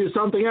anyone tell you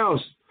something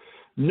else.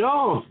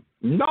 No,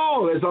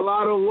 there's a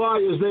lot of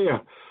liars there.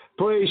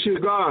 Praise you,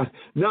 God.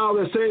 Now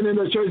they're saying in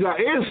the church that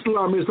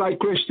Islam is like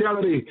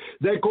Christianity.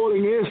 They're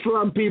calling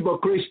Islam people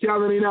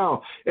Christianity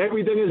now.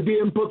 Everything is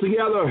being put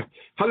together.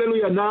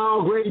 Hallelujah.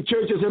 Now great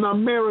churches in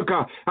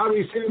America are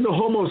receiving the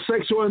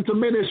homosexual into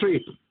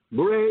ministry.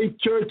 Great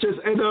churches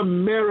in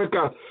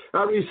America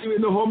are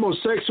receiving the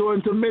homosexual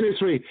into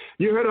ministry.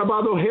 You heard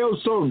about the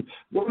Hillsong,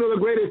 one of the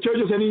greatest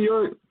churches in New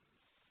York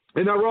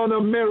and around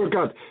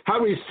America,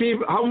 have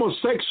received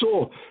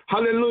homosexual,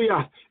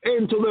 hallelujah,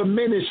 into the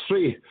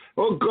ministry.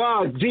 Oh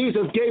God,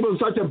 Jesus gave them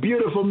such a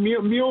beautiful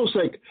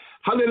music.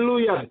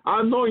 Hallelujah,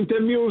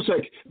 anointed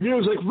music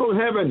from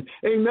heaven.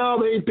 And now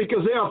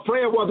because they are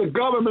afraid of what the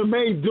government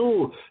may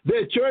do,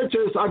 the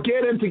churches are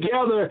getting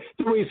together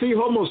to receive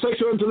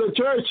homosexual into the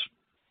church.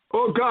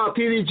 Oh God,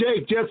 T.D.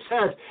 Jakes just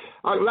said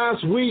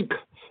last week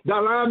that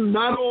I'm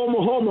not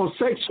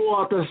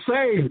homosexual at the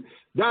same.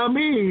 That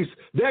means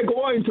they're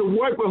going to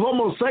work with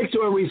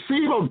homosexuals and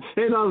receive them.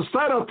 And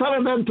instead of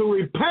telling them to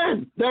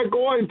repent, they're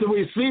going to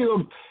receive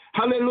them,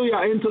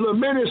 hallelujah, into the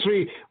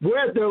ministry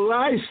with their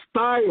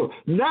lifestyle.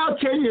 Not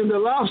changing the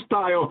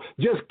lifestyle,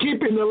 just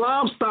keeping the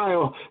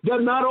lifestyle. They're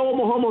not all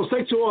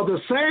homosexual the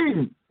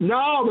same.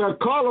 Now they're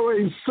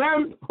coloring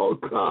sin. Oh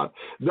God,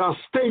 the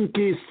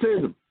stinky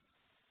sin.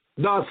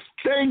 The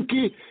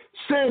stinky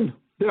sin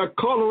they're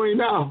coloring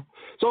now.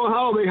 So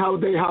how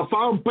they have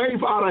found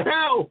paper out of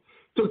hell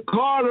to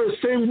color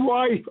sin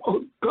white.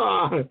 Oh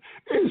God,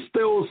 it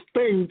still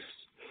stinks.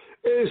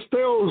 It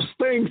still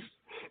stinks.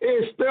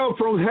 It's still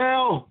from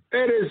hell.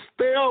 It is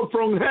still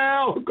from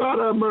hell. God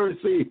have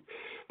mercy.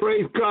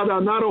 Praise God.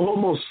 I'm not a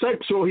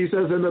homosexual, he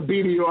says in the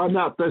video. I'm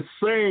not the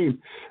same.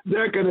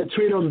 They're going to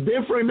treat them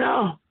different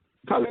now.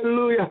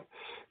 Hallelujah.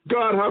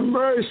 God have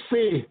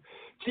mercy.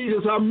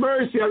 Jesus, have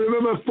mercy. I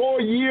remember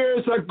 4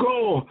 years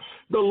ago,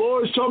 the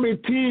Lord showed me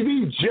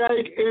TV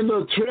Jake in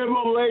the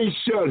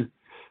tribulation.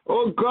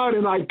 Oh, God,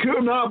 and I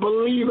could not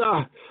believe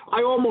that.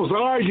 I almost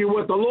argued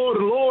with the Lord.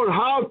 Lord,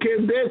 how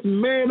can this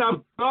man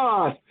of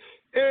God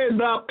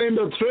end up in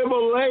the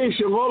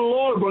tribulation? Oh,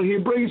 Lord, but he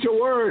brings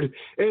your word.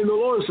 And the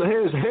Lord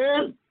says,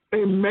 him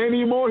and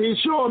many more he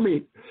showed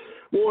me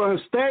will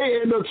stay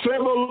in the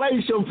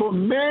tribulation for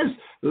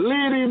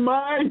misleading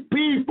my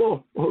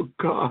people. Oh,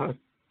 God.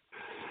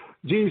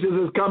 Jesus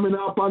is coming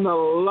up on a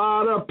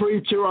lot of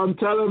preachers on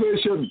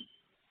television.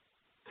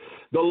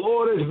 The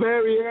Lord is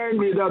very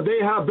angry that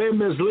they have been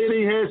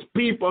misleading his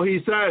people, he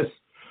says.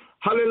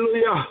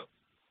 Hallelujah.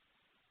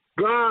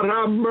 God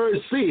have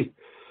mercy.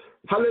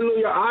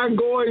 Hallelujah. I'm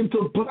going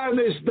to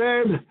punish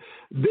them.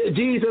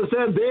 Jesus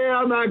said they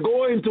are not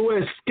going to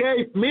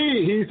escape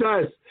me, he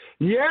says.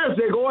 Yes,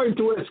 they're going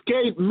to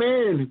escape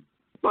men.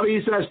 But he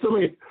says to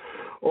me,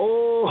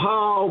 oh,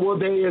 how will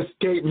they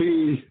escape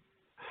me?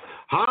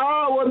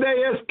 How will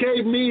they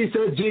escape me,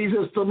 said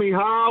Jesus to me.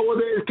 How will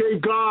they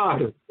escape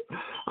God?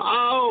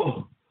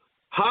 How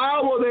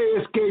will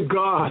they escape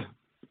God?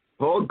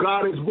 Oh,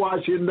 God is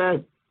watching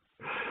them.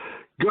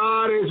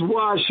 God is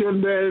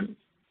watching them.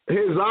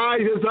 His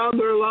eyes is on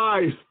their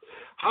life.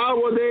 How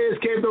will they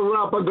escape the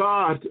wrath of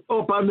God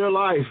upon their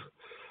life?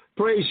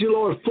 Praise you,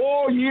 Lord.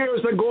 4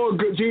 years ago,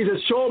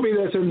 Jesus showed me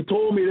this and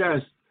told me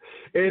this.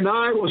 And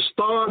I was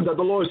stunned that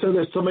the Lord said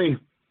this to me.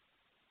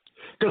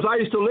 Because I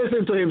used to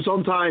listen to him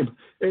sometime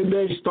in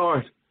the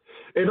start.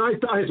 And I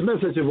thought his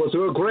messages was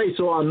so great,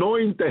 so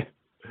anointed.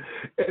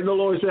 And the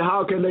Lord said,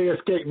 how can they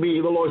escape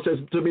me? The Lord says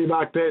to me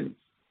back then,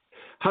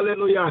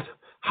 hallelujah.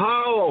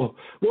 How?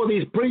 Well,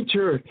 these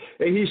preacher,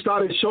 and he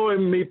started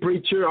showing me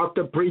preacher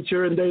after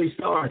preacher, and they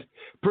start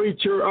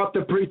preacher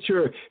after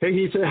preacher, and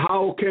he said,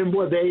 how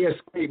will they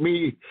escape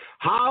me?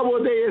 How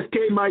will they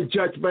escape my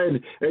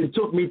judgment? And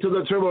took me to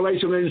the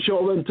tribulation and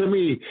showed them to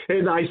me,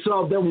 and I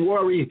saw them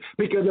worry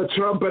because the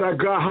trumpet of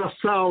God has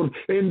sound,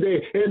 and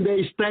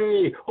they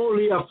stay.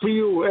 Only a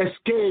few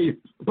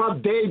escape,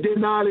 but they did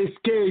not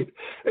escape,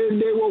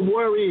 and they were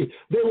worried.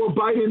 They were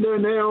biting their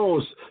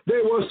nails.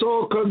 They were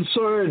so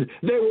concerned.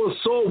 They were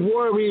so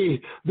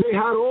worried. They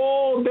had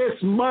all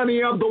this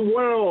money of the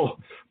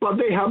world, but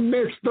they have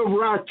missed the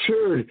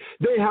rapture.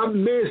 They have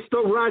missed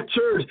the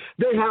rapture.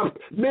 They have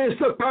missed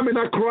the coming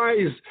of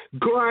Christ.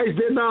 Christ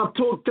did not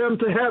take them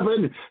to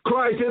heaven.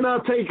 Christ did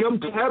not take them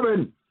to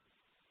heaven.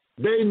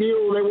 They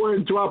knew they were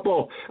in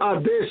trouble.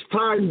 At this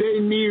time, they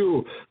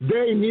knew.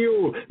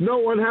 No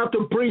one have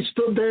to preach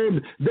to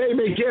them. They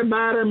may get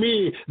mad at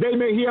me. They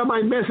may hear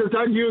my message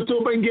on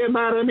YouTube and get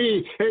mad at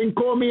me and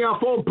call me a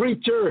false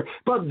preacher.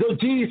 But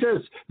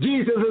Jesus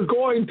is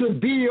going to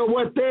deal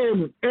with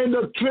them in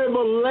the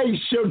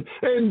tribulation,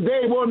 and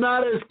they will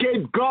not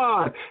escape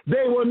God.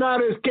 They will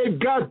not escape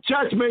God's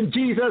judgment,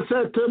 Jesus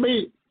said to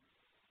me.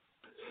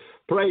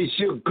 Praise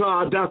you,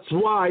 God. That's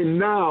why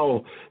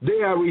now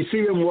they are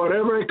receiving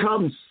whatever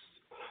comes.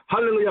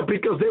 Hallelujah,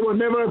 because they were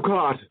never of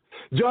God.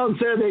 John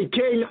said they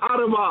came out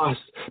of us,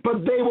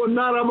 but they were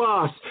not of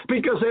us,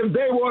 because if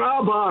they were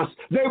of us,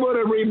 they would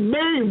have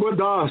remained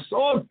with us.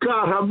 Oh,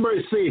 God, have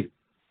mercy.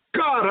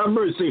 God, have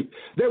mercy.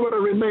 They would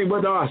have remained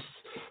with us.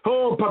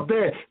 Oh, but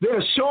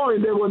they're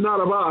showing they were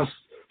not of us.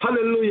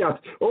 Hallelujah.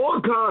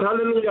 Oh, God,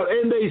 hallelujah.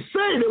 And they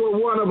say they were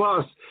one of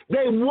us.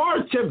 They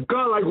worship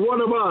God like one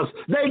of us.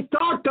 They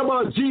talked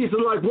about Jesus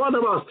like one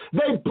of us.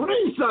 They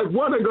preach like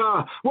one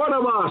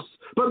of us.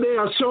 But they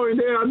are showing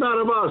they are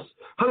not of us.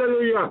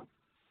 Hallelujah.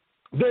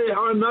 They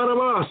are not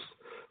of us.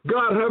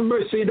 God have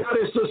mercy. That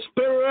is the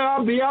spirit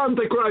of the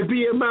Antichrist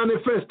being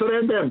manifested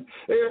in them.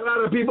 A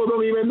lot of people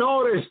don't even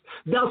notice.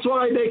 That's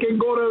why they can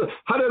go to,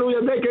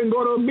 hallelujah, they can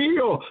go to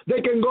meal. They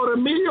can go to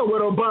meal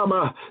with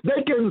Obama.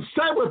 They can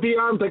sit with the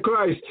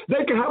Antichrist.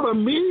 They can have a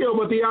meal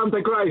with the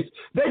Antichrist.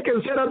 They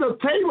can sit at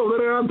the table with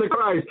the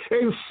Antichrist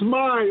and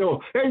smile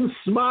and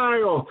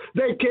smile.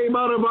 They came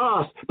out of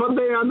us, but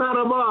they are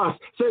not of us,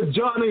 said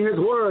John in his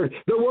word.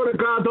 The word of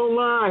God don't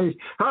lie.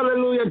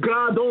 Hallelujah,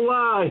 God don't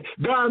lie.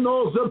 God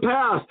knows the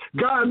past.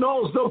 God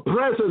knows the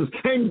present,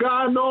 and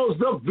God knows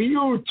the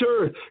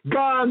future.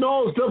 God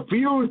knows the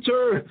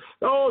future.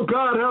 Oh,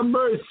 God, have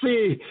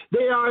mercy.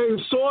 They are in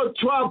sore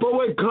trouble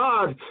with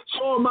God.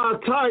 So my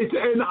tithe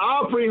and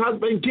offering has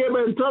been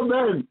given to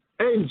them.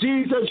 And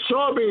Jesus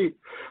showed me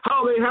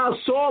how they have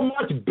so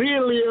much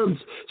billions,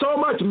 so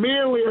much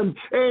millions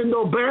in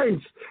the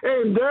banks,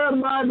 and their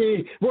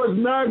money was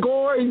not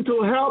going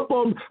to help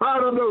them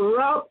out of the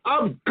wrath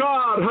of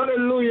God.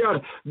 Hallelujah.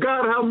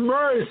 God, have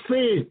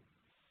mercy.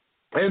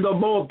 And the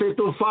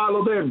multitude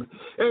follow them.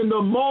 And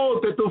the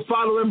multitude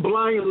follow them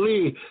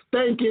blindly,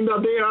 thinking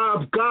that they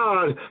are of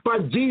God.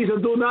 But Jesus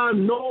do not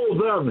know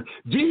them.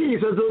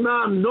 Jesus do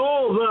not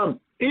know them.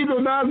 He do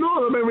not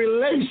know them in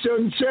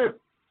relationship.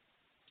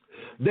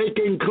 They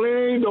can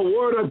claim the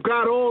word of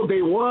God all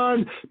they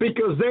want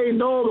because they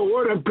know the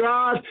word of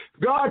God.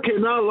 God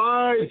cannot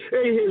lie,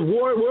 and his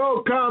word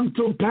will come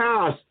to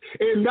pass.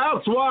 And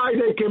that's why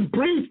they can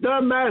preach the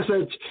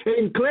message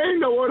and claim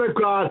the word of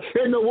God,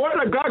 and the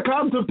word of God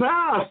come to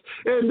pass.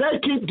 And they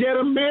keep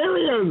getting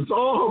millions.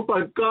 Oh,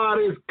 but God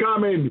is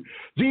coming.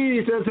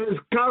 Jesus is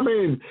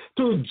coming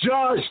to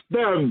judge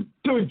them,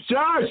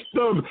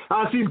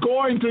 as he's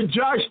going to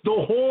judge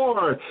the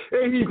whore.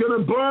 And he's going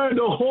to burn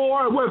the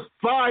whore with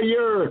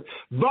fire.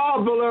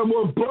 Babylon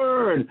will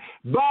burn.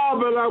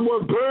 Babylon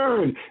will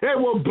burn. It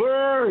will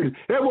burn.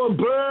 It will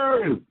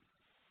burn.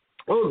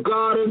 Oh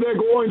God, and they're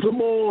going to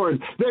mourn.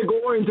 They're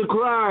going to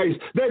cry.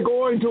 They're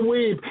going to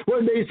weep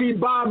when they see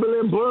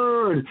Babylon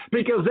burn,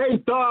 because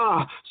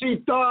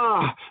she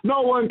thought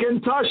no one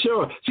can touch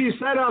her. She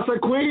sat as a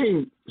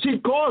queen. She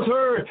calls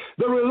her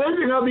the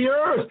religion of the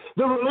earth,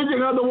 the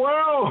religion of the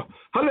world.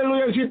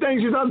 Hallelujah. She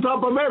thinks she's on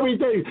top of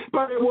everything,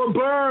 but it will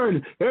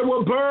burn. It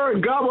will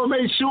burn. God will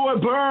make sure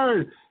it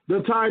burn.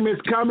 The time is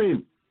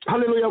coming.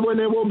 Hallelujah, when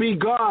it will be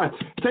God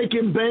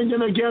taking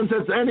vengeance against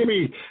its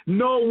enemy.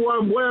 No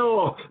one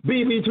will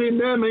be between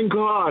them and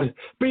God.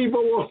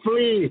 People will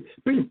flee.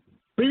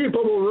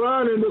 People will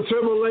run in the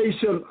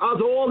tribulation.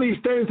 As all these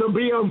things are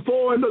being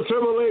for in the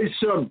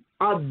tribulation,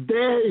 a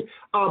day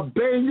of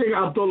vengeance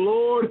of the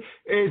Lord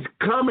is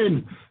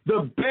coming.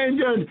 The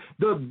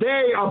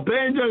day of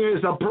vengeance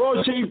is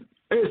approaching.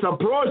 It's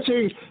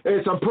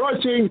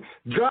approaching.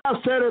 God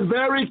said it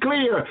very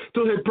clear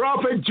to his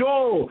prophet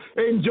Joel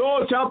in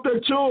Joel chapter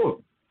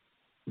 2.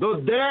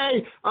 The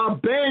day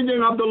of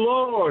vengeance of the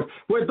Lord,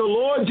 with the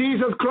Lord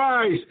Jesus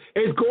Christ,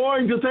 is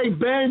going to take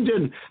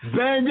vengeance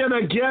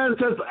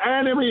against his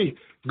enemy.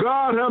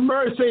 God have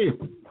mercy.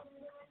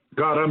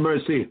 God have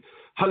mercy.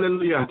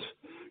 Hallelujah.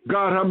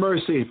 God have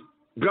mercy.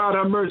 God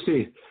have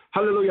mercy.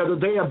 Hallelujah. The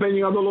day of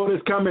vengeance of the Lord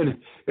is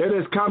coming. It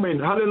is coming.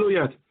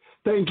 Hallelujah.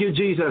 Thank you,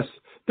 Jesus.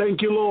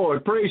 Thank you,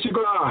 Lord. Praise you,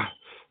 God.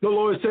 The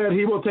Lord said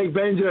he will take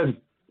vengeance.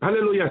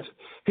 Hallelujah.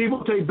 He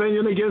will take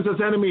vengeance against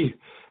his enemy.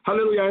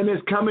 Hallelujah. And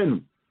it's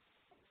coming.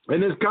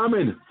 And it's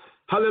coming.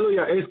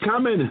 Hallelujah. It's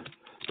coming.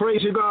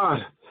 Praise you, God.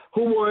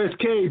 Who will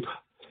escape?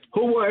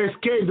 Who will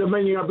escape the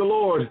vengeance of the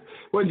Lord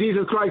when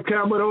Jesus Christ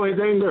came with all his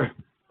anger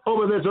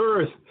over this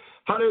earth?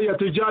 Hallelujah.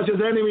 To judge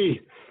his enemy.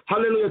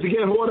 Hallelujah. To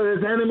get hold of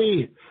his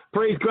enemy.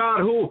 Praise God.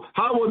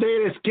 How will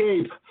they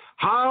escape?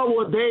 How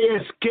will they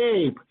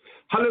escape?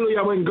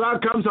 Hallelujah, when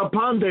God comes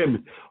upon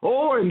them.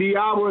 Oh, and the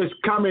hour is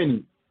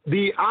coming.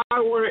 The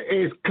hour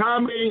is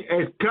coming,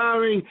 is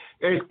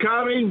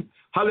coming.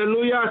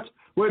 Hallelujah.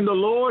 When the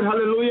Lord,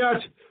 hallelujah,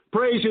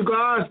 praise you,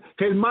 God,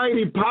 his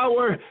mighty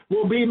power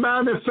will be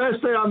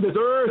manifested on this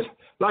earth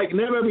like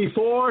never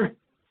before.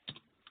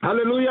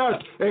 Hallelujah.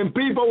 And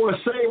people will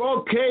say,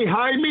 okay,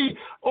 hide me.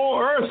 Oh,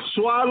 earth,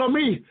 swallow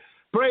me.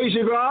 Praise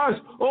you,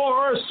 God.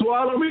 Oh, earth,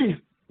 swallow me.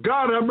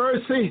 God have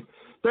mercy.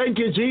 Thank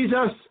you,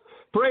 Jesus.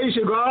 Praise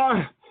you,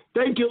 God.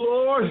 Thank you,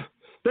 Lord.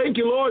 Thank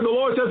you, Lord. The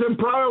Lord says in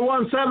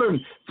Proverbs 1:7,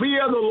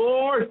 fear the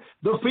Lord.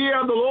 The fear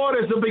of the Lord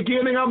is the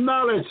beginning of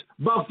knowledge,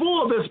 but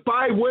full of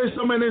despite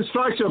wisdom and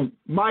instruction.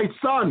 My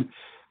son,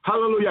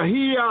 hallelujah,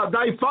 hear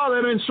thy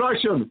father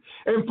instruction,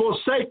 and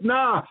forsake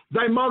not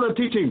thy mother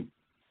teaching.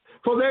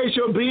 For they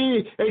shall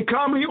be a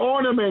comely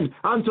ornament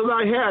unto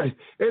thy head,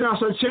 and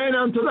as a chain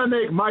unto thy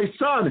neck. My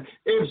son,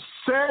 if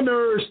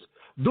sinners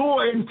do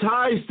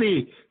entice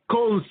thee,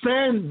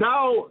 consent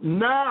thou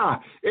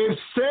not. If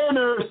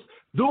sinners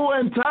do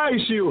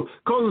entice you,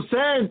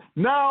 consent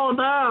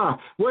now.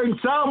 When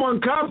someone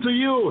comes to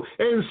you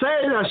and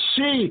say that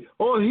she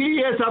or he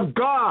is of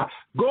God,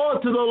 go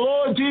to the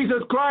Lord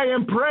Jesus Christ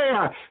in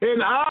prayer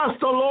and ask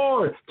the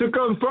Lord to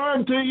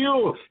confirm to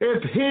you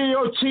if he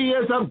or she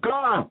is of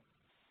God.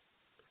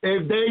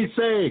 If they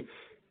say,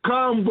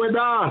 come with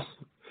us,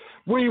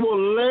 we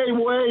will lay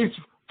waste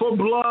for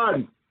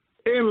blood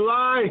and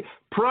lie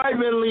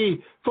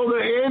privately for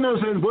the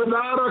innocent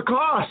without a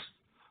cost.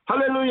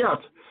 Hallelujah.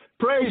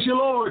 Praise you,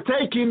 Lord.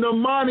 Taking the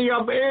money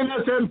of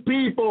innocent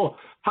people.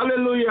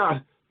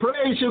 Hallelujah.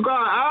 Praise you,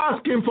 God.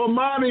 Asking for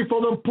money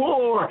for the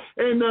poor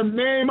in the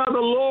name of the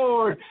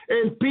Lord.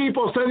 And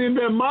people sending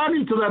their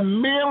money to the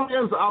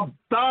millions of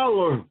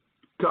dollars.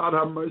 God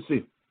have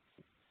mercy.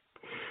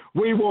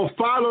 We will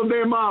follow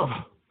them up,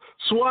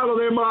 swallow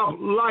them up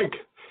like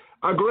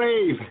a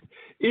grave,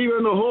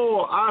 even the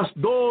whole, as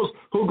those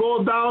who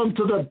go down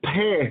to the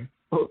pit.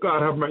 Oh,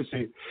 God have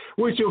mercy.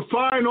 We shall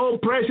find all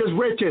precious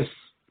riches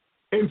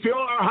and fill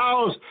our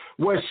house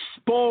with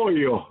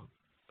spoil.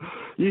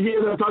 You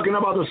hear them talking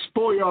about the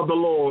spoil of the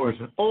Lord.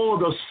 Oh,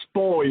 the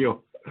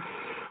spoil.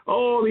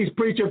 Oh, these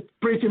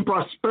preaching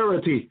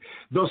prosperity,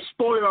 the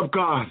spoil of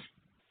God.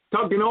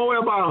 Talking all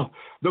about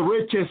the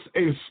riches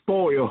and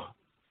spoil.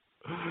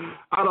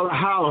 Out of the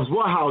house.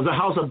 What house? The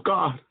house of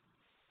God.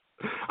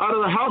 Out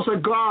of the house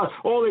of God,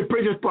 all they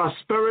preach is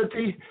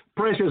prosperity,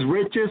 precious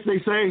riches, they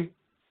say.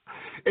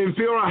 And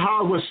fill our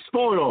house with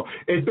spoil.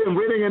 It's been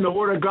written in the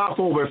Word of God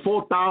for over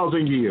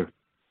 4,000 years.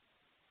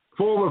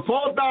 For over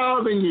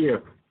 4,000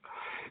 years,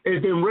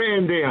 it's been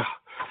written there.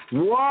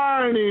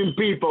 warning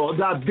people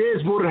that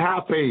this would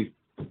happen.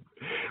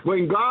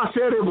 When God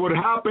said it would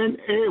happen,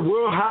 it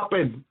will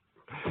happen.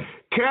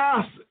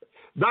 Cast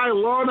thy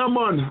lot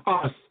among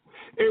us,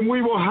 and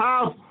we will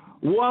have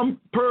one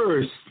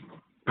purse.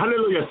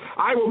 Hallelujah.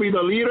 I will be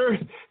the leader.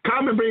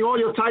 Come and bring all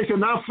your tithes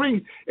and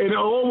offering, and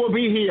all will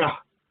be here.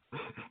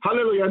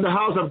 Hallelujah, in the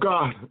house of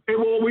God.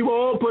 We will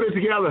all put it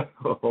together.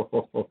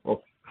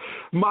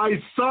 My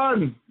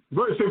son,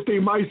 verse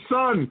 15, my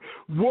son,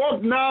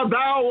 walk now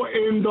thou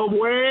in the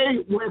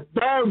way with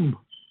them.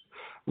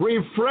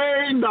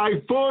 Refrain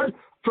thy foot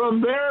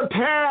from their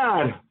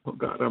path. Oh,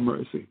 God have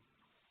mercy.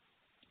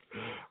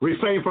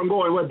 Refrain from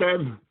going with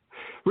them.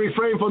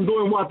 Refrain from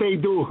doing what they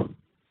do.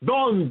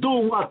 Don't do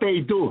what they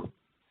do.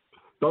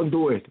 Don't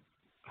do it.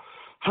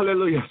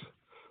 Hallelujah.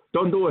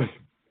 Don't do it.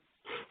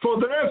 For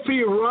their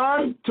feet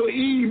run to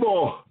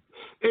evil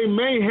and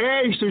make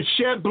haste to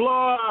shed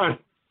blood.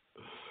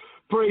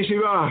 Praise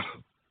you, God.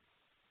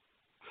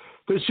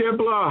 To shed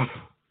blood.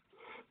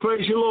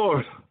 Praise you,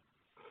 Lord.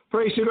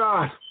 Praise you,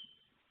 God.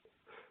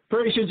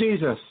 Praise you,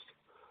 Jesus.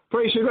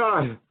 Praise you,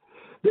 God.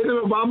 Didn't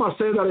Obama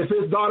say that if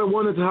his daughter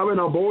wanted to have an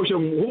abortion,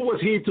 who was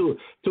he to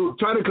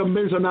try to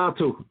convince her not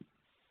to?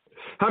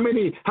 How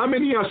many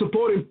are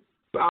supporting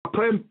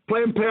Planned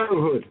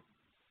Parenthood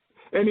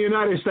in the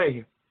United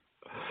States?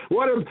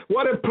 What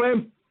did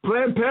Planned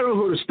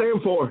Parenthood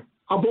stand for?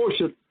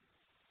 Abortion.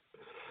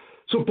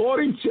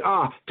 Supporting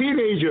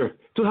teenager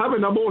to have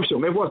an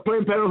abortion. It was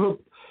Planned Parenthood,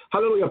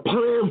 hallelujah,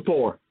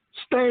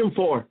 stand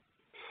for.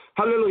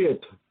 Hallelujah.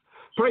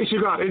 Praise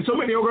you, God. And so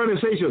many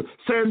organizations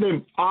send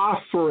them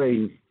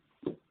offering,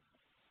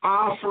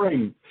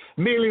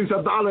 millions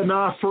of dollars in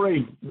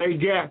offering they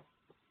get.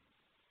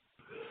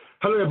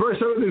 Hallelujah. Verse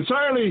 17,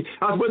 certainly,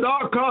 as with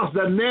all cost,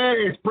 the net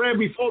is spread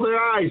before their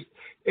eyes,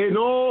 and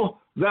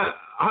all that,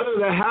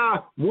 hallelujah,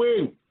 have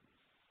wing.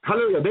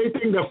 Hallelujah. They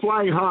think they're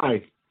flying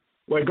high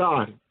with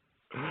God.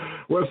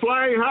 We're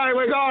flying high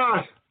with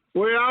God.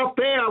 We're out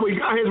there. We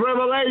got his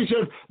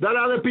revelation that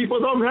other people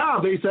don't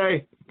have. They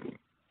say,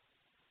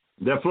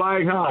 they're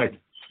flying high.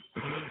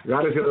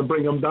 God is going to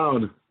bring them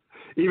down.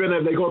 Even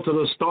if they go to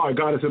the star,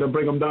 God is going to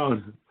bring them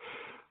down.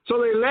 So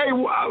they lay,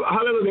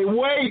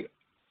 hallelujah,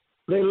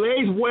 they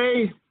lay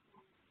way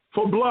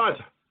for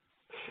blood.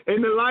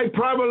 And they lie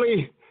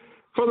privately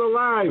for their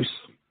lives.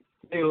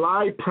 They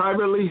lie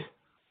privately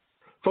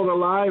for their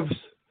lives.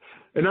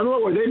 In other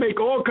words, they make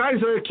all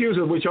kinds of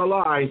excuses, which are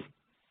lies,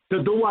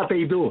 to do what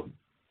they do.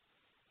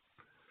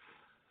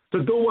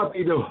 To do what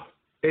they do.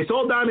 It's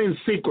all done in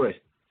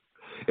secret.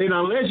 And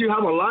unless you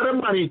have a lot of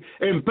money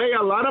and pay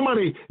a lot of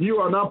money, you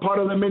are not part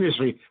of the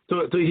ministry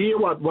to hear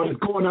what is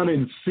going on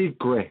in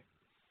secret.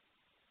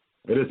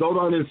 It is all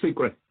done in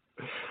secret.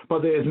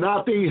 But there is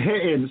nothing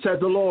hidden, said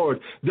the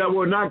Lord, that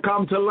will not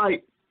come to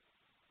light.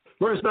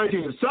 Verse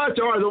 19, such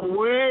are the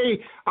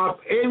way of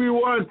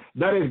everyone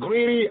that is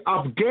greedy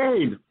of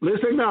gain.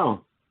 Listen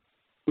now.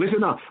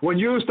 When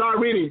you start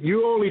reading,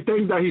 you only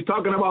think that he's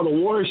talking about the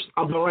worst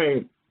of the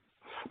land.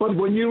 But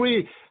when you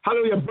read,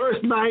 hallelujah, verse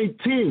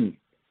 19,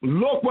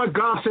 look what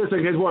God says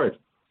in his word.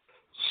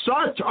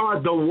 Such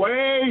are the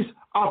ways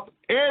of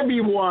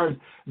everyone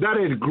that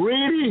is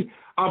greedy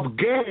of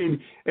gain,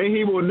 and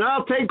he will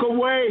not take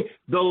away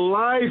the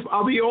life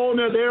of the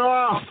owner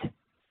thereof.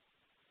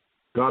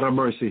 God have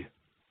mercy.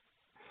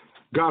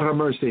 God have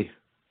mercy.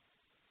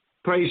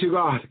 Praise you,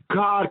 God.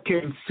 God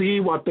can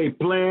see what they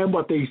plan,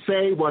 what they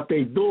say, what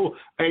they do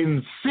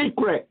in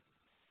secret.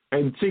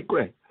 In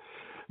secret.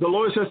 The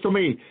Lord says to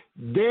me,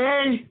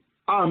 they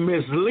are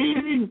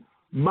misleading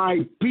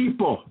my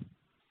people.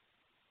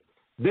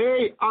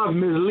 They are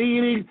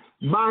misleading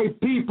my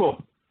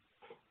people.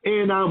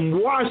 And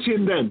I'm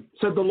watching them,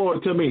 said the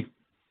Lord to me.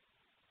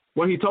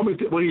 When he showed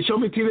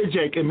me T.D.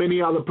 Jakes and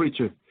many other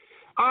preachers.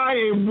 I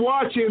am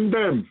watching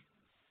them.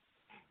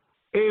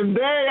 And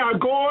they are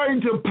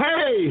going to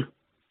pay.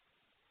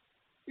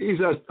 He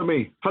says to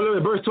me, hallelujah,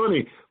 verse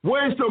 20,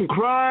 wisdom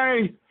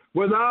cried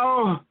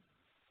without,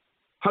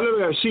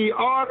 hallelujah, she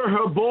uttered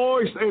her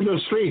voice in the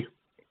street.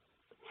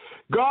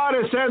 God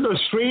is in the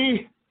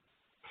street,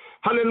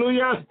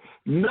 hallelujah,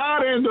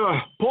 not in the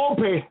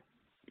pulpit,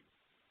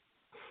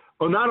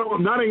 or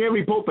not in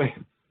every pulpit,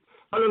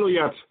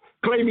 hallelujah,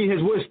 claiming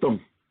his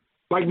wisdom.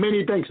 Like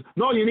many things.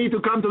 No, you need to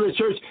come to the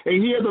church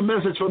and hear the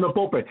message from the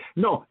pulpit.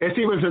 No, it's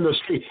even in the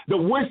street. The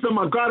wisdom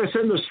of God is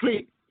in the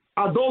street.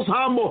 Are those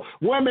humble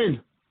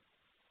women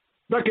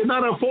that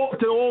cannot afford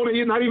to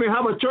own, not even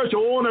have a church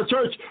or own a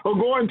church or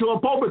go into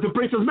a pulpit to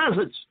preach his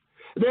message.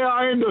 They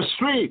are in the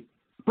street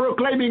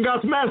proclaiming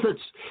God's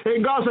message.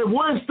 And God said,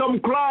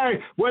 wisdom cry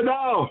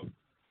without.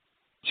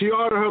 She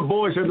uttered her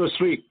voice in the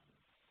street.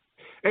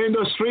 In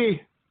the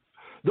street,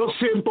 the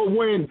simple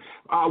women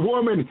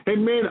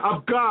and men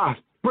of God,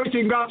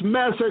 preaching God's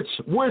message,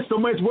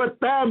 wisdom is with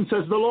them,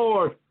 says the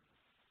Lord.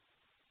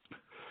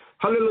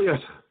 Hallelujah.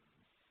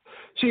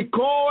 She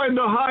called in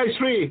the high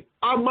street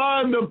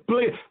among the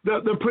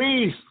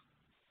priests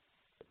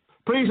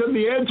in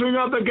the entering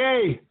of the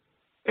gate,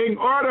 and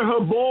uttered her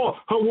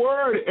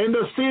word in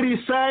the city,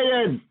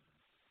 saying,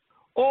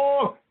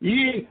 O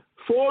ye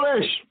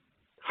foolish.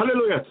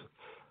 Hallelujah.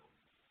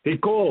 He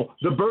called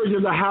the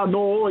virgin that had no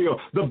oil,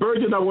 the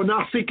virgin that were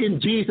not seeking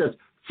Jesus,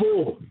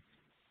 foolish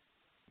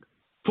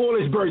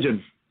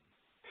virgin.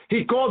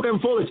 He called them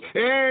foolish.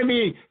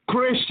 Any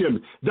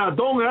Christian that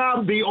don't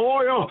have the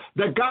oil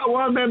that God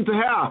wants them to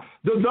have,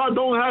 that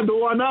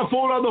are not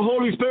full of the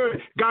Holy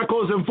Spirit, God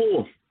calls them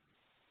fool.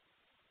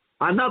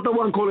 I'm not the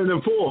one calling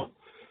them fool.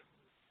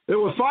 There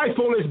were 5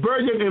 foolish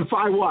virgins and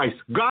 5 wise.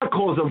 God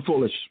calls them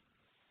foolish.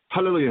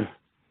 Hallelujah.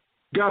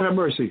 God have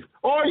mercy.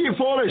 Oh, ye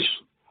foolish.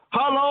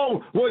 How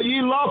long will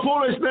ye love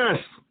foolishness?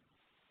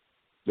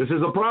 This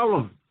is a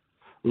problem.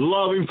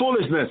 Loving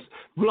foolishness.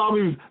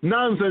 Loving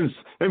nonsense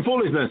and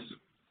foolishness.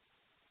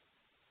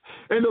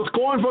 And the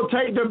scornful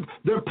take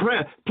their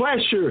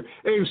pleasure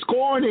in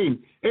scorning,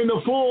 and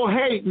the fool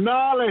hate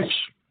knowledge.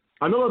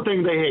 Another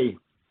thing they hate.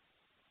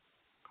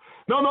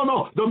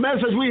 No. The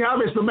message we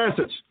have is the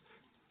message.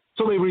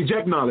 So they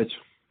reject knowledge.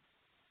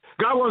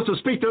 God wants to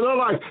speak to their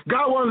life.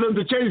 God wants them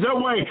to change their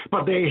way,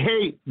 but they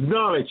hate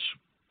knowledge.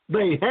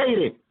 They hate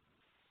it.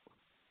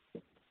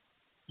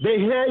 They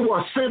hate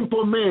what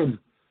simple men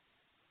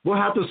will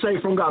have to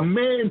say from God.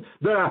 Men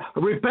that are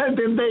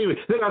repenting daily,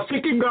 that are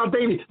seeking God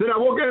daily, that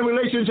are working in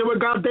relationship with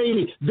God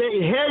daily.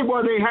 They hate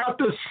what they have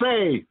to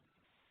say.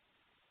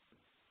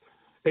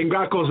 And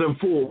God calls them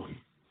fool.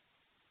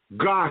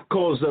 God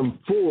calls them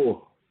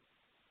fool.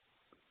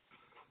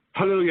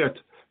 Hallelujah.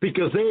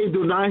 Because they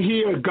do not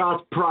hear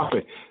God's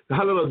prophet.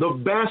 Hallelujah. The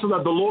vessel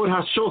that the Lord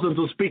has chosen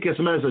to speak his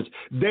message,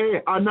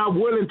 they are not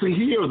willing to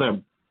hear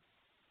them.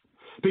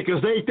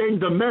 Because they think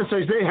the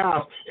message they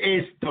have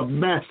is the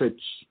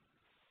message.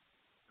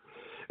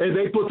 And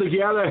they put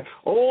together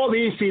all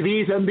these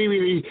CDs and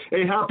DVDs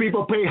and have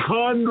people pay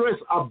hundreds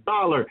of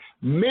dollars.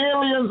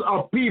 Millions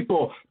of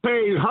people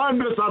pay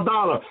hundreds of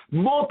dollars.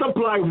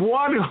 Multiply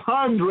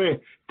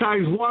 100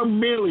 times 1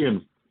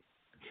 million.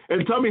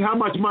 And tell me how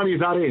much money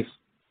that is.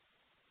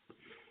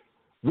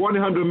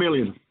 100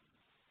 million.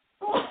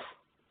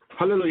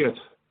 Hallelujah.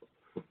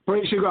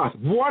 Praise you, God.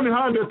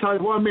 100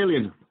 times 1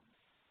 million.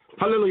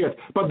 Hallelujah.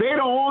 But they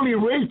don't only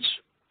reach,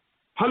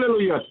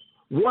 hallelujah,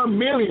 1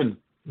 million.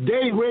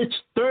 They reach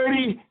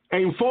 30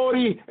 and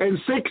 40 and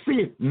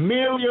 60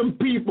 million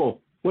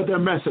people with their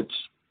message.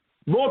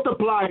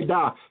 Multiply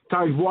that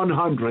times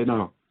 100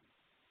 now.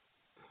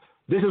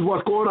 This is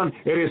what's going on.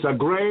 It is a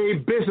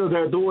great business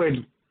they're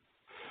doing.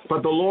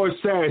 But the Lord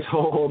says,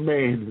 oh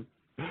man,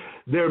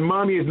 their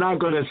money is not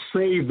going to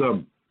save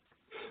them.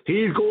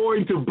 He's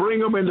going to bring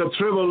them into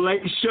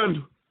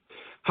tribulation.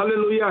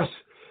 Hallelujah.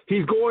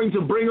 He's going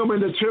to bring them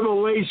into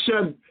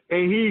tribulation,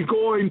 and he's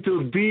going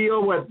to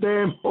deal with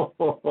them.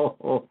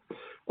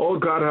 Oh,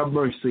 God have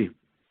mercy.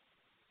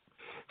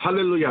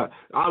 Hallelujah.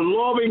 Our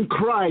loving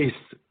Christ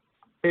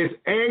is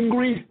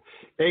angry,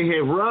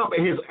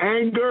 and his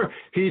anger,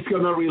 he's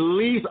going to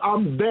release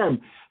on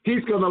them.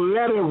 He's going to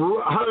let it,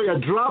 hallelujah,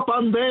 drop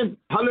on them.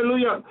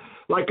 Hallelujah.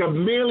 Like a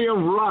million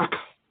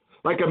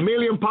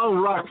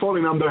pound rock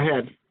falling on their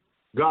head.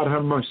 God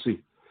have mercy.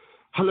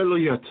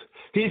 Hallelujah.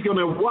 He's going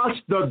to watch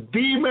the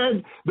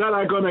demons that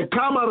are going to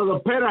come out of the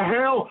pit of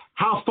hell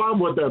have fun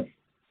with them.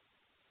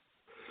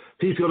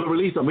 He's going to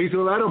release them. He's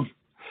going to let them.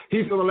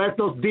 He's going to let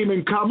those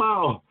demons come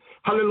out.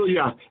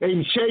 Hallelujah.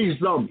 And chase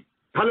them.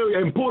 Hallelujah.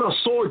 And put a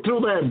sword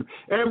through them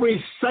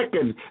every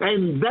second.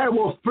 And they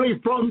will flee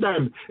from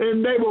them.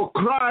 And they will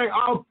cry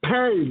out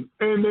pain.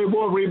 And they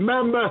will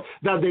remember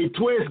that they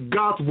twist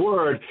God's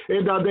word.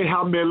 And that they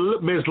have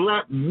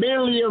misled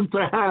millions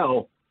to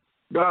hell.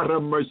 God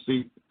have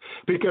mercy.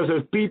 Because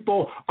if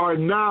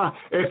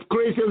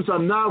Christians are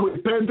not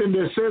repenting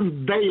their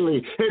sins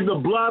daily, and the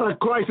blood of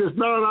Christ is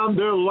not on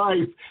their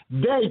life,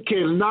 they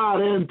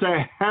cannot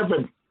enter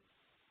heaven.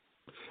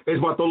 Is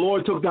what the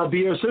Lord took that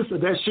dear sister,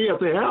 that she had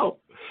to hell.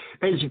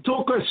 And she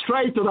took her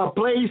straight to that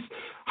place,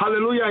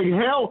 hallelujah, in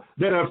hell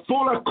that are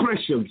full of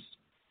Christians.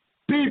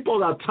 People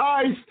that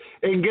tithe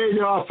and gave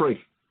their offering.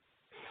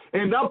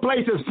 And that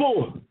place is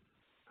full.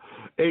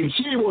 And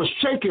she was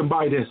shaken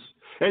by this.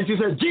 And she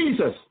said,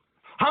 Jesus,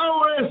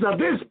 how is that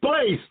this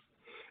place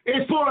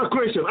is full of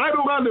Christians? I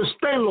don't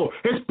understand, Lord.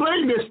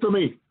 Explain this to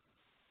me.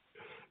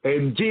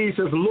 And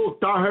Jesus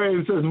looked at her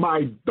and says,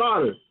 my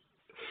daughter,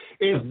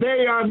 if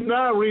they are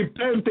not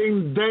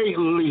repenting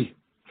daily,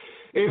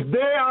 if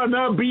they are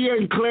not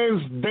being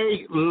cleansed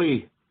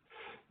daily,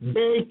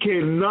 they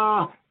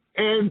cannot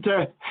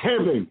enter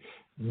heaven.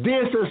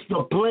 This is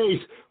the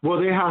place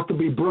where they have to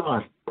be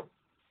brought.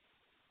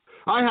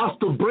 I have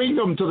to bring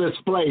them to this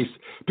place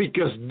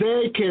because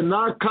they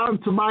cannot come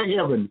to my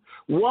heaven.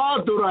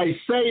 What do I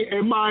say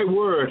in my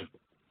word?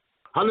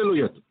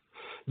 Hallelujah.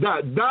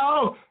 That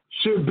thou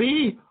should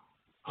be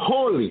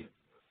holy.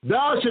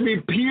 Thou should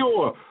be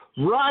pure.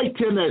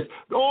 Righteousness.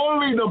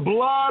 Only the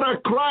blood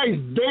of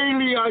Christ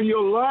daily on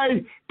your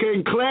life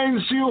can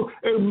cleanse you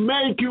and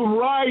make you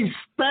right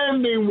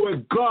standing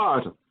with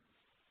God.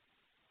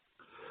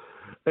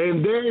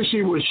 And then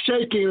she was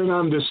shaking and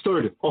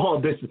understood.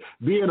 Oh,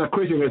 being a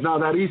Christian is not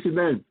that easy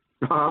then.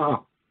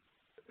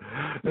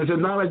 This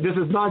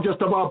is not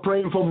just about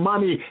praying for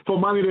money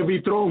to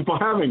be thrown for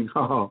heaven.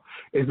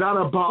 It's not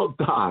about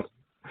that.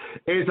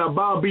 It's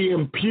about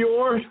being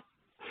pure.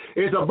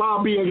 It's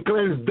about being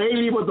cleansed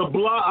daily with the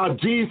blood of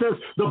Jesus,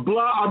 the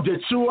blood of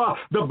Yeshua,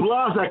 the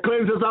blood that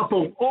cleanses us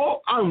from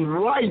all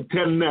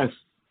unrighteousness.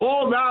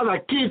 All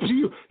that keeps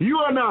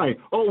you and I,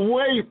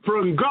 away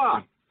from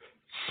God.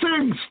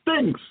 Sin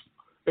stinks,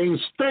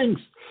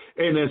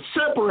 and it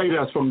separates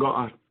us from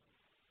God.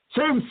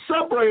 Sin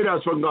separates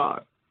us from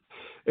God.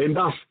 And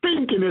that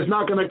stinking is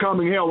not going to come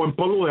in hell and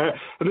pollute heaven.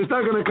 It's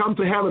not going to come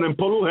to heaven and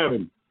pollute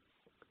heaven.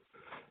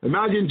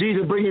 Imagine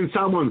Jesus bringing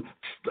someone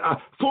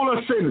full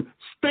of sin,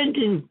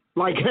 stinking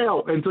like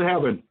hell into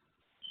heaven.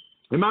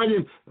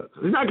 Imagine,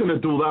 he's not going to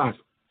do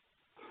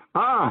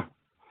that.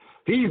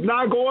 He's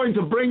not going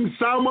to bring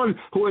someone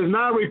who is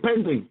not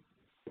repenting.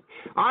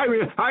 I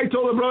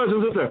told the brothers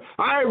and sisters,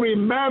 I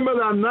remember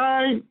the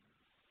night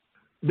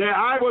that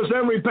I was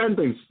in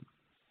repentance.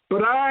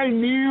 But I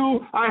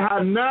knew I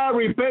had not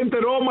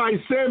repented all my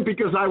sin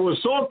because I was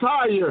so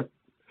tired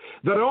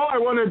that all I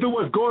wanted to do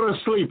was go to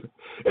sleep.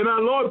 And I,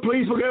 Lord,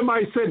 please forgive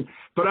my sin.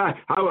 But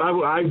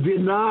I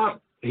did not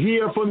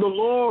hear from the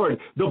Lord.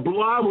 The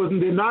blood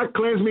did not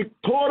cleanse me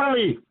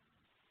totally.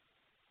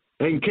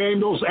 And came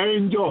those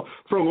angels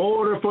from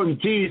order from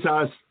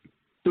Jesus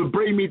to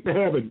bring me to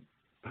heaven.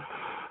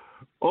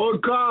 Oh,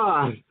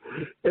 God.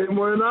 And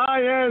when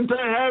I entered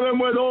heaven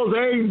with those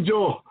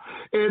angels,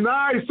 and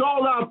I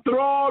saw the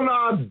throne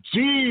of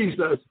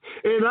Jesus,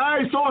 and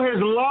I saw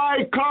his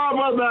light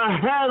cover the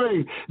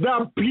heaven,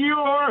 the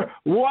pure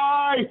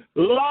white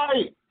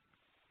light.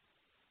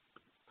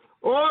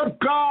 Oh,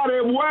 God,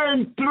 it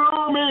went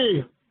through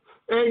me.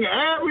 And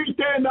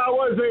everything that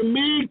was in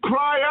me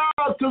cried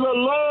out to the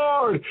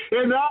Lord.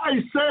 And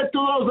I said to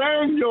those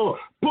angels,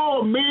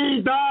 pull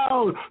me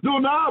down. Do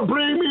not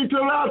bring me to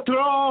that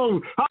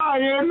throne. I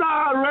am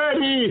not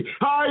ready.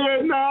 I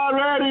am not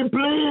ready.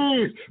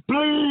 Please,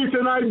 please.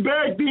 And I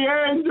begged the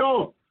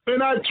angel.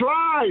 And I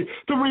tried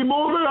to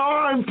remove the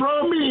arm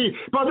from me.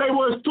 But it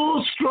was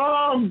too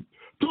strong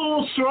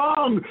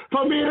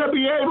for me to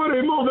be able to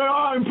remove the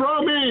arm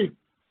from me.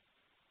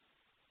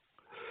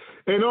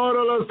 And all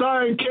of a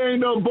sudden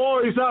came the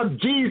voice of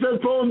Jesus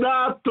from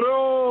that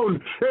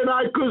throne, and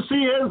I could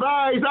see his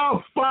eyes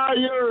on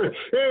fire.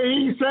 And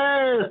he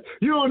says,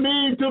 you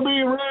need to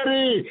be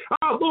ready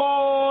at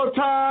all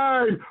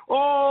time,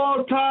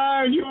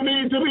 you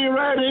need to be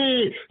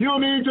ready. You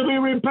need to be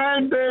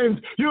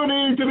repentant. You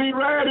need to be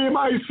ready,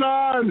 my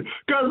son,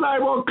 because I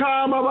will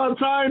come at a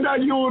time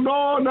that you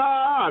know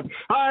not.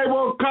 I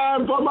will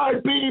come for my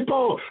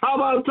people at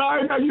a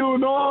time that you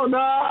know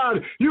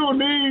not. You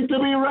need to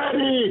be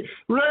ready.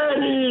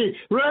 Ready,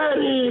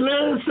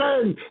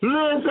 listen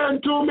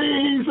to me,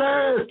 he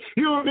says.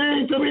 You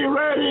need to be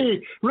ready,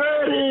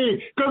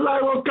 because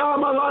I will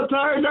come at a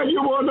time that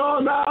you will know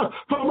now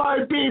for my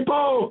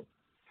people.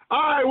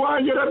 I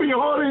want you to be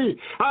holy.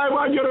 I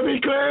want you to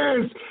be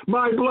cleansed.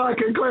 My blood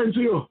can cleanse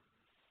you.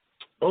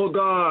 Oh,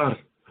 God,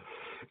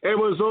 it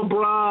was so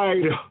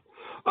bright.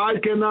 I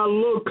cannot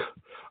look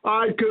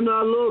at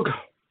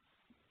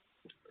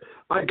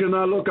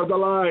the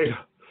light.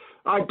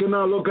 I could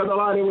not look at the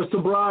light. It was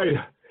too bright.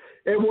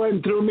 It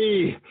went through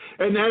me,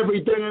 and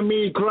everything in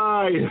me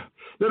cried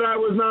that I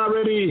was not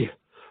ready.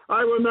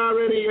 I was not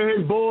ready.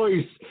 His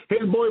voice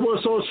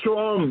was so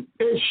strong.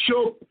 It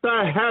shook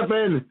the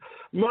heaven.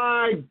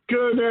 My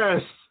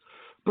goodness.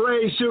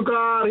 Praise you,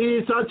 God.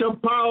 He's such a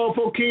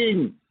powerful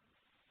King.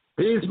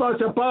 He's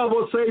such a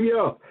powerful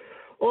Savior.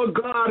 Oh,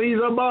 God, he's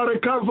about to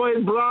come for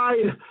his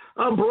bride,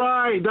 a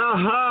bride that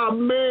has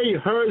made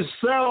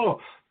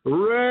herself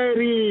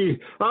ready,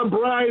 a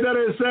bride that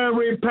is in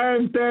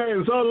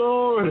repentance. Oh,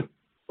 Lord,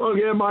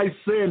 forgive my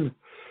sin.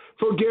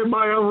 Forgive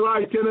my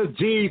unrighteousness,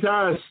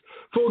 Jesus.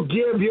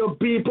 Forgive your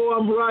people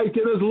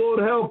unrighteousness, Lord.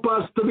 Help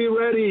us to be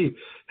ready.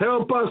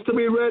 Help us to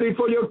be ready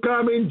for your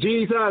coming,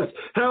 Jesus.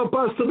 Help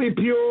us to be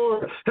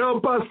pure.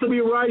 Help us to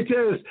be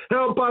righteous.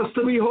 Help us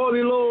to be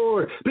holy,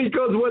 Lord.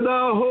 Because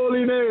without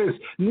holiness,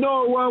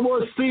 no one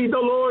will see the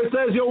Lord,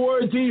 says your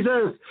word,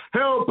 Jesus.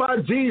 Help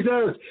us,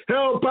 Jesus.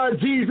 Help us,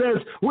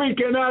 Jesus. We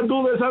cannot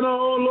do this on our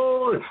own,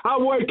 Lord.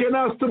 Awaken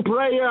us to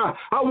prayer.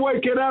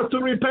 Awaken us to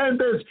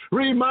repentance.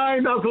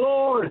 Remind us,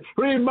 Lord.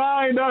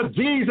 Remind us,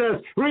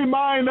 Jesus.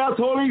 Remind us,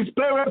 Holy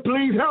Spirit.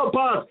 Please help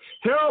us.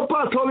 Help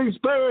us, Holy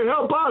Spirit.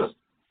 Help us.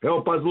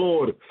 Help us,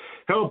 Lord.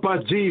 Help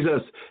us,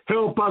 Jesus.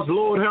 Help us,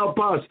 Lord. Help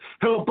us.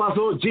 Help us,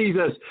 Lord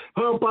Jesus.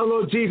 Help us,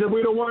 Lord Jesus.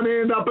 We don't want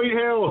to end up in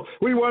hell.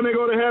 We want to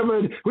go to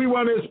heaven. We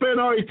want to spend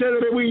our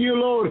eternity with you,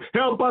 Lord.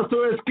 Help us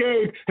to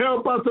escape.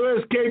 Help us to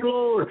escape,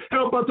 Lord.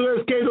 Help us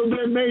to escape the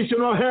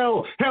damnation of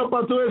hell. Help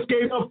us to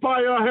escape the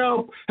fire of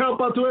hell.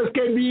 Help us to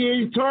escape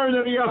the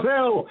eternity of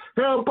hell.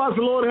 Help us,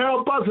 Lord.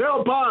 Help us.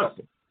 Help us.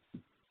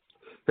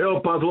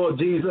 Help us, Lord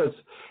Jesus.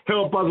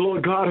 Help us,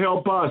 Lord God.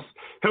 Help us.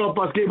 Help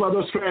us. Give us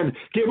the strength.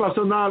 Give us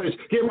the knowledge.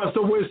 Give us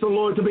the wisdom,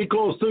 Lord, to be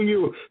close to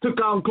you, to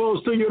come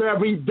close to you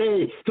every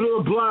day,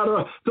 through the blood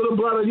of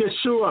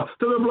Yeshua,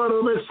 to the blood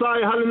of the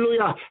Messiah.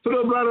 Hallelujah. To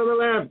the blood of the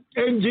Lamb.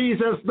 In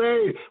Jesus'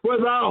 name.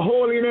 Without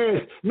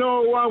holiness,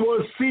 no one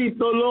will see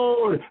the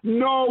Lord.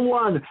 No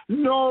one.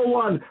 No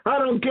one. I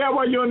don't care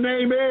what your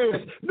name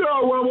is.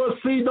 No one will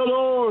see the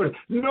Lord.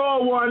 No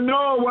one.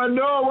 No one.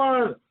 No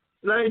one.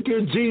 Thank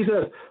you,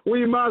 Jesus.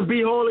 We must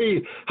be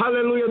holy.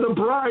 Hallelujah. The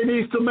bride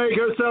needs to make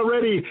herself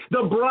ready.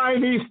 The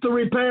bride needs to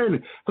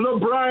repent. The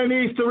bride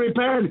needs to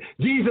repent.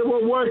 Jesus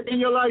will work in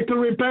your life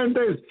through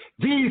repentance.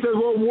 Jesus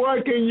will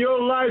work in your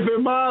life,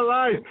 in my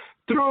life,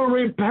 through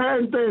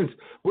repentance.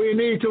 We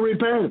need to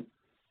repent.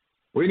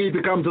 We need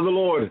to come to the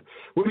Lord.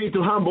 We need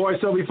to humble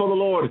ourselves before the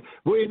Lord.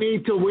 We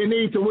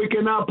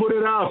cannot put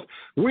it off.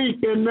 We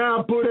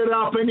cannot put it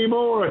off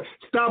anymore.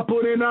 Stop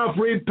putting off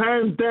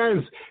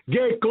repentance.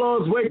 Get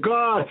close with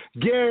God.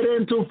 Get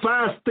into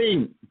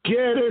fasting.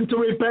 Get into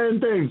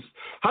repentance.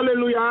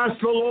 Hallelujah. Ask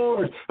the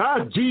Lord.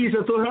 Ask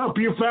Jesus to help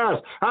you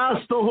fast.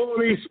 Ask the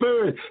Holy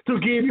Spirit to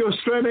give you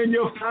strength in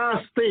your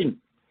fasting.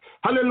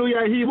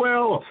 Hallelujah. He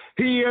will.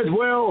 He is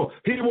well.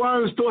 He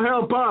wants to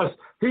help us.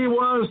 He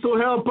wants to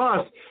help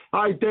us.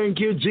 I thank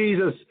you,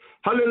 Jesus.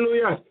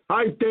 Hallelujah.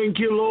 I thank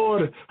you,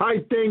 Lord. I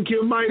thank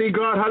you, mighty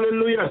God.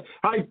 Hallelujah.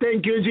 I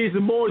thank you, Jesus.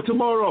 More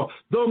tomorrow.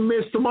 Don't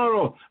miss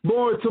tomorrow.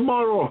 More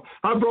tomorrow.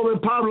 Our brother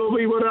Pablo will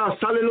be with us.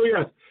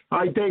 Hallelujah.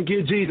 I thank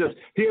you, Jesus.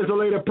 Here's a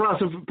later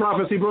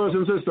prophecy, brothers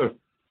and sisters.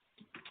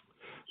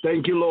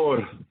 Thank you,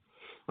 Lord.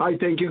 I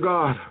thank you,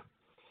 God.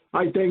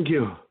 I thank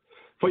you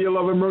for your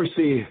love and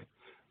mercy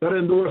that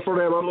endure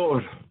forever,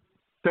 Lord.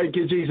 Thank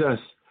you, Jesus.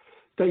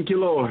 Thank you,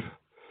 Lord.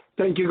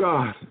 Thank you,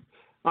 God.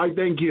 I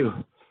thank you.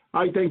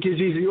 I thank you,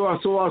 Jesus. You are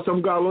so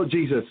awesome, God, Lord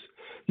Jesus.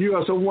 You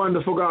are so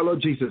wonderful, God,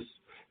 Lord Jesus.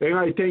 And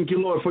I thank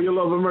you, Lord, for your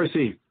love and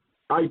mercy.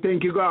 I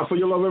thank you, God, for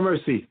your love and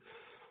mercy.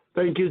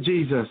 Thank you,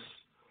 Jesus.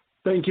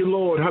 Thank you,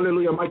 Lord.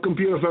 Hallelujah. My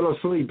computer fell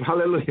asleep.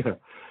 Hallelujah.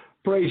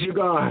 Praise you,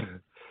 God.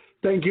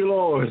 Thank you,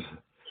 Lord.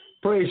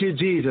 Praise you,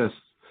 Jesus.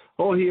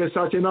 Oh, he is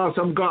such an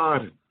awesome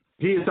God.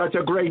 He is such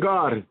a great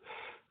God.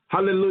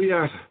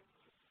 Hallelujah.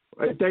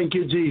 I thank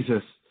you,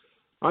 Jesus.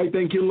 I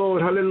thank you,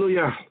 Lord.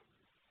 Hallelujah.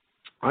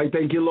 I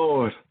thank you,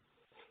 Lord.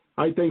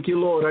 I thank you,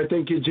 Lord. I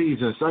thank you,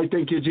 Jesus. I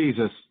thank you,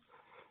 Jesus.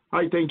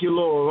 I thank you,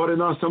 Lord. What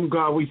an awesome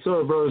God we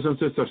serve, brothers and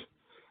sisters.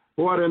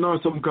 What an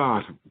awesome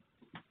God.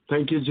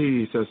 Thank you,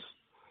 Jesus.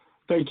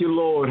 Thank you,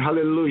 Lord.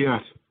 Hallelujah.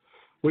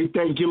 We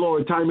thank you,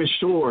 Lord. Time is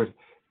short.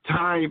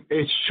 Time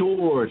is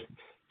short.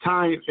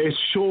 Time is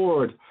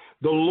short.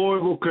 The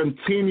Lord will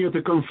continue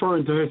to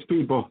confirm to his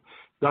people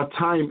that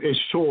time is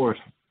short.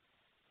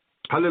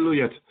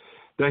 Hallelujah.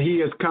 That he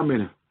is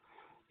coming.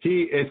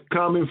 He is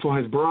coming for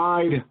his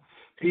bride.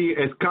 He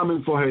is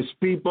coming for his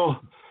people.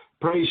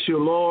 Praise you,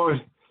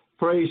 Lord.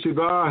 Praise you,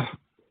 God.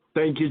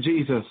 Thank you,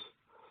 Jesus.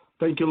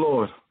 Thank you,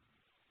 Lord.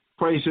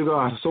 Praise you,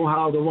 God.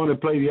 Somehow I don't want to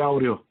play the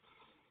audio.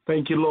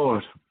 Thank you,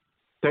 Lord.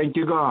 Thank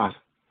you, God.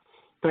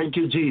 Thank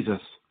you,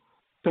 Jesus.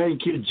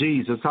 Thank you,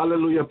 Jesus.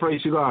 Hallelujah.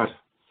 Praise you, God.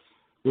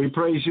 We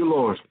praise you,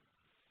 Lord.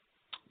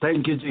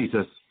 Thank you,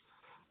 Jesus.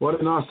 What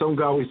an awesome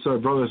God we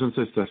serve, brothers and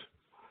sisters.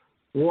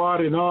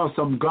 What an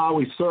awesome God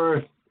we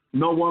serve.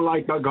 No one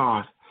like that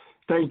God.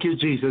 Thank you,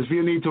 Jesus. If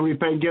you need to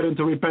repent, get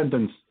into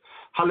repentance.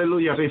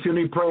 Hallelujah. If you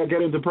need prayer,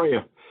 get into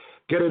prayer.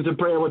 Get into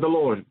prayer with the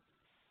Lord.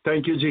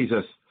 Thank you,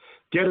 Jesus.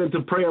 Get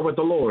into prayer with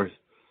the Lord.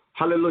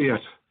 Hallelujah.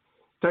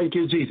 Thank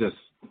you, Jesus.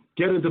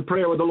 Get into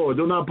prayer with the Lord.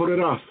 Do not put it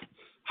off.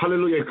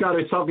 Hallelujah. God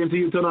is talking to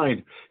you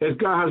tonight. As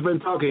God has been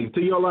talking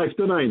to your life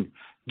tonight,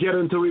 get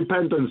into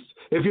repentance.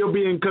 If you're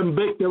being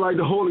convicted by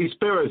the Holy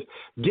Spirit,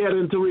 get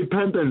into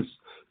repentance.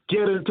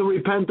 Get into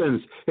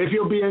repentance. If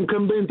you're being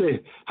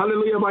convicted,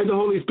 hallelujah, by the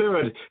Holy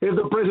Spirit, if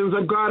the presence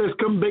of God is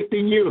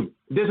convicting you,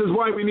 this is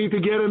why we need to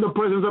get in the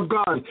presence of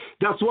God.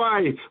 That's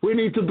why we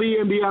need to be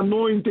in the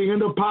anointing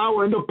and the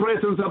power and the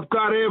presence of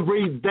God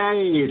every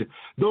day.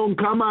 Don't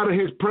come out of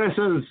his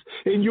presence,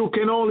 and you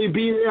can only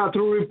be there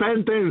through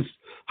repentance.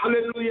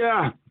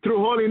 Hallelujah. Through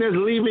holiness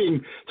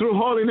living, through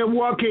holiness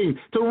walking,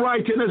 through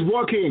righteousness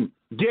walking.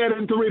 Get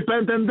into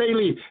repentance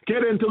daily.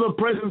 Get into the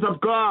presence of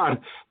God.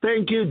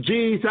 Thank you,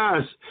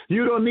 Jesus.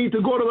 You don't need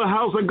to go to the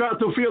house of God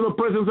to feel the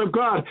presence of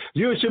God.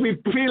 You should be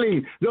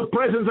feeling the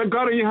presence of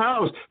God in your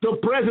house. The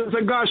presence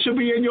of God should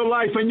be in your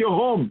life and your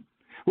home.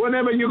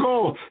 Whenever you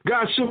go,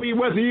 God should be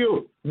with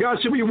you. God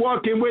should be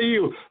walking with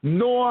you.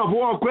 Noah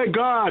walked with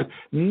God.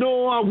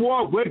 Noah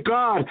walked with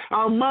God.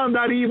 Among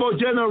that evil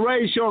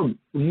generation,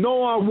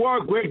 Noah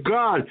walked with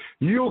God.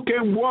 You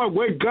can walk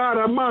with God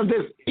among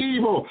this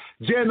evil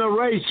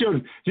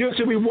generation. You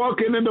should be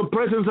walking in the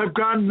presence of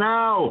God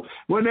now.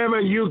 Whenever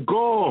you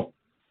go,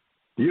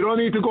 you don't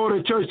need to go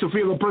to church to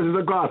feel the presence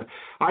of God.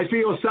 I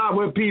feel sad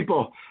with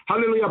people.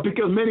 Hallelujah.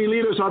 Because many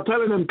leaders are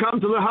telling them,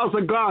 come to the house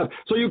of God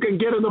so you can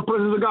get in the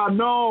presence of God.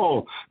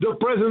 No. The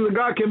presence of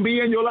God can be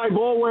in your life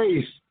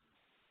always.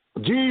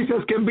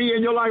 Jesus can be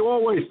in your life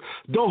always.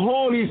 The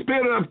Holy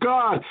Spirit of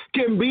God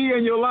can be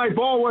in your life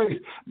always.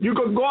 You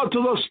can go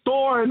to the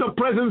store in the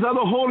presence of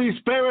the Holy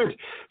Spirit.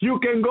 You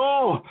can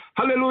go,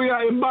 hallelujah,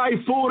 and buy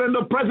food in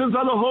the presence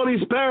of the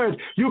Holy Spirit.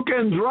 You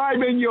can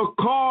drive in your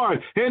car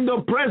in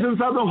the presence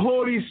of the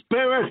Holy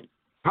Spirit.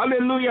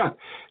 Hallelujah.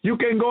 You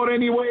can go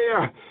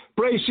anywhere.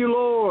 Praise you,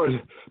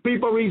 Lord.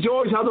 People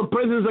rejoice how the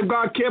presence of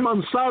God came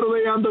on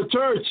Saturday on the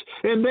church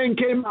and then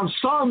came on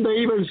Sunday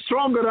even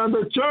stronger than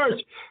the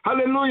church.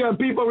 Hallelujah.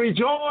 People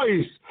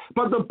rejoice.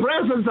 But the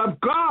presence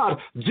of God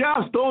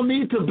just don't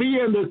need to be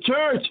in the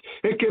church.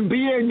 It can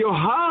be in your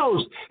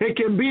house. It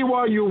can be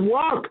while you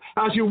walk.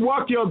 As you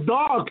walk your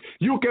dog,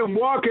 you can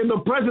walk in the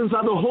presence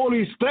of the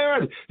Holy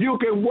Spirit. You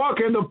can walk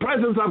in the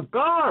presence of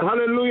God.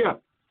 Hallelujah.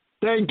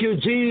 Thank you,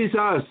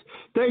 Jesus.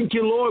 Thank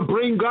you, Lord.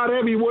 Bring God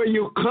everywhere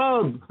you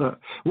come.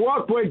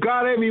 Walk with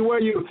God everywhere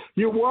you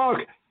walk.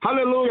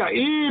 Hallelujah.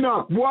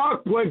 Enoch,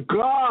 walk with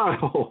God.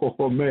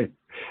 Oh, man.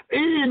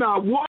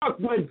 Enoch, walk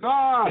with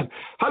God.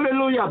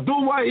 Hallelujah. Do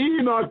what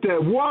Enoch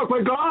did. Walk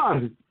with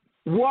God.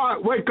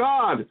 Walk with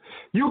God.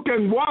 You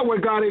can walk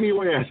with God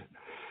anywhere.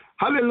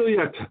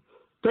 Hallelujah.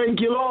 Thank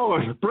you,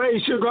 Lord.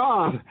 Praise you,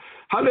 God.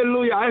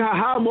 Hallelujah. I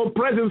have more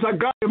presence of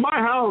God in my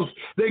house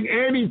than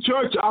any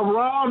church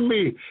around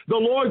me. The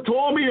Lord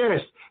told me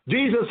this.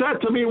 Jesus said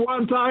to me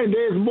one time,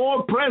 there's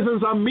more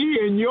presence of me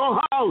in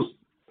your house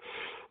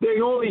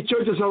than all the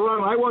churches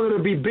around. I wanted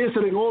to be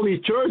visiting all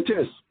these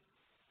churches.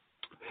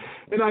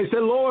 And I said,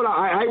 Lord,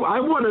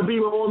 I want to be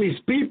with all these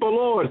people,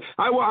 Lord.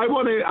 I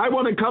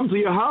want to come to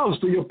your house,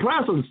 to your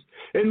presence.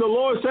 And the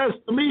Lord says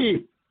to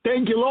me,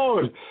 thank you,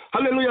 Lord.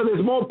 Hallelujah.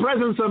 There's more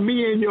presence of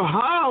me in your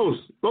house.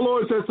 The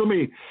Lord says to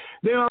me.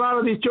 There are a lot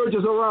of these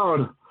churches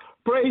around.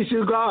 Praise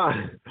you, God.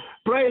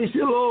 Praise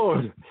you,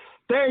 Lord.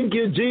 Thank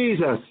you,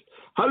 Jesus.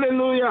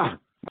 Hallelujah.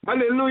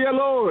 Hallelujah,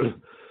 Lord.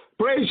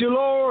 Praise you,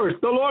 Lord.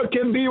 The Lord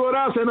can be with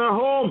us in our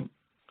home.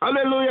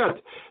 Hallelujah.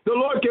 The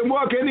Lord can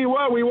walk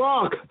anywhere we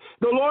walk.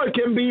 The Lord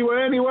can be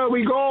anywhere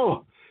we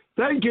go.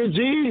 Thank you,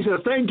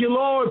 Jesus. Thank you,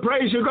 Lord.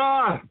 Praise you,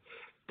 God.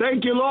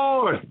 Thank you,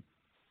 Lord.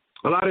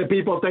 A lot of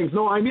people think,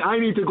 no, I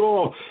need to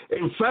go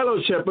in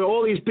fellowship with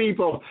all these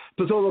people.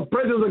 So the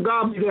presence of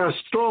God, they are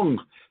strong.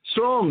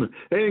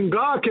 And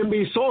God can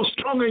be so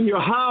strong in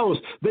your house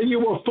that you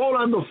will fall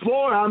on the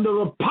floor under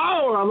the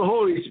power of the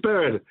Holy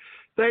Spirit.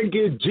 Thank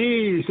you,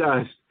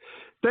 Jesus.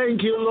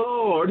 Thank you,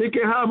 Lord. You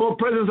can have more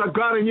presence of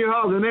God in your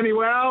house than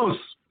anywhere else.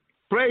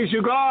 Praise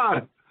you,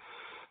 God.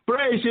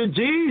 Praise you,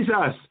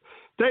 Jesus.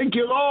 Thank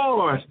you,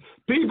 Lord.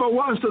 People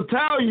want to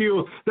tell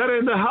you that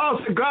in the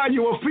house of God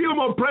you will feel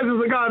more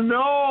presence of God.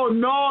 No.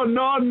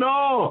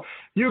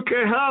 You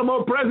can have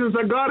more presence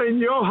of God in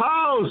your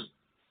house.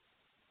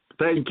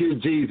 Thank you,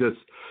 Jesus.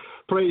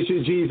 Praise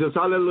you, Jesus.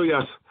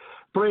 Hallelujah.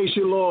 Praise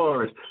you,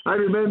 Lord. I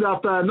remember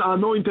after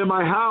anointing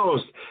my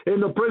house,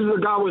 and the presence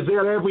of God was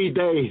there every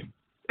day.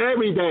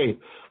 Every day.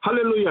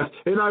 Hallelujah.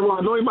 And I will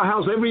anoint my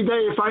house every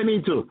day if I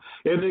need to.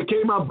 And there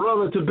came my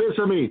brother to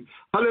visit me.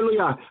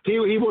 Hallelujah. He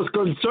was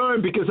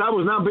concerned because I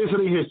was not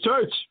visiting his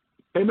church.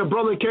 And the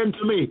brother came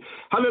to me.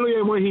 Hallelujah.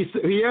 And when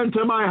he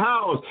entered my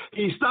house,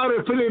 he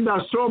started feeling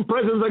that strong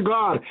presence of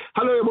God.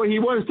 Hallelujah. When he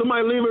went to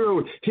my living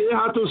room, he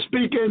had to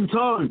speak in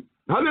tongues.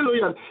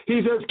 Hallelujah. He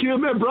says, excuse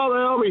me, Brother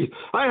Elvis,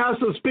 I have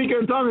to speak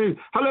in tongues.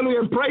 Hallelujah.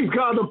 And praise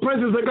God. The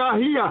presence of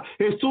God here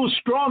is too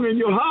strong in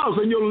your house,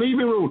 in your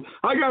living room.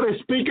 I got to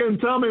speak in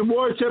tongues and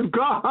worship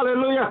God.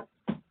 Hallelujah.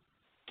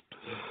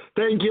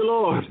 Thank you,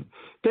 Lord.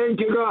 Thank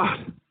you,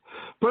 God.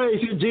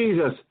 Praise you,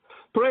 Jesus.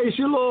 Praise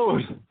you,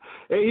 Lord.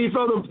 And he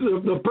felt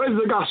the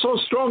presence of God so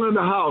strong in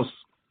the house.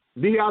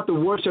 He had to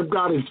worship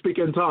God and speak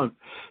in tongues.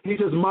 He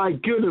says, my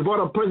goodness,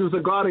 what a presence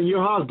of God in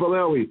your house, Brother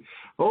Elvis.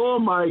 Oh,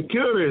 my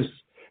goodness.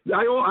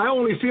 I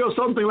only feel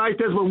something like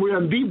this when we're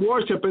in deep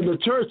worship in the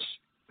church.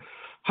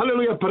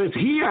 Hallelujah. But it's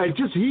here. It's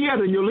just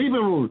here in your living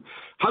room.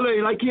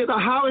 Hallelujah. Like here,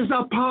 how is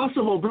that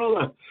possible,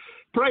 brother?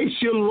 Praise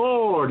you,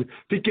 Lord,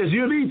 because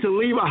you need to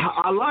live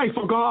a life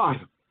for God.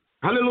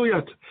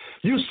 Hallelujah.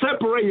 You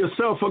separate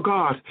yourself for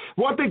God.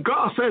 What did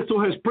God say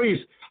to his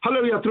priests?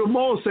 Hallelujah. Through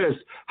Moses.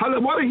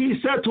 Hallelujah. What did he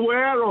say to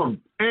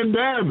Aaron and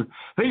them?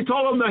 He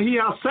told them that he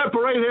has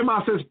separated him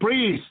as his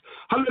priests.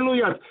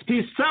 Hallelujah.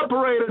 He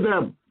separated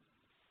them.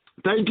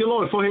 Thank you,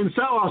 Lord, for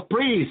himself as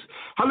priests.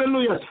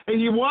 Hallelujah. And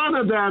he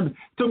wanted them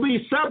to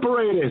be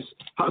separated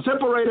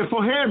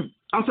for him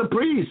as a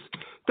priest.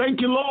 Thank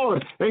you,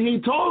 Lord. And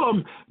he told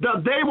them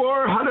that they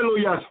were,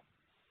 hallelujah,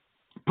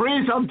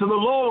 priests unto the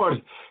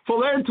Lord,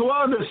 for them to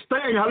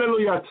understand,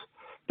 hallelujah.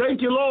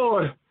 Thank you,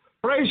 Lord.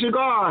 Praise you,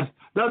 God,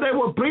 that they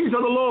were priests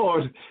of the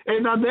Lord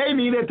and that they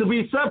needed to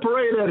be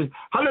separated.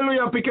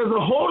 Hallelujah, because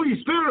the Holy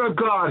Spirit of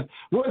God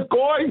was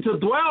going to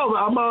dwell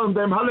among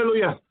them.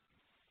 Hallelujah.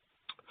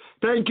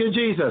 Thank you,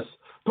 Jesus.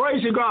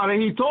 Praise you, God.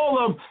 And he told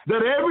them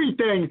that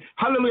everything,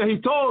 hallelujah,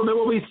 he told them they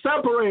will be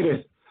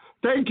separated.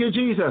 Thank you,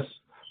 Jesus.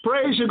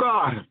 Praise you,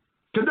 God.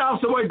 Because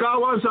that's the way God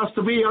wants us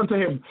to be unto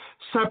him,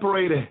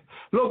 separated.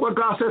 Look what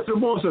God says to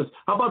Moses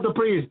about the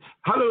priest.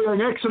 Hallelujah.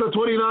 In Exodus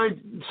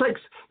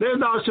 29:6, then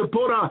thou shalt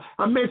put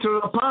a mitre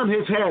upon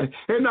his head,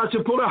 and thou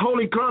shalt put a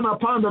holy crown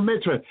upon the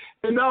mitre,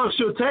 and thou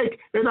shalt take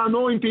and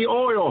anoint the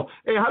oil,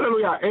 and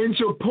hallelujah, and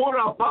shalt put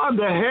upon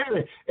the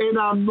head and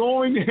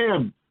anoint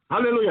him.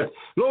 Hallelujah.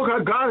 Look how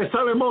God is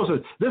telling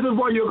Moses, this is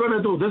what you're going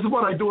to do. This is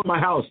what I do in my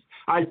house.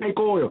 I take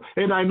oil,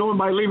 and I anoint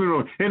my living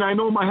room, and I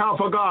anoint my house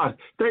for God.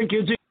 Thank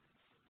you, Jesus.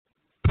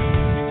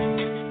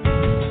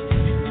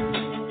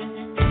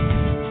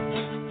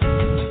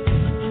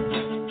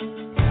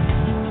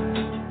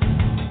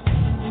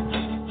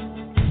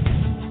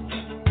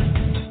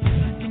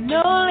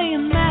 Only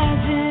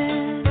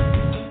imagine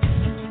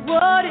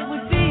what it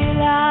would be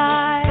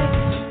like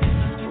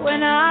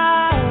when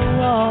I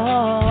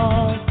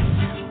walk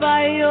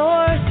by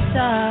your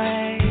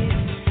side.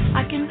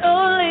 I can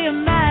only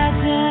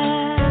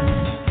imagine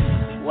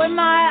what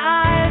my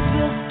eyes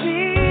will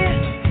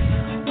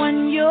see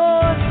when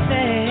your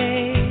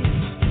face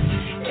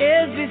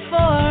is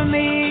before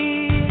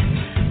me.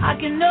 I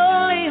can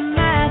only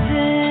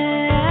imagine.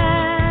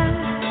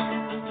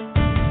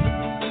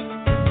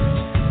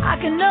 I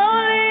can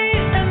only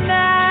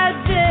imagine.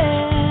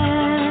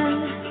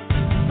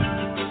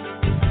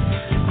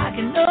 I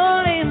can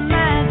only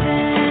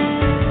imagine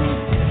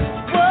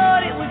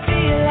what it would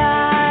be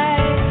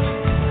like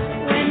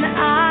when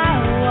I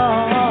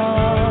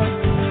walk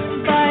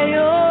by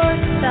your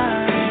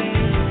side.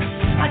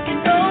 I can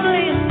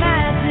only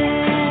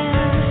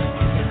imagine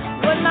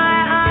what my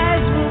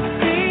eyes will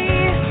see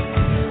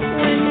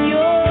when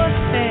your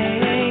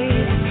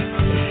face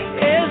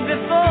is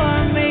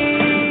before me.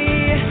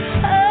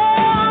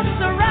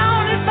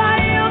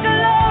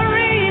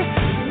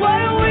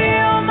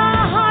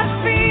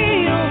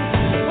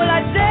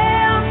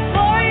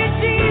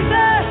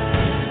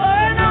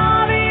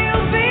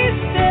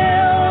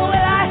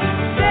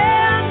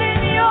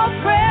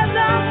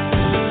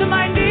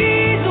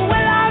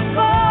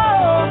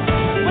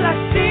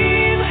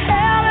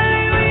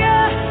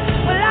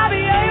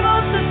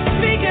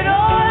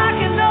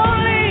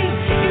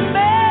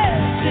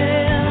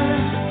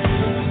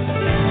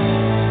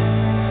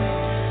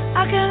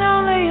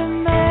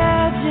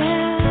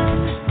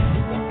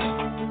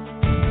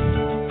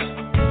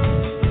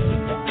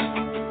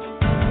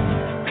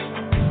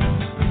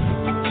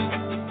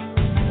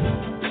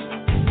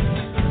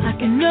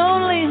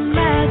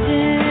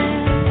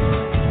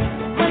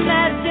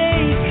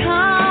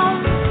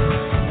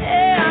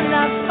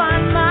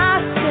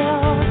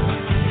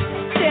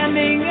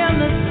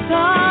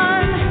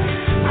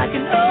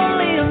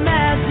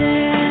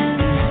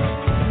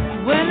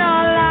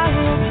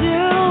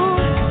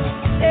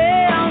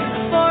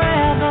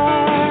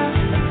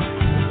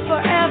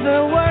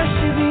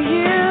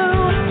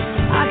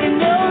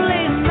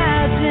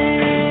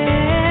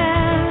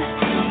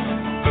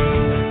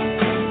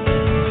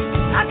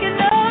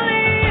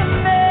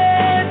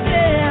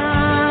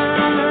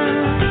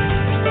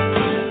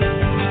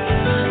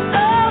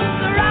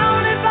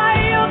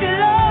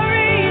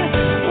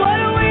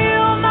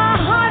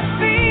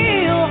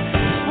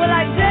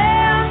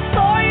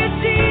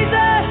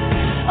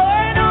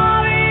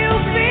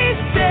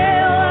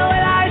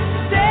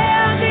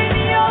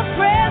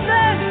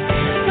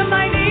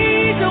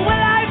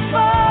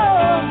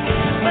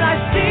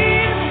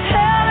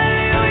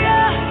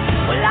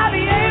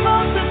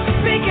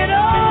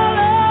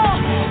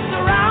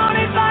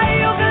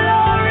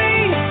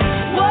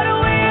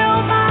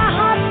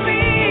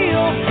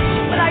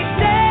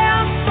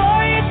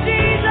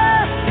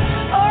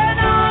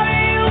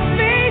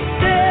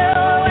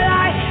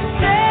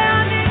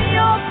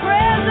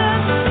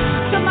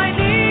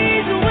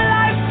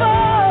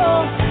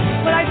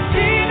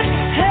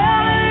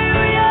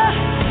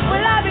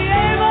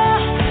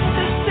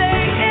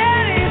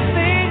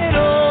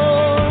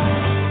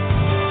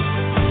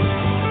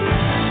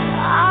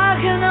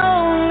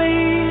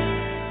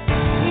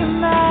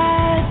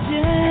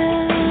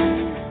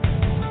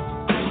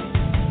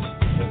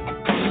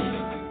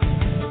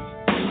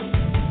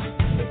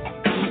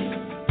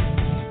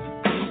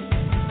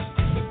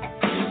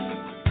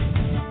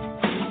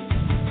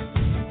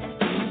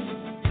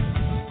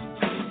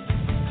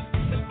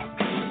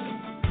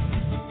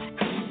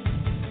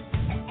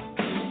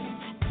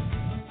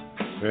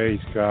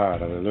 Praise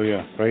God,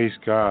 hallelujah. Praise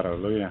God,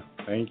 hallelujah.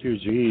 Thank you,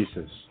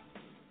 Jesus.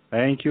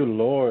 Thank you,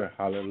 Lord,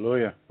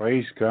 hallelujah.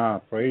 Praise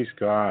God, praise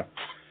God.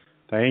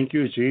 Thank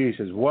you,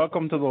 Jesus.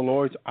 Welcome to the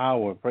Lord's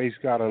Hour. Praise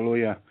God,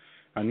 hallelujah.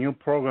 A new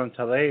program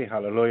today,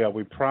 hallelujah.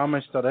 We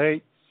promised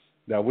today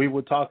that we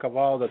would talk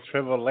about the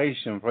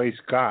tribulation, praise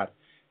God.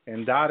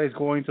 And that is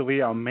going to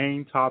be our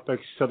main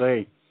topics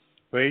today.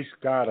 Praise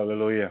God,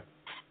 hallelujah.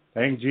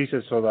 Thank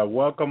Jesus for that.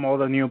 Welcome all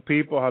the new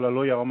people,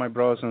 hallelujah. All my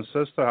brothers and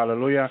sisters,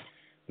 hallelujah,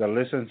 that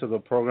listen to the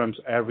programs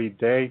every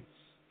day.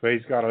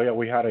 Praise God, hallelujah.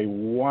 We had a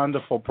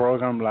wonderful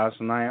program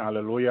last night,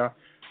 hallelujah.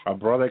 Our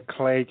brother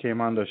Clay came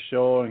on the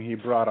show and he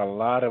brought a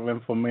lot of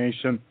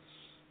information,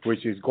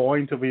 which is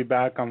going to be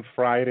back on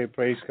Friday.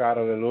 Praise God,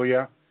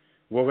 hallelujah.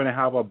 we're going to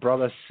have our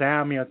brother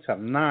Samuel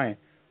tonight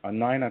at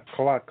 9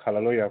 o'clock.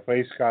 Hallelujah.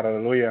 Praise God.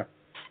 Hallelujah.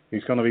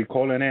 He's going to be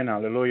calling in.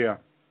 Hallelujah.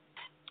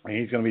 And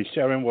he's going to be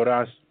sharing with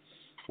us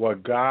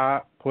what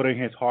God put in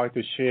his heart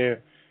to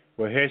share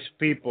with his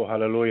people.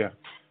 Hallelujah.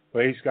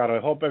 Praise God. I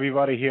hope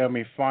everybody hear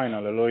me fine.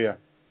 Hallelujah.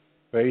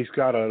 Praise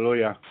God.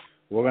 Hallelujah.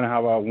 We're going to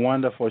have a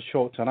wonderful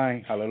show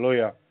tonight.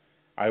 Hallelujah.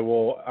 I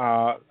will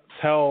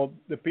tell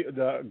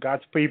the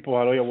God's people,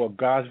 hallelujah, what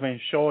God's been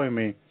showing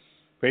me.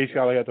 Praise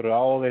God, hallelujah, through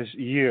all this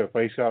year.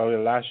 Praise God,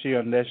 hallelujah, last year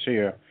and this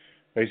year.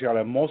 Praise God,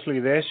 hallelujah, mostly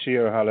this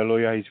year,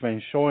 hallelujah. He's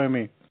been showing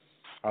me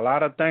a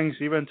lot of things.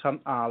 Even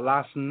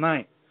last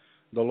night,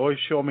 the Lord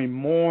showed me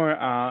more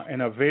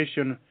in a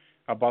vision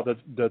about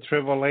the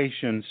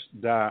tribulations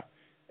that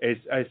is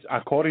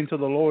according to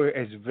the Lord,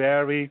 is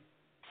very,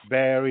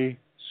 very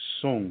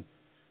soon.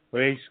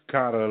 Praise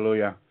God,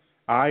 hallelujah.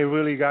 I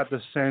really got the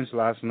sense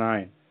last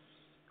night,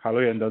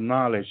 hallelujah, and the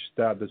knowledge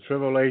that the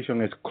tribulation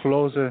is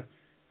closer,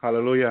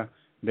 hallelujah,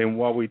 than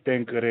what we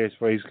think it is.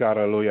 Praise God,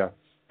 hallelujah.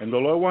 And the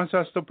Lord wants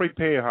us to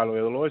prepare,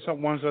 hallelujah. The Lord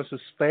wants us to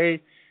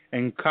stay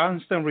in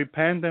constant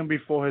repentance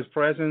before his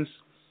presence,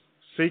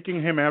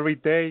 seeking him every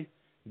day,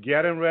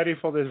 getting ready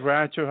for this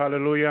rapture,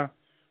 hallelujah.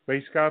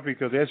 Praise God,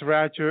 because this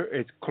rapture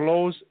is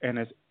close and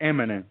it's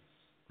imminent.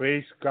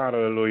 Praise God,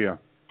 hallelujah.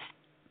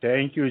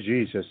 Thank you,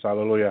 Jesus,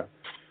 hallelujah.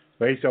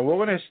 Praise God. We're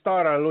going to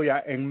start,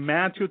 hallelujah, in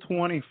Matthew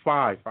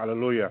 25,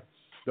 hallelujah,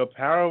 the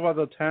parable of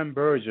the 10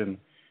 virgins,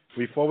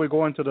 before we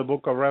go into the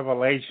book of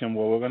Revelation,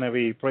 where we're going to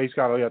be, praise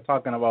God, hallelujah,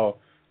 talking about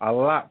a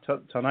lot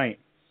tonight.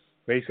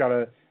 Praise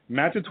God.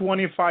 Matthew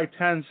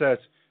 25:10 says,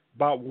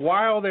 but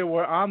while they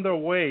were on their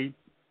way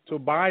to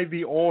buy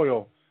the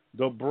oil,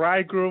 the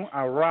bridegroom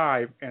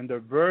arrived, and the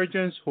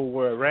virgins who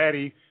were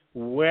ready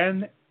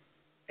went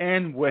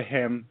in with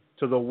him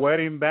to the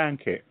wedding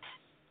banquet.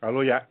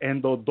 Hallelujah.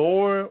 And the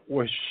door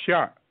was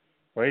shut.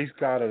 Praise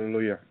God.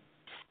 Hallelujah.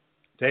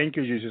 Thank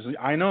you, Jesus.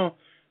 I know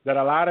that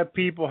a lot of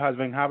people has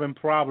been having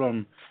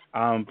problem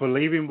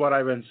believing what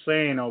I've been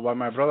saying or what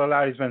my brother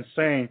Larry's been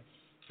saying,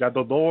 that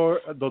the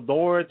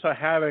door to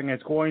heaven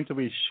is going to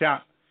be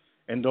shut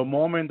in the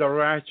moment the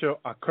rapture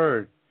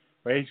occurred.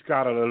 Praise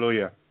God.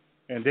 Hallelujah.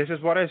 And this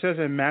is what it says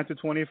in Matthew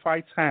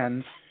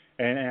 25:10.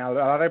 And a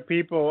lot of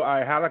people,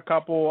 I had a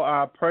couple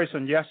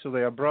person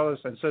yesterday, brothers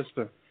and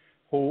sisters,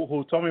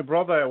 who told me,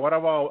 brother, what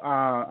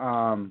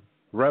about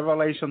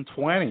Revelation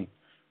 20?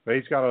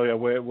 Praise God,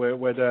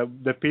 where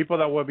the people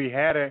that were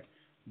beheaded,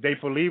 they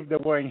believed they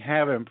were in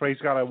heaven. Praise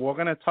God. We're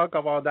going to talk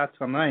about that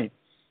tonight.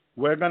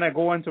 We're going to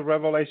go into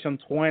Revelation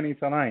 20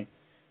 tonight,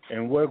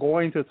 and we're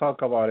going to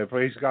talk about it.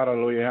 Praise God,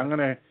 hallelujah. I'm going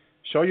to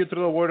show you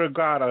through the word of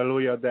God,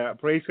 hallelujah, that,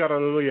 praise God,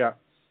 hallelujah,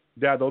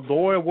 that the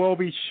door will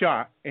be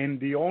shut, and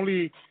the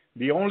only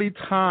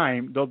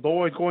time the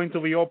door is going to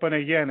be open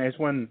again is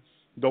when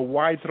the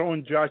white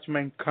throne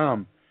judgment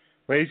comes.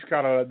 Praise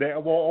God. There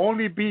will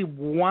only be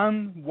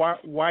one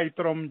white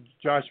throne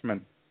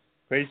judgment.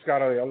 Praise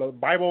God. The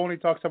Bible only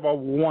talks about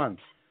one.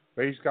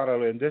 Praise God.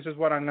 And this is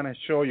what I'm going to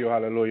show you.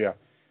 Hallelujah.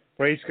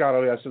 Praise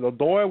God. So the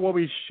door will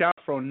be shut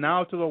from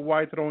now to the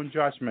white throne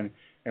judgment.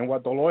 And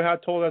what the Lord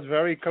had told us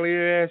very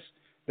clear is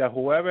that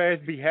whoever is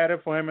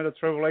beheaded for him in the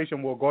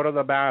tribulation will go to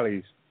the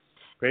valleys.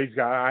 Praise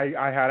God.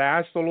 I had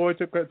asked the Lord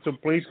to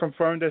please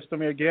confirm this to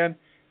me again,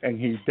 and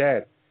he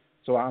did.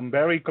 So I'm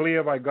very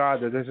clear by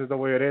God that this is the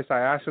way it is. I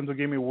asked him to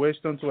give me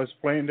wisdom to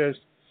explain this,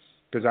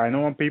 because I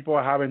know when people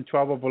are having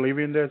trouble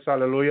believing this,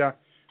 hallelujah.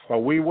 But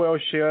we will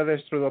share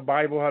this through the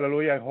Bible,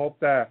 hallelujah. I hope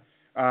that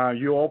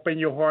you open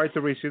your heart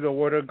to receive the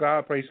word of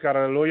God, praise God,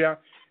 hallelujah.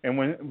 And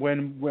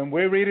when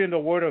we're reading the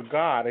word of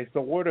God, it's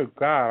the word of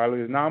God,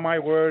 hallelujah. It's not my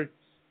word,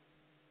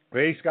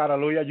 praise God,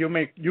 hallelujah.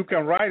 You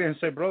can write and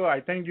say, brother,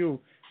 I think you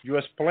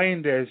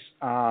explained this.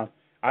 I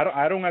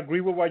don't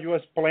agree with what you're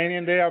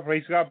explaining there,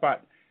 praise God,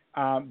 but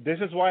this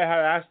is why I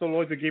have asked the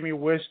Lord to give me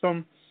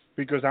wisdom,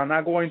 because I'm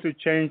not going to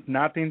change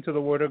nothing to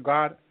the word of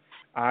God.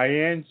 I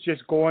am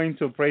just going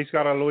to, praise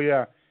God,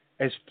 hallelujah,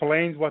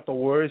 explain what the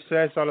word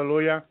says,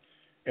 hallelujah.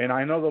 And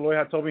I know the Lord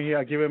had told me he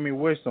had given me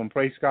wisdom,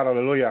 praise God,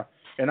 hallelujah.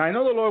 And I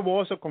know the Lord will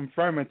also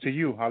confirm it to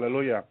you,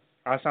 hallelujah.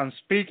 As I'm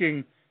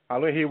speaking,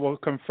 hallelujah, he will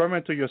confirm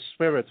it to your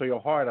spirit, to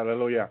your heart,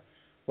 hallelujah.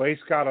 Praise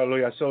God,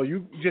 hallelujah. So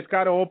you just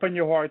got to open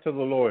your heart to the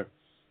Lord.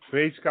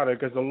 Praise God,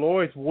 because the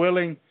Lord is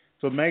willing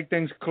to make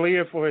things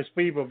clear for his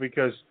people,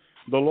 because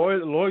the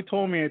Lord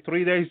told me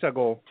 3 days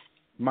ago,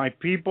 my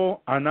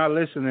people are not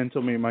listening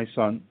to me, my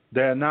son.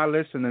 They're not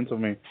listening to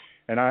me.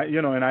 And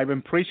I've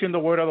been preaching the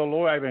word of the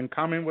Lord. I've been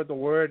coming with the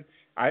word.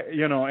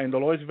 And the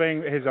Lord's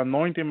been, his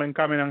anointing been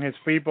coming on his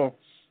people.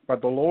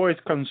 But the Lord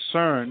is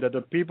concerned that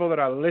the people that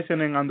are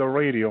listening on the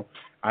radio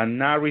are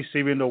not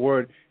receiving the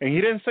word. And he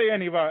didn't say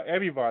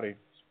everybody.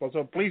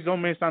 So please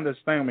don't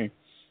misunderstand me.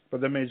 But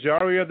the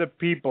majority of the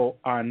people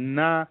are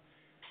not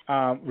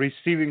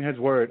receiving his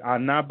word, are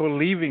not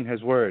believing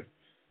his word.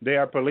 They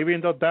are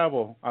believing the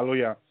devil.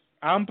 Hallelujah.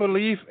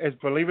 Unbelief is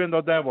believing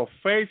the devil.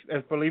 Faith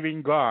is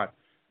believing God.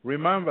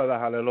 Remember that.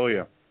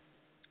 Hallelujah.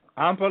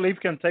 Unbelief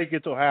can take you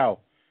to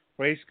hell.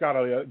 Praise God.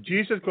 Hallelujah.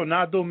 Jesus could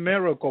not do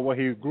miracle when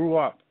he grew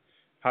up.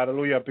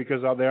 Hallelujah,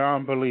 because of their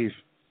unbelief.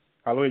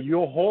 Hallelujah.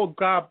 You hold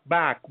God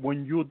back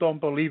when you don't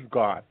believe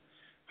God.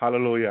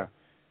 Hallelujah.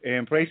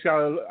 And praise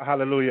God.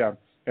 Hallelujah.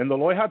 And the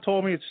Lord had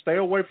told me to stay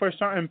away from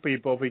certain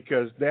people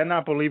because they're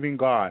not believing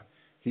God.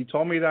 He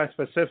told me that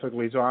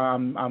specifically. So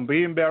I'm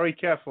being very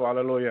careful.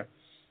 Hallelujah.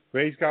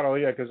 Praise God.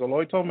 Hallelujah. Because the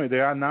Lord told me they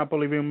are not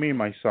believing me,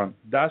 my son.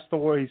 That's the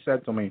word he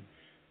said to me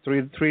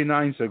three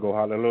nights ago.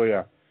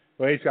 Hallelujah.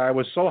 Praise God. I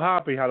was so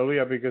happy.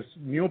 Hallelujah. Because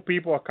new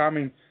people are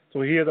coming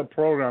to hear the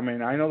program.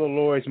 And I know the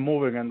Lord is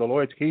moving and the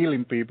Lord is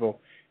healing people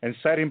and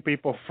setting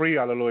people free.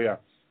 Hallelujah.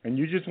 And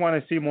you just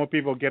want to see more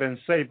people getting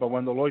saved. But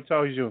when the Lord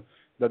tells you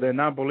that they're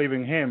not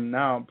believing him,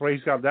 now,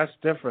 praise God, that's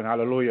different.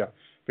 Hallelujah.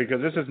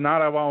 Because this is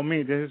not about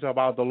me. This is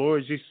about the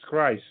Lord Jesus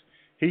Christ.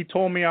 He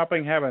told me up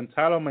in heaven,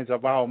 tell him it's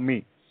about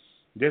me.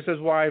 This is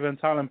why I've been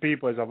telling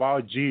people it's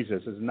about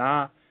Jesus. It's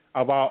not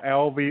about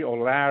Elvie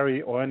or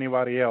Larry or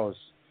anybody else.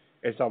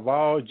 It's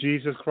about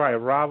Jesus Christ,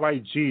 Rabbi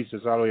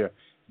Jesus, hallelujah.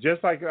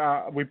 Just like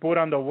we put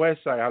on the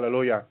website,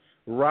 hallelujah,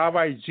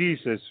 Rabbi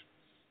Jesus,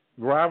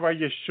 Rabbi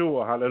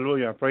Yeshua,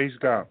 hallelujah, praise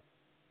God.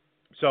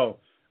 So,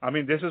 I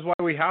mean, this is why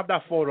we have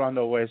that photo on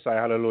the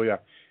website, hallelujah.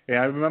 And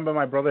I remember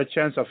my brother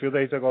Chance a few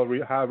days ago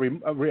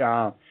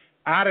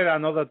added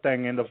another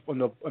thing, and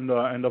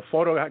the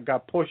photo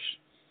got pushed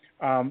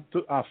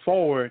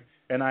forward,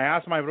 and I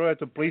asked my brother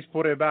to please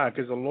put it back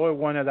because the Lord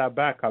wanted that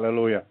back,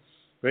 hallelujah.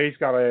 Praise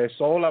God. It's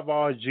all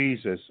about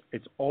Jesus.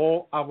 It's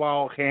all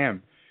about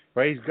him.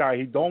 Praise God.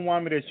 He don't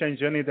want me to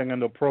change anything in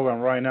the program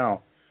right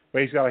now.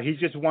 Praise God. He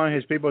just wants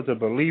his people to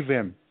believe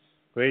him.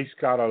 Praise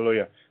God.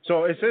 Hallelujah.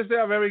 So it says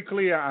there very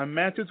clear in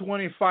Matthew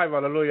 25,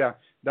 hallelujah,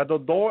 that the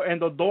door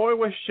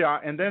was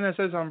shut, and then it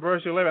says in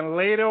verse 11,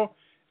 later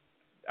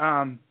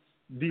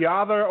the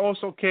other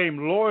also came,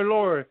 Lord,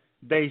 Lord,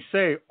 they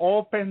say,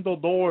 open the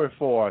door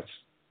for us.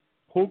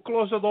 Who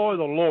closed the door?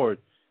 The Lord.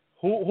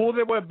 Who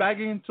they were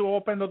begging to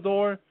open the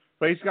door?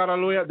 Praise God,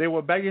 hallelujah. They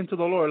were begging to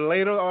the Lord.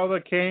 Later, other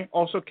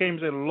also came and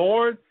said,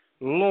 Lord,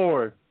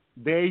 Lord.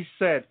 They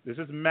said, this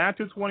is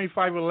Matthew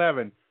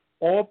 25:11,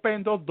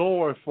 open the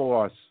door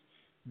for us.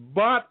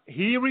 But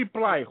he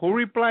replied, who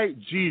replied?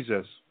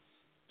 Jesus.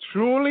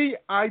 Truly,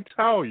 I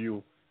tell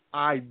you,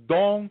 I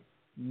don't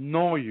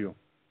know you.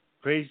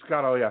 Praise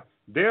God, hallelujah.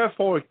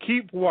 Therefore,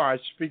 keep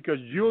watch, because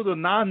you do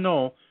not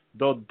know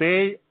the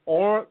day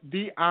or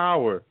the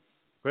hour.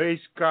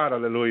 Praise God,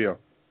 hallelujah.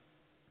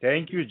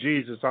 Thank you,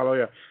 Jesus,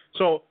 hallelujah.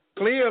 So,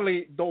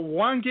 clearly, the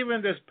one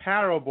giving this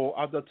parable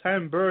of the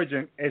 10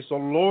 virgins is the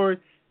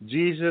Lord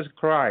Jesus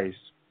Christ,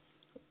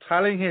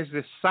 telling his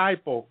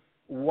disciple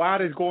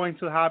what is going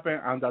to happen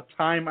on the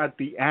time at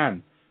the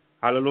end.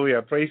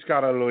 Hallelujah. Praise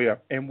God, hallelujah.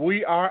 And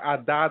we are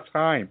at that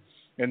time.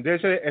 And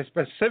this is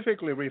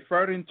specifically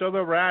referring to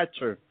the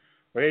rapture.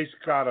 Praise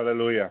God,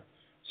 hallelujah.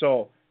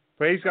 So,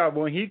 praise God,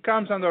 when he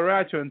comes on the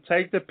rapture and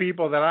take the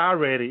people that are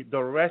ready,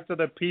 the rest of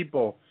the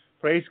people,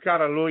 praise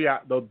God,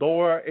 hallelujah, the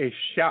door is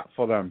shut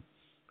for them.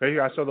 Praise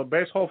God. So the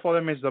best hope for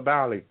them is the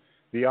valley,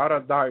 the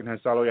outer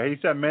darkness, hallelujah. He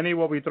said many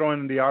will be thrown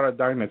in the outer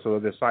darkness, to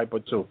the disciple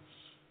too.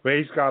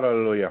 Praise God,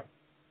 hallelujah.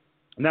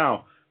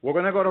 Now, we're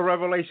going to go to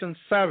Revelation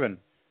 7.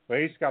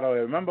 Praise God,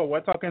 hallelujah. Remember,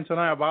 we're talking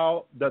tonight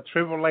about the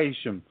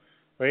tribulation.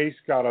 Praise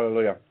God,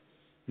 hallelujah.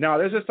 Now,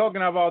 this is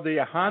talking about the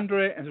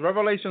 100, in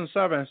Revelation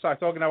 7, starts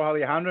talking about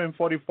the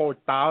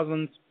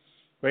 144,000,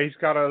 praise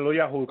God,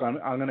 hallelujah, who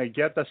are going to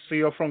get the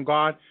seal from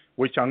God,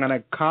 which are going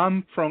to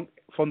come from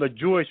the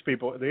Jewish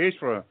people, the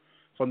Israel,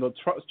 from the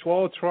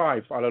 12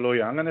 tribes,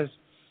 hallelujah. I'm going to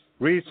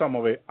read some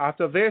of it.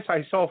 After this,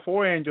 I saw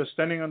 4 angels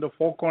standing on the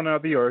 4 corners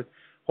of the earth,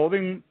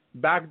 holding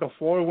back the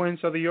 4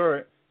 winds of the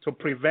earth to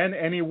prevent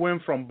any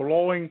wind from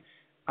blowing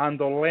on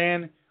the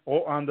land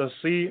or on the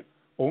sea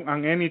or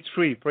on any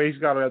tree. Praise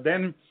God.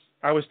 Then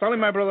I was telling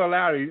my brother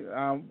Larry,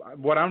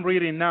 what I'm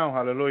reading now,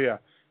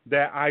 hallelujah,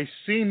 that I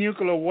see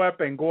nuclear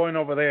weapon going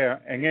over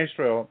there in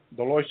Israel.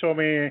 The Lord showed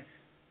me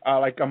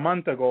like a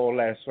month ago or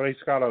less. Praise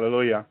God,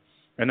 hallelujah.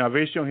 In a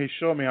vision he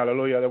showed me,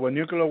 hallelujah, there were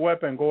nuclear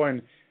weapon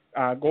going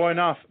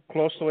off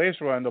close to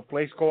Israel in the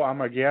place called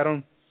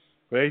Armageddon.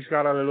 Praise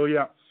God,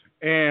 hallelujah.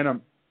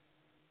 And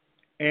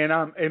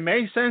it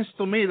made sense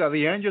to me that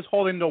the angels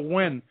holding the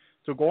wind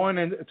to going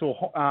into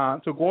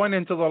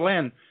the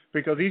land,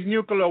 because these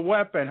nuclear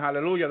weapons,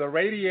 hallelujah, the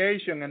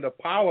radiation and the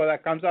power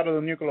that comes out of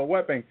the nuclear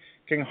weapon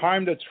can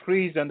harm the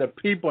trees and the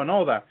people and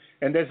all that.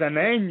 And there's an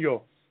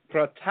angel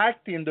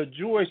protecting the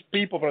Jewish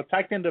people,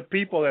 protecting the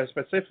people there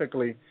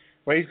specifically.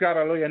 Praise God,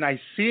 hallelujah. And I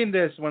seen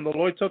this when the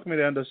Lord took me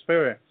there in the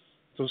spirit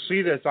to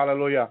see this,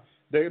 hallelujah.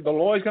 The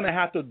Lord is going to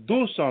have to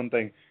do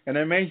something. And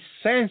it makes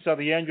sense that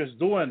the angels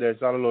doing this,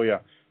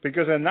 hallelujah.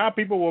 Because now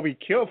people will be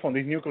killed from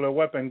these nuclear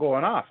weapons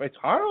going off. It's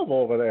horrible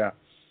over there.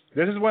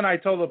 This is when I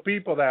tell the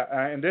people that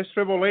in these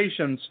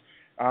tribulations,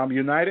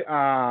 Russia,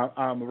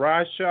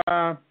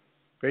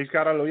 praise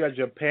God, hallelujah,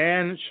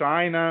 Japan,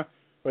 China,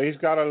 praise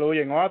God,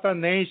 hallelujah, and other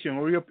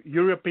nations,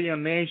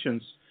 European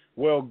nations,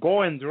 will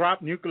go and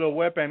drop nuclear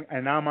weapon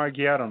in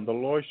Armageddon. The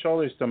Lord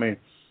showed this to me,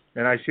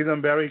 and I see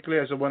them very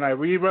clear. So when I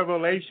read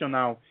Revelation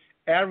now,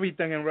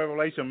 everything in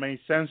Revelation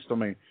makes sense to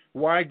me.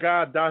 why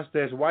God does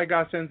this, why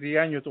God sends the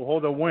angel to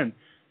hold the wind.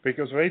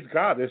 Because, praise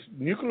God, these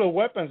nuclear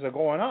weapons are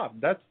going up.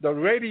 That's the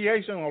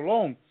radiation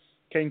alone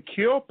can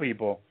kill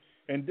people.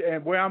 And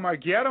where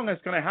Armageddon is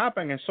going to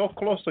happen is so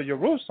close to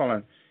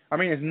Jerusalem. I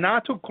mean, it's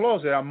not too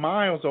close. They are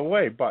miles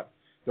away, but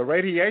the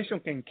radiation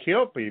can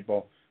kill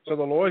people. So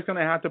the Lord is going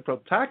to have to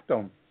protect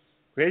them.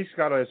 Praise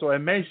God. So it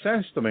made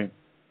sense to me.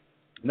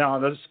 Now,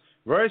 this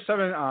verse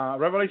 7,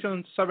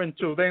 Revelation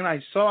 7:2. Then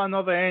I saw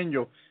another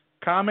angel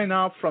coming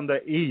out from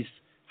the east,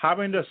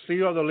 having the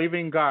seal of the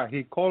living God.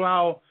 He called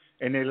out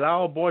in a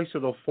loud voice to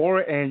the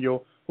fourth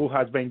angel who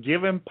has been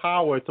given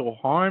power to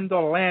harm the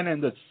land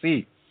and the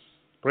sea.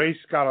 Praise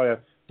God.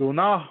 Do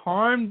not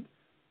harm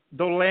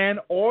the land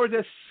or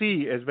the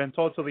sea, has been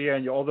told to the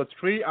angel, or the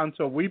tree,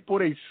 until we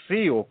put a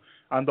seal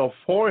on the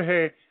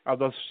forehead of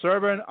the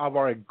servant of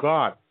our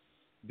God.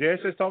 This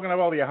is talking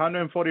about the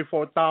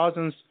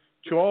 144,000,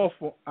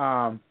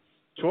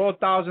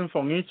 12,000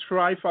 from each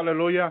tribe,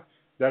 hallelujah.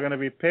 They're going to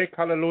be picked,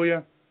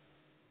 hallelujah.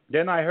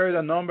 Then I heard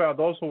the number of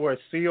those who were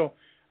sealed,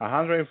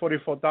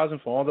 144,000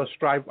 from all the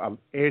tribes of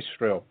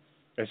Israel.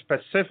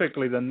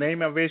 Specifically, the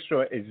name of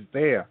Israel is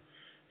there.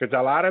 Because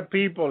a lot of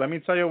people, let me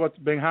tell you what's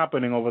been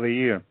happening over the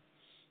year.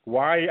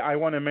 Why I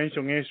want to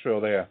mention Israel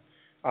there.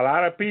 A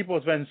lot of people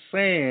have been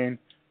saying,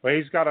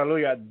 praise God,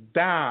 hallelujah,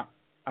 that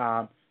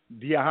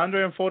the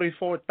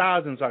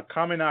 144,000 are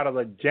coming out of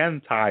the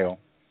Gentile,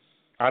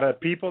 out of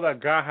people that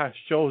God has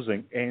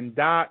chosen, and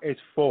that is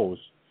false.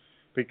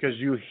 Because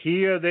you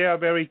hear there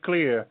very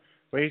clear,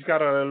 praise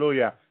God,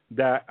 hallelujah,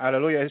 that,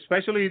 hallelujah,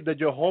 especially the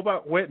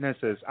Jehovah's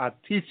Witnesses are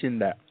teaching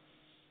that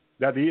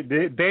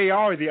they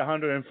are the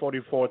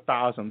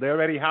 144,000. They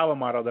already have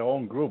them out of their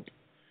own group.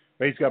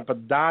 Praise God,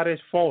 but that is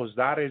false.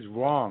 That is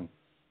wrong.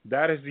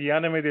 That is the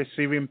enemy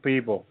deceiving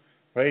people.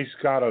 Praise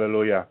God,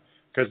 hallelujah.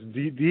 Because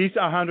these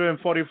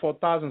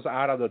 144,000 are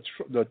out of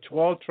the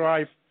 12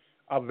 tribes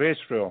of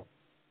Israel.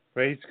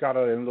 Praise God,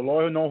 and the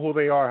Lord knows who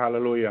they are,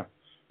 hallelujah.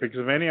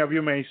 Because many of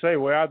you may say,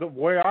 where are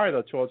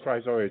the 12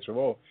 tribes of Israel?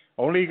 Well,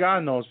 only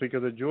God knows,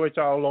 because the Jews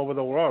are all over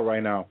the world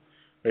right now.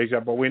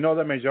 But we know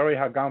the majority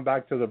have gone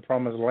back to the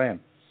promised land.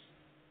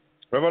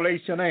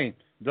 Revelation 8,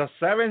 the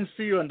seventh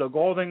seal and the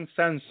golden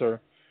censer.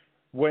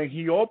 When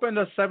he opened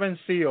the seventh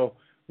seal,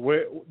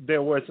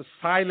 there was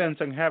silence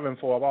in heaven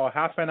for about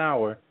half an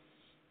hour.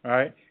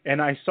 Right?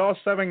 And I saw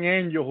seven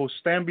angels who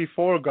stand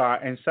before God,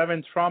 and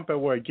seven trumpets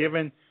were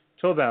given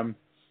to them.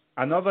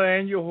 Another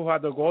angel who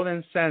had the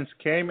golden censer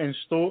came and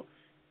stood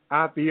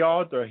at the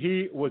altar.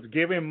 He was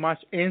given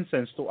much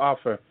incense to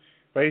offer.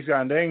 Praise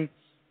God. And then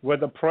with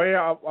the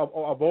prayer of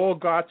all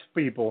God's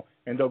people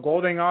and the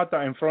golden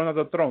altar in front of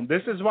the throne.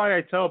 This is why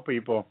I tell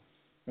people,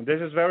 and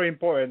this is very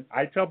important,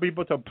 I tell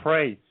people to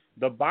pray.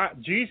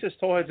 Jesus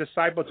told his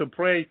disciples to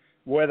pray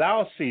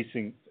without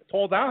ceasing,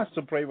 told us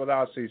to pray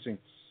without ceasing.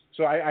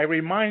 So I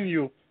remind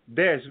you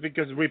this,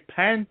 because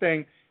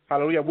repenting,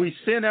 hallelujah, we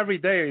sin every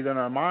day in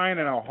our mind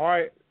and our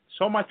heart,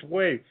 so much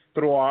way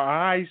through our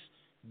eyes.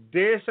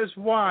 This is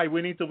why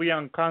we need to be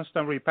on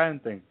constant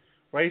repenting.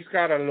 Praise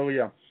God,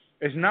 hallelujah.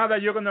 It's not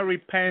that you're going to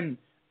repent,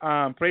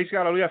 praise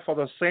God, hallelujah, for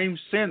the same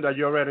sin that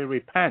you already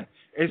repent.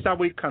 It's that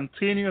we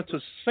continue to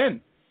sin.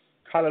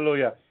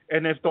 Hallelujah.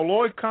 And if the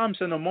Lord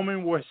comes in the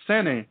moment we're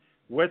sinning,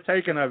 we're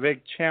taking a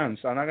big chance.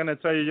 I'm not going to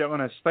tell you you're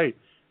going to stay,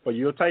 but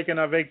you're taking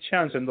a big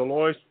chance. And the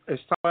Lord is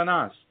telling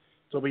us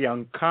to be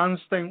on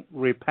constant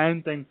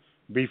repenting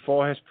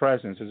before his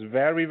presence. It's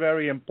very,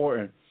 very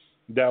important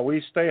that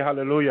we stay,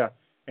 hallelujah,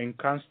 in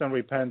constant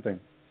repenting.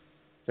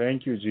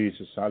 Thank you,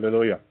 Jesus.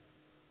 Hallelujah.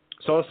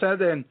 So it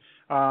said in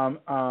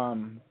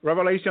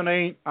Revelation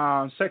 8,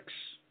 6,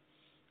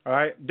 all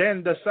right,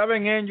 then the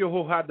seventh angel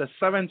who had the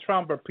seventh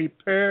trumpet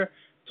prepared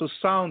to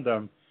sound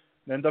them.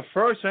 Then the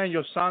first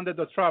angel sounded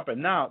the trumpet.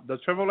 Now the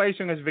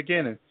tribulation is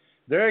beginning.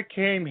 There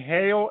came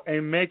hail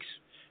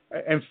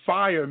and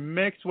fire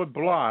mixed with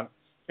blood,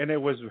 and it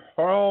was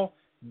hurled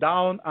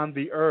down on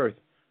the earth.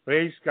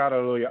 Praise God,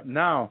 hallelujah.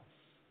 Now,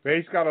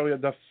 praise God, hallelujah.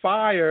 The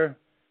fire,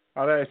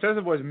 it says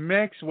it was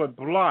mixed with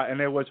blood,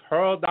 and it was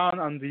hurled down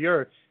on the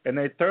earth, and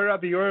a third of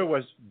the earth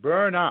was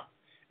burned up.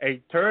 A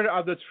third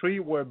of the tree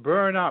were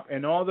burned up,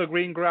 and all the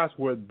green grass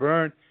were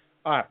burned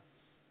up.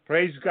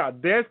 Praise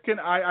God. This can,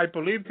 I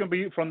believe, can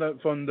be from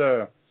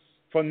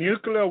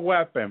nuclear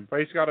weapon.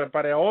 Praise God.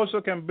 But it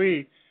also can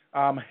be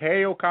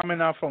hail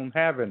coming out from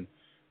heaven.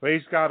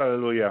 Praise God.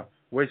 Hallelujah.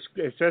 Which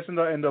it says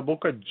in the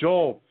book of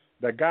Job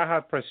that God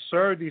had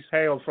preserved this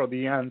hail for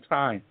the end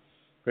time.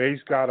 Praise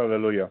God.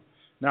 Hallelujah.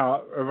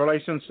 Now,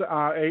 Revelation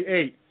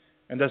 8.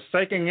 And the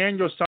second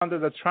angel sounded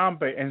the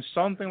trumpet, and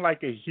something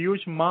like a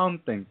huge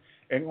mountain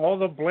and all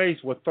the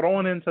blades were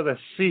thrown into the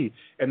sea,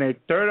 and a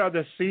third of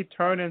the sea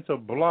turned into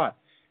blood,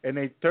 and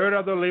a third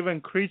of the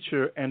living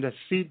creature and the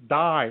sea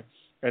died,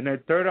 and a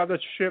third of the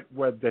ship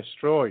were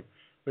destroyed.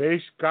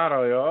 Praise God.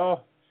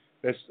 Oh,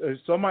 there's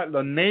so much.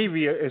 The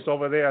Navy is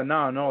over there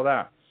now and all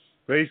that.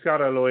 Praise God.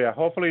 Hallelujah.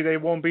 Hopefully they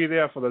won't be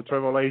there for the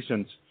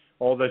tribulations,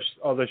 or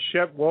the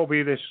ship will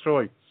be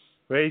destroyed.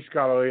 Praise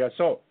God. Hallelujah.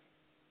 So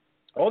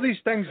all these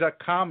things are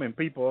coming,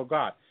 people of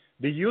God.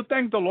 Do you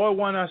think the Lord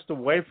wants us to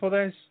wait for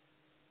this?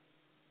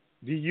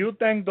 Do you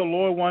think the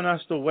Lord wants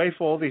us to wait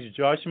for all these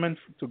judgments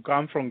to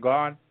come from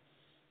God?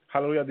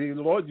 Hallelujah. Do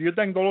you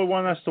think the Lord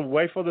wants us to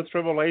wait for the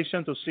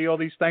tribulation to see all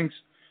these things?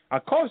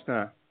 Of course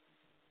not.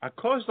 Of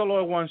course the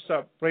Lord wants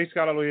to, praise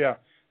God, hallelujah,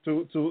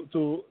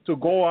 to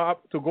go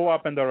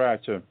up in the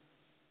rapture.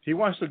 He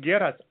wants to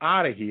get us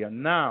out of here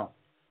now,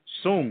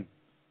 soon.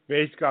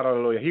 Praise God,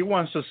 hallelujah. He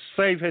wants to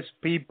save his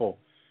people.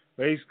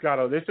 Praise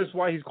God. This is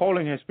why he's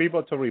calling his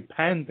people to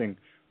repenting,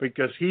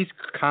 because he's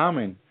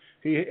coming.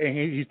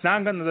 He's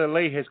not going to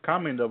delay his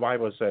coming, the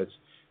Bible says.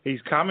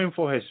 He's coming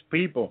for his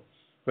people.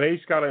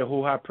 Praise God,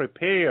 who have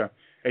prepared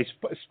a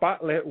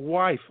spotless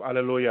wife,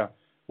 hallelujah,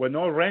 with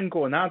no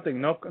wrinkle,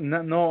 nothing,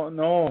 nothing,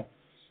 no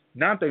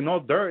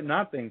dirt,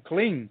 nothing,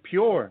 clean,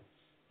 pure.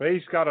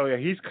 Praise God, hallelujah.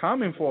 He's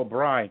coming for a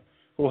bride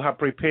who have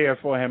prepared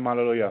for him,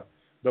 hallelujah.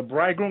 The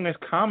bridegroom is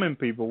coming,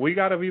 people. We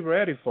got to be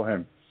ready for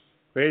him.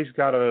 Praise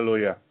God,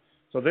 hallelujah.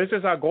 So this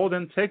is our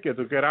golden ticket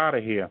to get out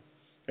of here.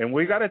 And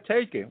we got to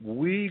take it.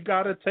 We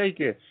got to take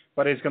it.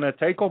 But it's going to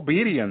take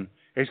obedience.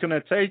 It's going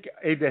to take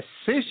a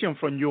decision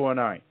from you and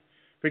I.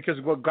 Because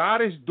what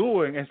God is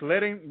doing is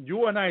letting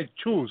you and I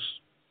choose.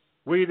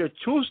 We either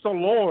choose the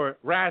Lord,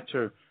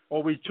 rapture,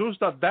 or we choose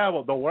the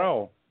devil,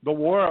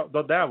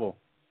 the devil.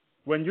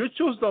 When you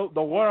choose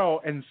the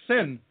world and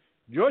sin,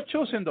 you're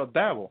choosing the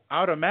devil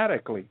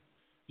automatically.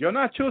 You're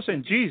not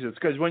choosing Jesus,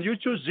 because when you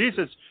choose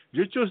Jesus,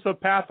 you choose the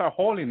path of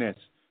holiness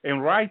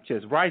and right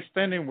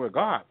standing with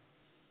God.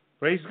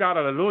 Praise God,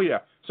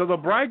 hallelujah. So the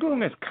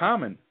bridegroom is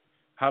coming.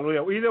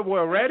 Hallelujah. Either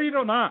we're ready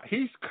or not,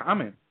 he's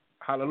coming.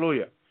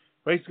 Hallelujah.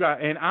 Praise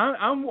God. And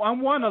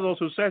I'm one of those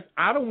who says,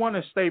 I don't want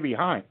to stay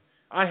behind.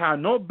 I have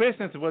no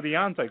business with the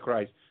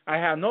Antichrist. I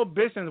have no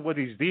business with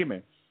these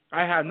demons.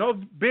 I have no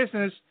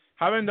business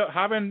having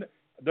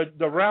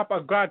the wrath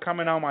of God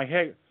coming out my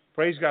head.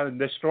 Praise God, and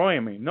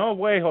destroying me. No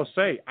way,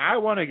 Jose. I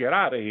want to get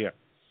out of here.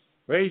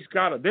 Praise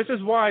God. This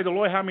is why the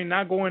Lord had me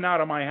not going out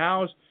of my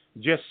house,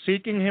 just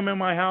seeking him in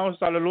my house.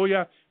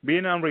 Hallelujah.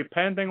 Being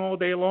unrepenting all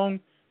day long.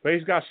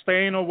 Praise God.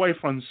 Staying away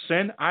from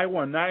sin. I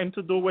want nothing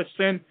to do with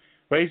sin.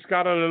 Praise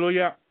God.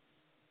 Hallelujah.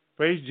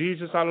 Praise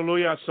Jesus.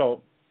 Hallelujah.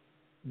 So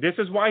this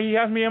is why he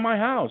has me in my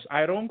house.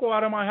 I don't go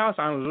out of my house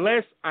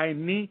unless I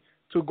need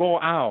to go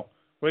out.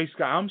 Praise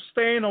God. I'm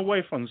staying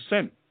away from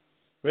sin.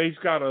 Praise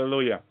God.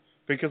 Hallelujah.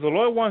 Because the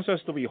Lord wants us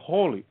to be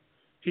holy.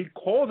 He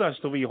called us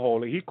to be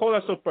holy. He called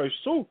us to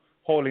pursue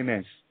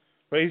holiness.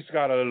 Praise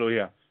God.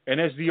 Hallelujah. And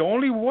it's the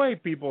only way,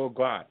 people of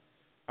God.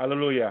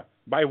 Hallelujah.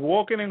 By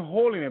walking in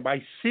holiness,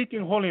 by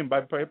seeking holiness,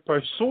 by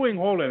pursuing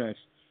holiness,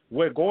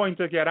 we're going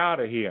to get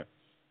out of here.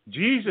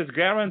 Jesus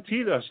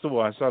guaranteed us to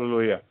us.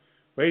 Hallelujah.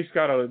 Praise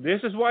God. This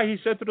is why he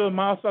said through the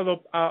mouth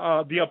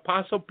of the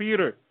Apostle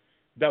Peter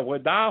that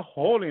without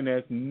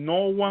holiness,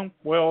 no one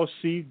will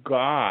see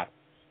God.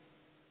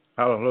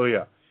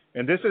 Hallelujah.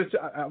 And this is,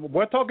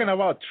 we're talking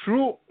about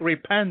true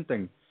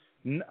repenting,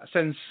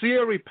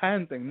 sincere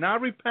repenting,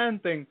 not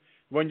repenting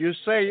when you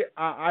say,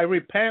 I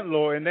repent,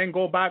 Lord, and then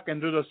go back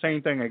and do the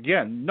same thing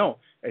again. No,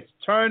 it's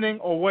turning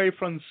away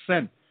from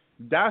sin.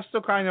 That's the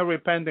kind of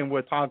repenting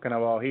we're talking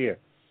about here.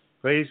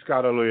 Praise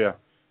God, hallelujah.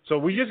 So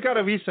we just got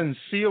to be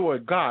sincere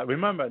with God.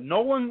 Remember,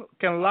 no one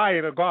can lie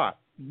to God.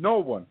 No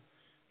one.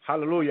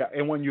 Hallelujah.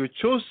 And when you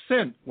choose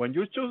sin, when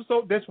you choose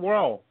this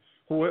world,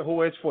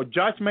 who is for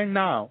judgment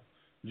now,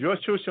 you're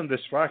choosing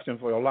distraction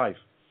for your life.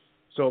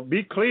 So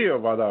be clear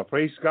about that.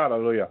 Praise God.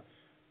 Hallelujah.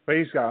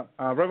 Praise God.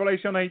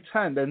 Revelation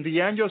 8:10. Then the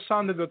angel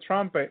sounded the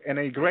trumpet, and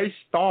a great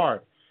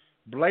star,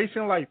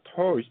 blazing like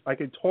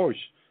a torch,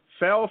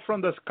 fell from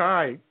the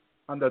sky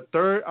on the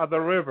third of the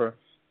river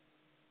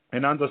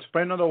and on the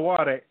spring of the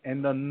water.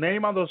 And the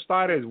name of the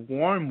star is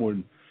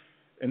Wormwood.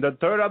 And the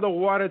third of the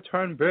water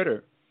turned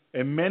bitter.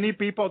 And many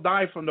people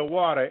died from the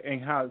water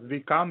and have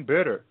become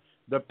bitter.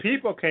 The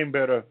people came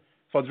bitter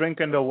for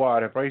drinking the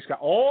water. Praise God.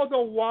 All the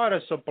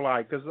water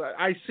supply, because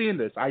I seen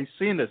this.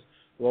 The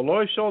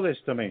Lord showed this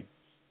to me.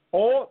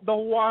 All the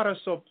water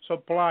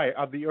supply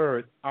of the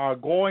earth are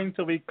going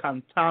to be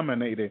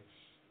contaminated.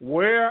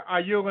 Where are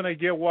you going to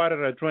get water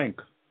to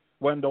drink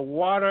when the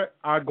water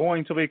are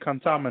going to be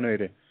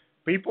contaminated?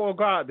 People of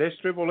God, this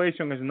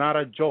tribulation is not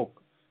a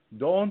joke.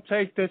 Don't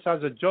take this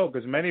as a joke,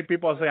 as many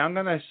people say, I'm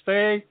going to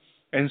stay,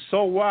 and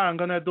so what? I'm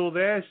going to do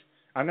this.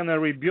 I'm going to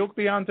rebuke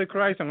the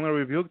Antichrist. I'm going to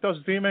rebuke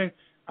those demons.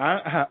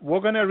 We're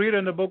going to read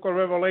in the book of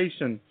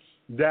Revelation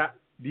that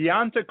the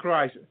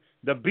Antichrist,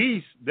 the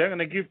beast, they're going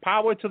to give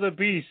power to the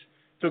beast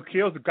to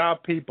kill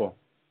God people.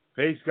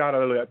 Praise God,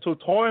 hallelujah. To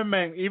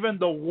torment even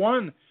the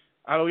one,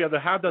 hallelujah,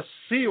 that have the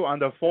seal on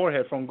the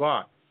forehead from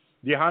God.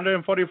 The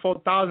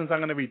 144,000 are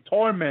going to be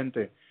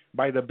tormented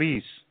by the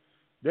beast.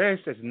 This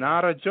is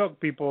not a joke,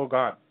 people of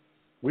God.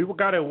 We've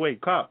got to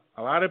wake up.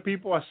 A lot of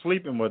people are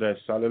sleeping with us.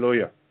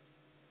 Hallelujah.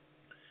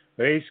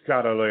 Praise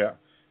God, hallelujah.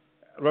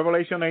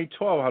 Revelation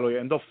 8:12, hallelujah.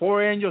 And the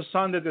four angels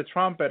sounded the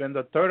trumpet, and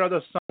the third of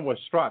the sun was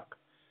struck,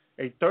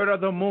 a third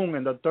of the moon,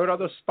 and the third of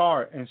the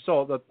star. And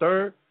so the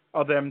third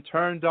of them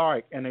turned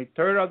dark, and a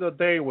third of the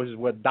day was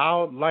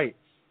without light,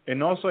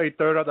 and also a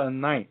third of the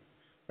night.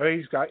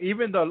 Praise God.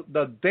 Even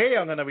the day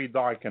are going to be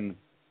darkened.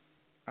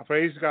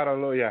 Praise God,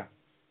 hallelujah.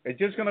 It's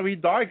just going to be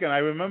darkened. I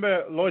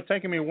remember Lord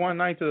taking me one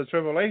night to the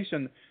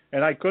tribulation,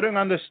 and I couldn't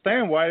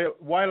understand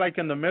why like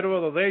in the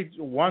middle of the day,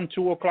 1,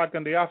 2 o'clock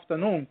in the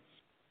afternoon,